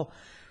here all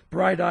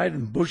bright-eyed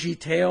and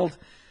bushy-tailed,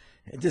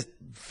 just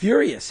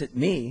furious at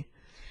me.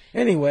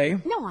 Anyway.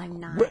 No, I'm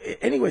not.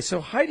 Anyway, so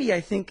Heidi,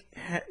 I think,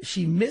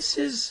 she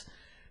misses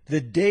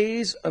the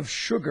days of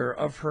sugar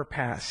of her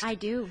past. I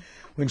do.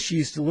 When she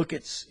used to look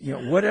at,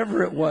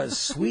 whatever it was,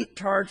 sweet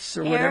tarts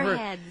or whatever,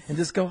 Airheads. and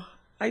just go,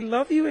 "I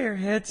love you,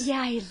 Airheads."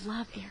 Yeah, I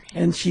love Airheads.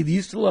 And she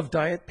used to love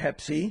Diet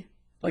Pepsi.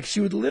 Like,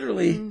 she would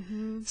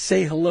literally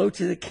say hello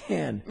to the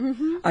can.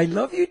 Mm-hmm. "I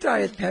love you,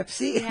 Diet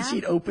Pepsi." Yeah. And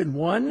she'd open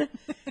one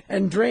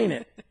and drain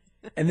it.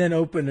 And then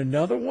open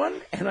another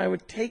one. And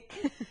I'd take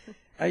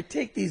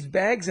these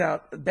bags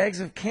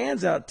of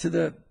cans out to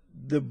the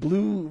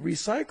blue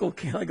recycle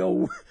can. I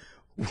go,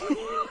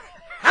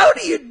 "How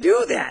do you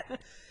do that?"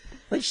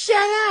 Like,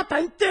 "Shut up,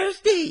 I'm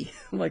thirsty."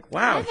 I'm like,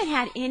 wow. I haven't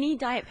had any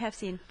Diet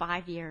Pepsi in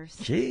 5 years.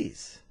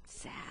 Jeez.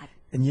 Sad.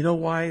 And you know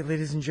why,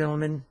 ladies and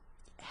gentlemen?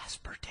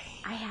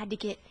 Aspartame. I had to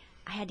get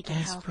healthy.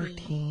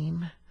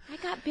 Aspartame. I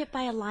got bit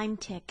by a Lyme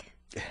tick.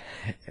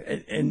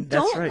 And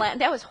that's right.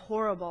 That was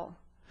horrible.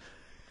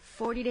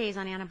 40 days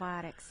on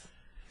antibiotics.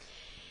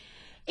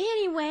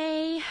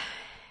 Anyway.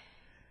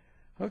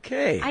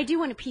 Okay. I do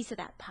want a piece of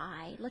that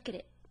pie. Look at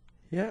it.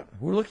 Yeah,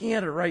 we're looking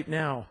at it right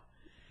now.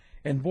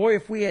 And boy,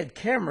 if we had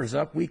cameras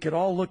up, we could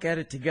all look at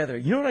it together.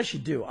 You know what I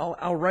should do?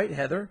 I'll write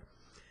Heather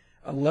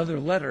a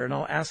letter, and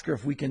I'll ask her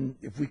if we can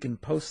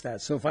post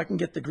that. So if I can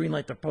get the green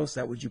light to post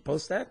that, would you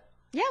post that?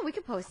 Yeah, we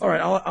could post it. All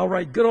right, I'll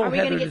write good old Are we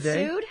Heather gonna get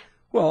today. sued?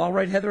 Well, I'll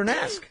write Heather and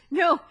ask.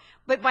 No,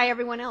 but by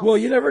everyone else. Well,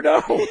 you never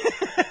know.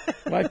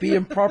 Might be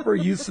improper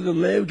use of the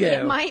logo.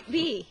 It might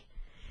be.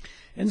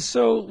 And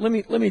so let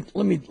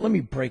me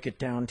break it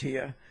down to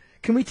you.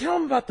 Can we tell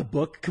them about the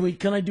book?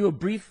 Can I do a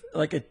brief,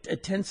 like a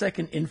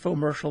 10-second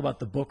infomercial about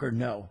the book, or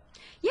no?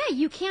 Yeah,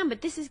 you can, but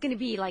this is going to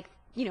be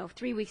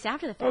 3 weeks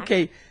after the fact.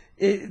 Okay,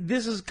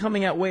 this is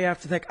coming out way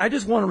after that. I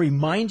just want to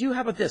remind you. How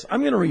about this?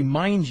 I'm going to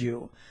remind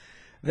you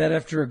that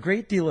after a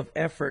great deal of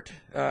effort,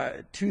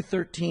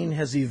 213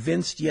 has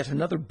evinced yet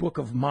another book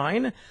of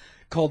mine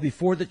called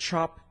Before the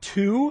Chop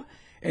 2,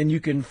 and you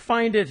can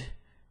find it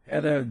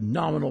at a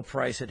nominal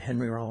price at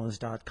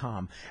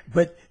henryrollins.com.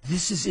 But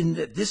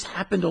this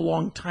happened a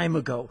long time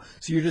ago,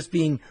 so you're just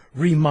being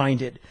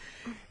reminded.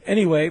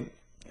 Anyway,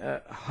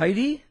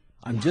 Heidi,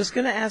 I'm just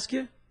going to ask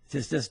you,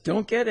 just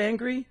don't get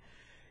angry.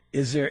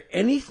 Is there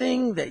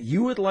anything that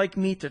you would like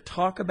me to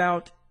talk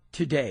about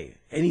today?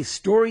 Any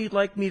story you'd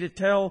like me to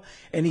tell?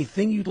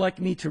 Anything you'd like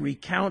me to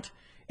recount?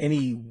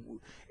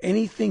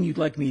 Anything you'd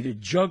like me to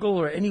juggle,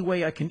 or any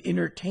way I can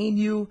entertain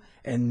you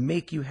and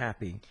make you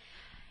happy?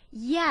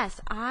 Yes,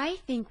 I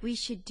think we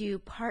should do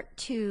part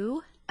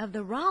 2 of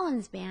the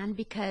Rollins Band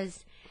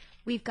because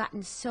we've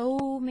gotten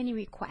so many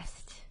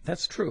requests.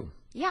 That's true.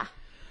 Yeah.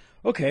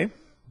 Okay.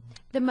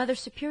 The Mother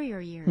Superior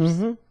years.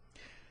 Mm-hmm.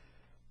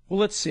 Well,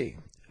 let's see.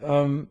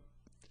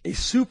 A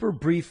super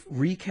brief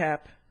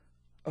recap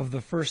of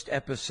the first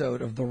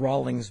episode of the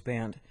Rollins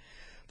Band.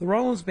 The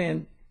Rollins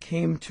Band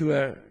came to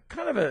a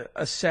kind of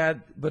a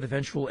sad but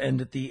eventual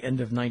end at the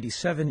end of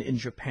 '97 in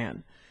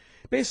Japan.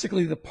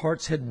 Basically, the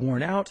parts had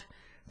worn out.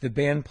 The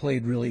band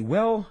played really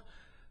well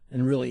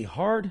and really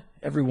hard.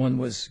 Everyone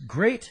was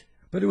great,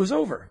 but it was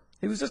over.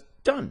 It was just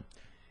done.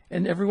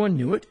 And everyone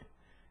knew it.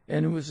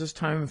 And it was just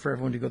time for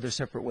everyone to go their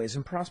separate ways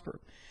and prosper.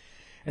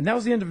 And that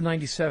was the end of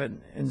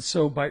 '97. And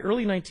so by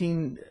early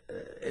early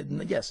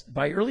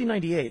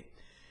 '98,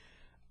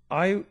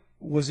 I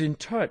was in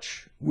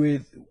touch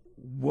with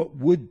what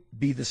would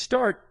be the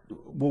start.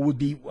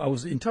 I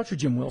was in touch with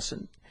Jim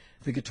Wilson,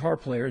 the guitar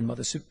player in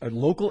a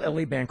local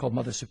LA band called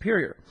Mother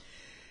Superior.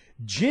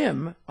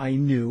 Jim, I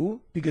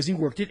knew because he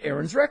worked at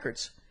Aaron's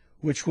Records,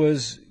 which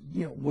was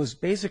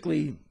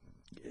basically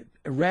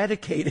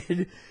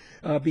eradicated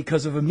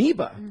because of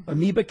Amoeba. Mm-hmm.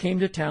 Amoeba came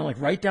to town, like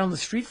right down the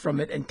street from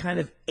it, and kind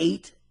of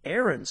ate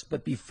Aaron's.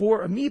 But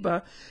before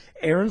Amoeba,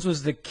 Aaron's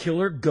was the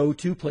killer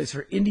go-to place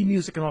for indie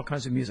music and all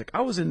kinds of music.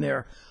 I was in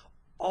there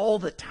all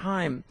the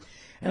time,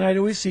 and I'd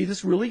always see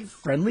this really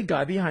friendly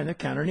guy behind the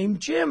counter named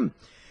Jim.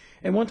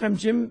 And one time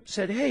Jim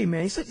said, "Hey,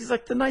 man," he said, he's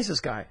like the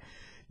nicest guy.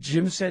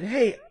 Jim said,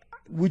 "Hey,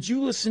 would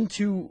you listen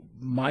to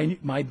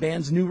my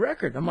band's new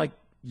record?" I'm like,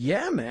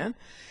 "Yeah, man."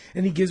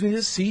 And he gives me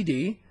this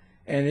CD,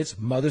 and it's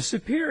Mother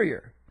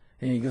Superior.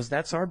 And he goes,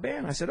 "That's our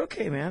band." I said,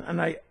 "Okay, man."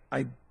 And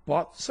I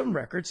bought some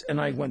records,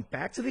 and I went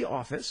back to the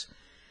office,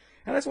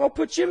 and I said, "Well, I'll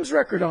put Jim's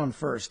record on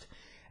first."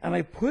 And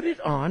I put it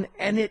on,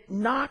 and it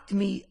knocked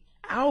me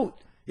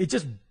out.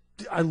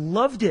 I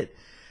loved it.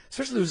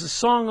 Especially there was a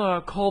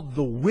song called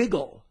The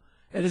Wiggle,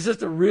 and it's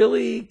just a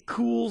really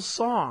cool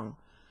song.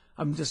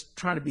 I'm just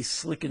trying to be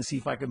slick and see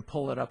if I can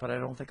pull it up, but I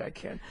don't think I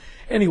can.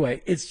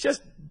 Anyway, it's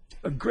just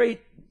a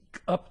great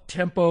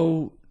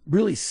up-tempo,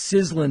 really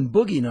sizzling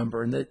boogie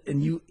number,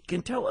 and you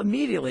can tell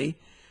immediately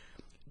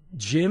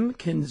Jim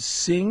can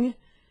sing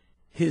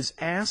his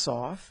ass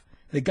off.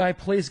 The guy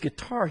plays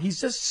guitar.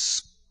 He's just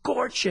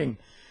scorching.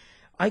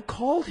 I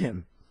called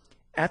him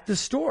at the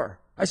store.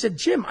 I said,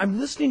 "Jim, I'm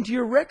listening to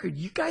your record.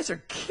 You guys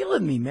are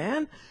killing me,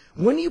 man.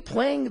 When are you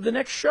playing the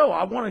next show?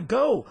 I want to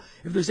go.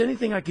 If there's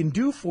anything I can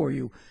do for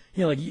you,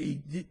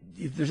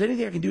 if there's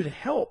anything I can do to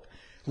help,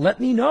 let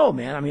me know,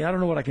 man. I mean, I don't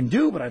know what I can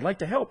do, but I'd like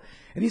to help."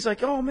 And he's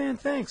like, "Oh, man,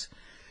 thanks."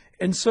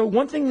 And so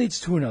one thing leads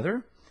to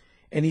another.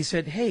 And he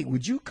said, "Hey,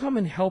 would you come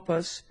and help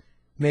us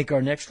make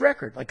our next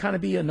record? Like kind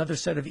of be another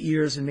set of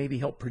ears and maybe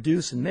help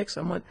produce and mix?"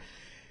 I'm like,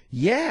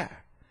 "Yeah."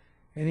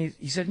 And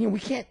he said, "We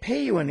can't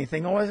pay you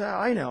anything." Oh,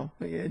 I know.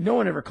 No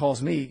one ever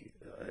calls me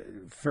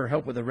for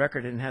help with a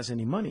record and has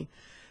any money.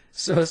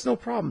 So it's no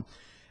problem.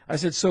 I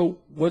said, "So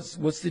what's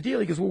the deal?"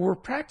 He goes, "Well, we're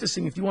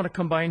practicing if you want to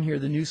come by and hear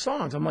the new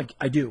songs." I'm like,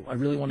 "I do. I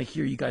really want to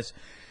hear you guys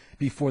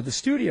before the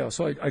studio."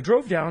 So I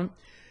drove down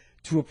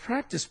to a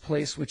practice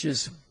place, which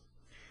is,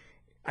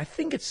 I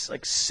think it's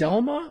like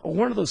Selma, or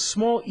one of those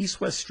small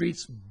east-west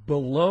streets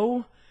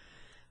below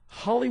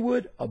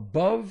Hollywood,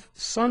 above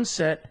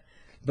Sunset,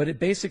 but it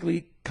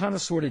basically kind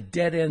of sort of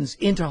dead ends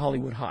into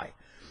Hollywood High.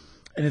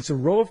 And it's a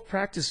row of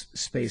practice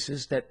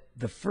spaces that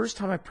the first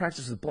time I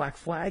practiced with Black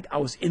Flag, I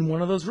was in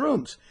one of those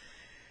rooms.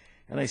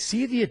 And I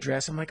see the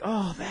address. I'm like,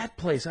 "Oh, that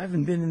place. I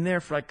haven't been in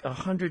there for like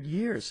 100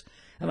 years.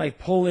 And I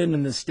pull in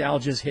and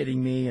nostalgia's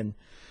hitting me. And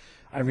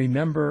I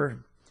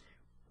remember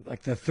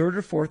like the third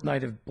or fourth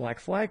night of Black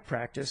Flag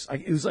practice,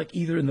 it was like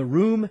either in the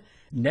room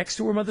next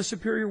to where Mother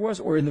Superior was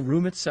or in the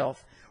room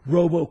itself.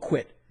 Robo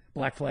quit.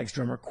 Black Flag's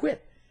drummer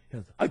quit.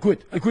 I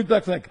quit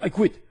Black Flag. I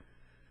quit."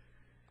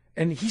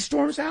 And he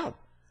storms out.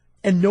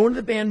 And no one in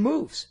the band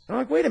moves. And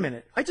I'm like, "Wait a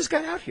minute. I just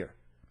got out here.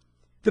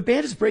 The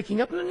band is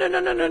breaking up."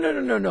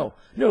 No.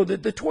 No,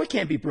 the toy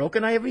can't be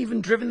broken. I haven't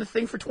even driven the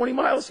thing for 20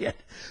 miles yet.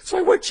 So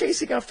I went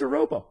chasing after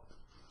Robo.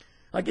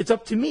 Like, it's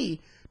up to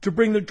me to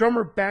bring the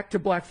drummer back to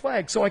Black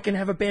Flag so I can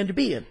have a band to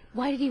be in.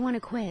 Why did he want to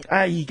quit?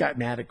 He got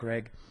mad at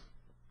Greg.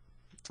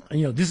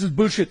 And, "This is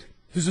bullshit.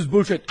 This is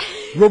bullshit.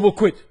 Robo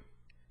quit."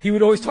 He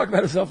would always talk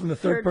about himself in the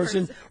third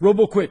person.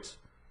 "Robo quit.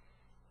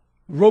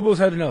 Robo's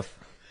had enough."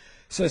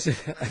 So I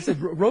said,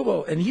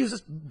 "Robo," and he was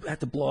just had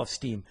to blow off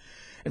steam.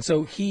 And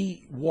so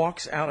he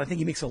walks out. I think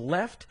he makes a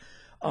left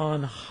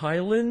on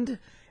Highland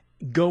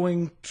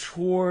going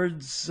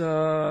towards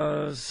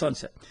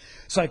Sunset.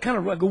 So I kind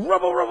of go,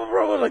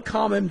 "Robo," and I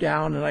calm him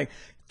down, and I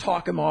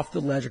talk him off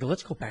the ledge. I go,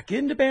 "Let's go back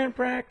into band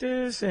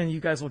practice, and you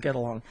guys will get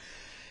along."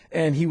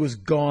 And he was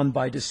gone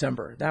by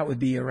December. That would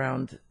be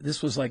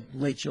this was like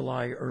late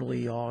July,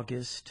 early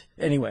August.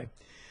 Anyway,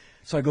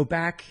 so I go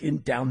back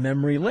down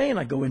memory lane.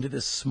 I go into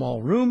this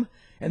small room,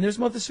 and there's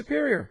Mother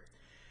Superior.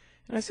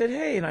 And I said,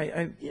 "Hey," and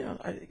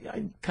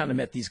I kind of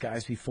met these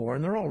guys before,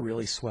 and they're all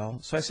really swell.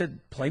 So I said,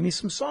 "Play me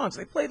some songs."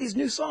 They play these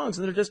new songs,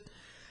 and they're just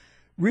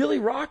really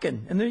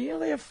rocking, and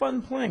they have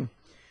fun playing.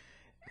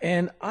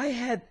 And I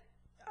had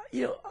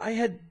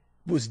I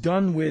was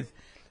done with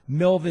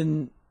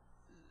Melvin,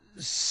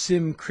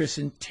 Sim, Chris,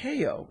 and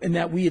Teo, and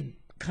that we had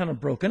kind of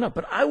broken up.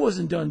 But I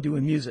wasn't done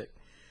doing music.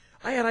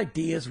 I had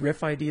ideas,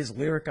 riff ideas,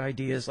 lyric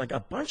ideas, like a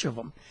bunch of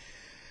them.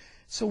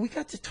 So we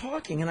got to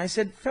talking, and I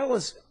said,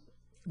 fellas,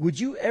 would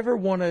you ever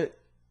want to,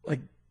 like,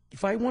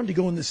 if I wanted to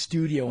go in the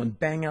studio and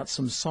bang out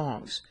some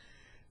songs,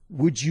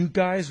 would you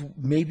guys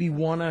maybe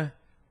want to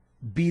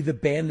be the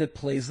band that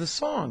plays the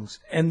songs?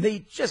 And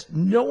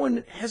no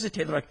one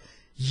hesitated. Like,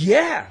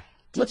 yeah,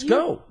 let's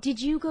go.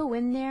 Did you go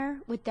in there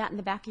with that in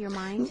the back of your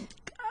mind?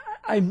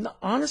 I'm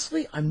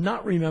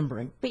not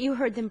remembering. But you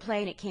heard them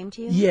play and it came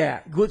to you?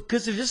 Yeah,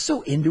 because they're just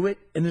so into it,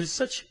 and they're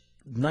such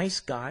nice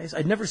guys.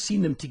 I'd never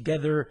seen them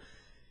together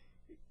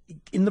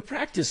in the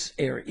practice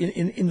area,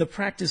 in the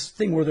practice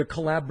thing where they're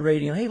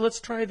collaborating. Hey, let's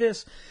try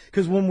this.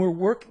 Because when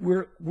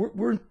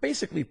we're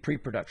basically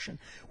pre-production.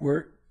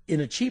 We're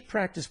in a cheap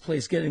practice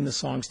place getting the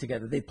songs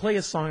together. They play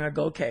a song, I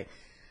go, okay.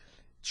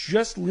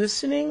 Just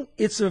listening,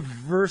 it's a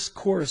verse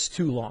chorus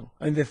too long.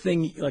 And the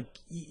thing, like,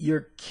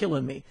 you're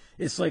killing me.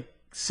 It's like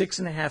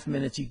 6.5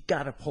 minutes. You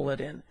got to pull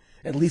it in,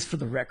 at least for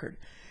the record.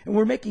 And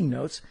we're making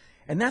notes.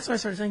 And that's when I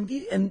started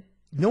saying, and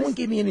no one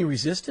gave me any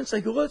resistance.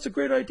 I go, well, that's a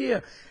great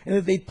idea. And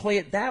if they'd play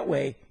it that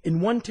way in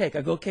one take,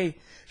 I go, okay,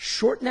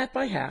 shorten that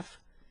by half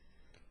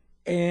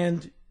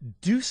and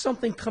do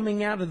something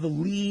coming out of the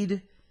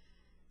lead.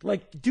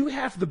 Like, do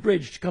half the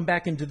bridge to come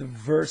back into the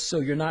verse so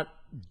you're not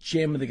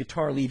jamming the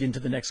guitar lead into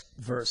the next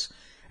verse.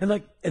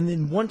 And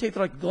then one take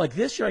like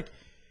this, you're like,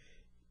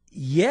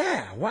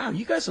 yeah, wow,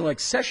 you guys are like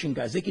session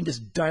guys. They can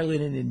just dial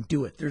it in and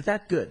do it. They're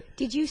that good.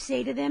 Did you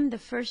say to them the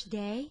first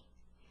day,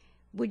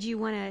 would you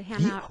want to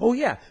ham out? Oh,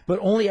 yeah, but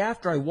only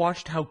after I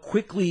watched how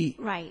quickly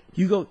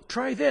you go,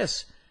 try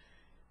this.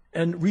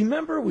 And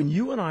remember when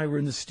you and I were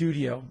in the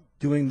studio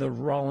doing the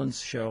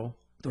Rollins show,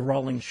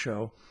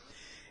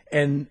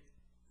 and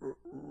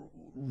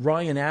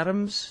Ryan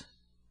Adams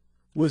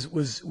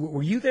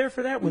were you there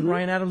for that? When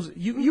Ryan Adams,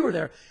 you were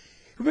there.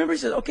 Remember, he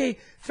said, okay,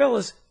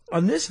 fellas,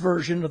 on this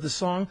version of the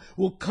song,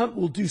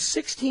 we'll do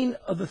 16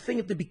 of the thing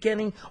at the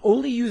beginning,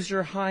 only use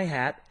your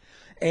hi-hat,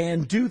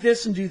 and do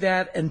this and do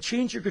that, and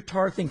change your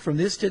guitar thing from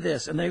this to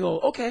this. And they go,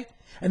 okay.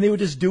 And they would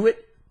just do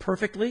it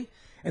perfectly.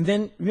 And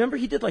then, remember,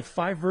 he did like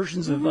 5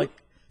 versions of like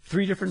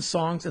 3 different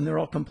songs, and they're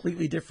all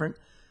completely different,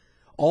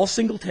 all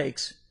single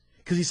takes.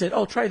 Because he said,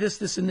 oh, try this,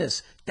 this, and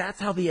this. That's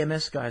how the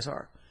MS guys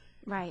are.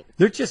 Right.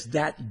 They're just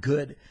that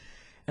good.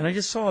 And I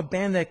just saw a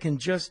band that can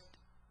just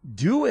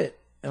do it.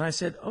 And I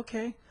said,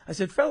 okay. I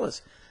said,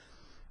 fellas,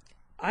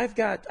 I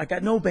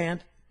got no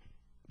band,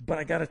 but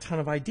I got a ton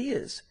of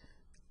ideas.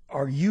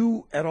 Are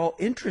you at all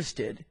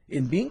interested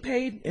in being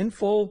paid in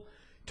full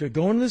to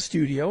go into the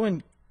studio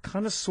and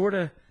kind of sort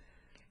of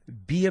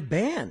be a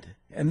band?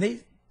 And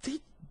they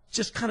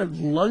just kind of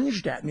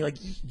lunged at me like,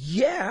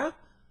 yeah,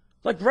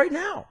 like right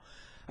now.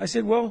 I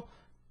said, well,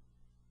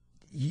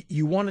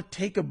 you want to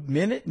take a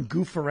minute and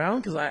goof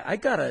around? Because I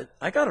got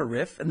a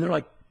riff. And they're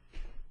like,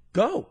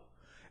 go.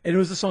 And it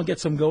was the song Get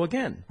Some Go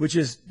Again, which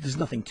is, there's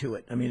nothing to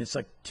it. I mean, it's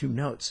like 2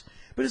 notes.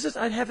 But it's just,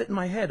 I'd have it in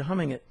my head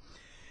humming it.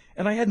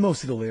 And I had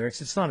most of the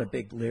lyrics. It's not a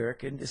big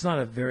lyric, and it's not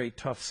a very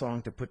tough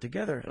song to put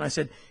together. And I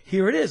said,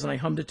 here it is. And I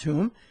hummed it to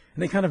them,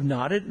 and they kind of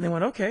nodded, and they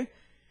went, okay.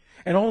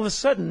 And all of a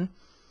sudden,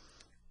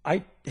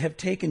 I have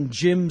taken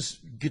Jim's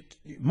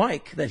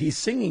mic that he's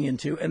singing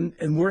into,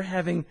 and we're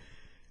having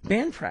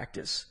band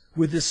practice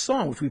with this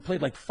song, which we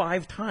played like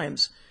 5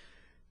 times,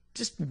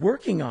 just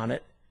working on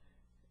it.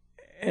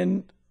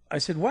 And I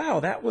said, wow,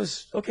 that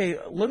was, okay,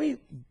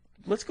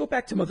 let's go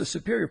back to Mother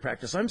Superior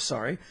practice. I'm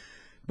sorry,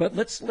 but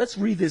let's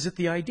revisit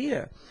the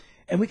idea.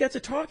 And we got to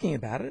talking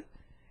about it.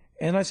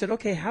 And I said,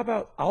 okay, how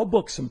about I'll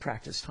book some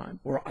practice time,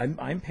 or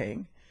I'm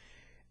paying,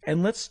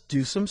 and let's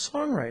do some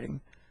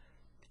songwriting.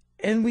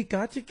 And we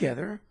got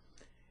together,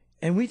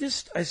 and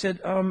I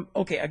said,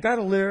 okay, I got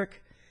a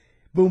lyric,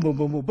 boom, boom,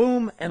 boom, boom,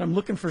 boom, and I'm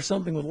looking for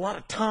something with a lot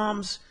of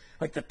toms,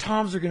 like the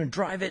toms are going to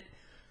drive it,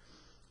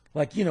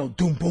 like, you know,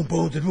 doom, boom,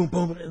 boom, boom,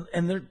 boom,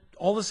 and they're,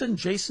 all of a sudden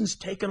Jason's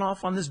taken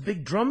off on this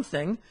big drum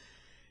thing,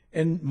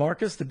 and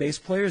Marcus, the bass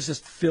player, is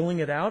just filling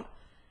it out,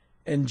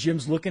 and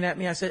Jim's looking at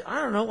me. I said,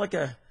 I don't know, like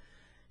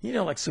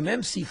like some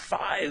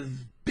MC5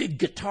 big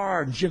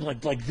guitar, and Jim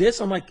like this.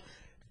 I'm like,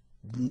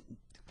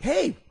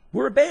 hey,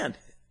 we're a band.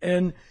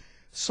 And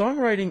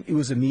songwriting, it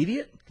was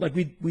immediate. Like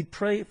we'd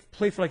play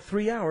for like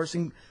 3 hours,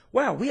 and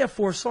wow, we have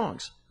 4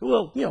 songs.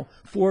 Well,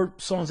 4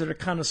 songs that are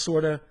kind of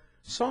sort of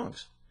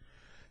songs.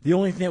 The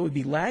only thing that would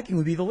be lacking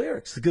would be the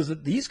lyrics, because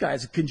these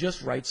guys can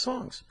just write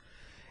songs.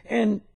 And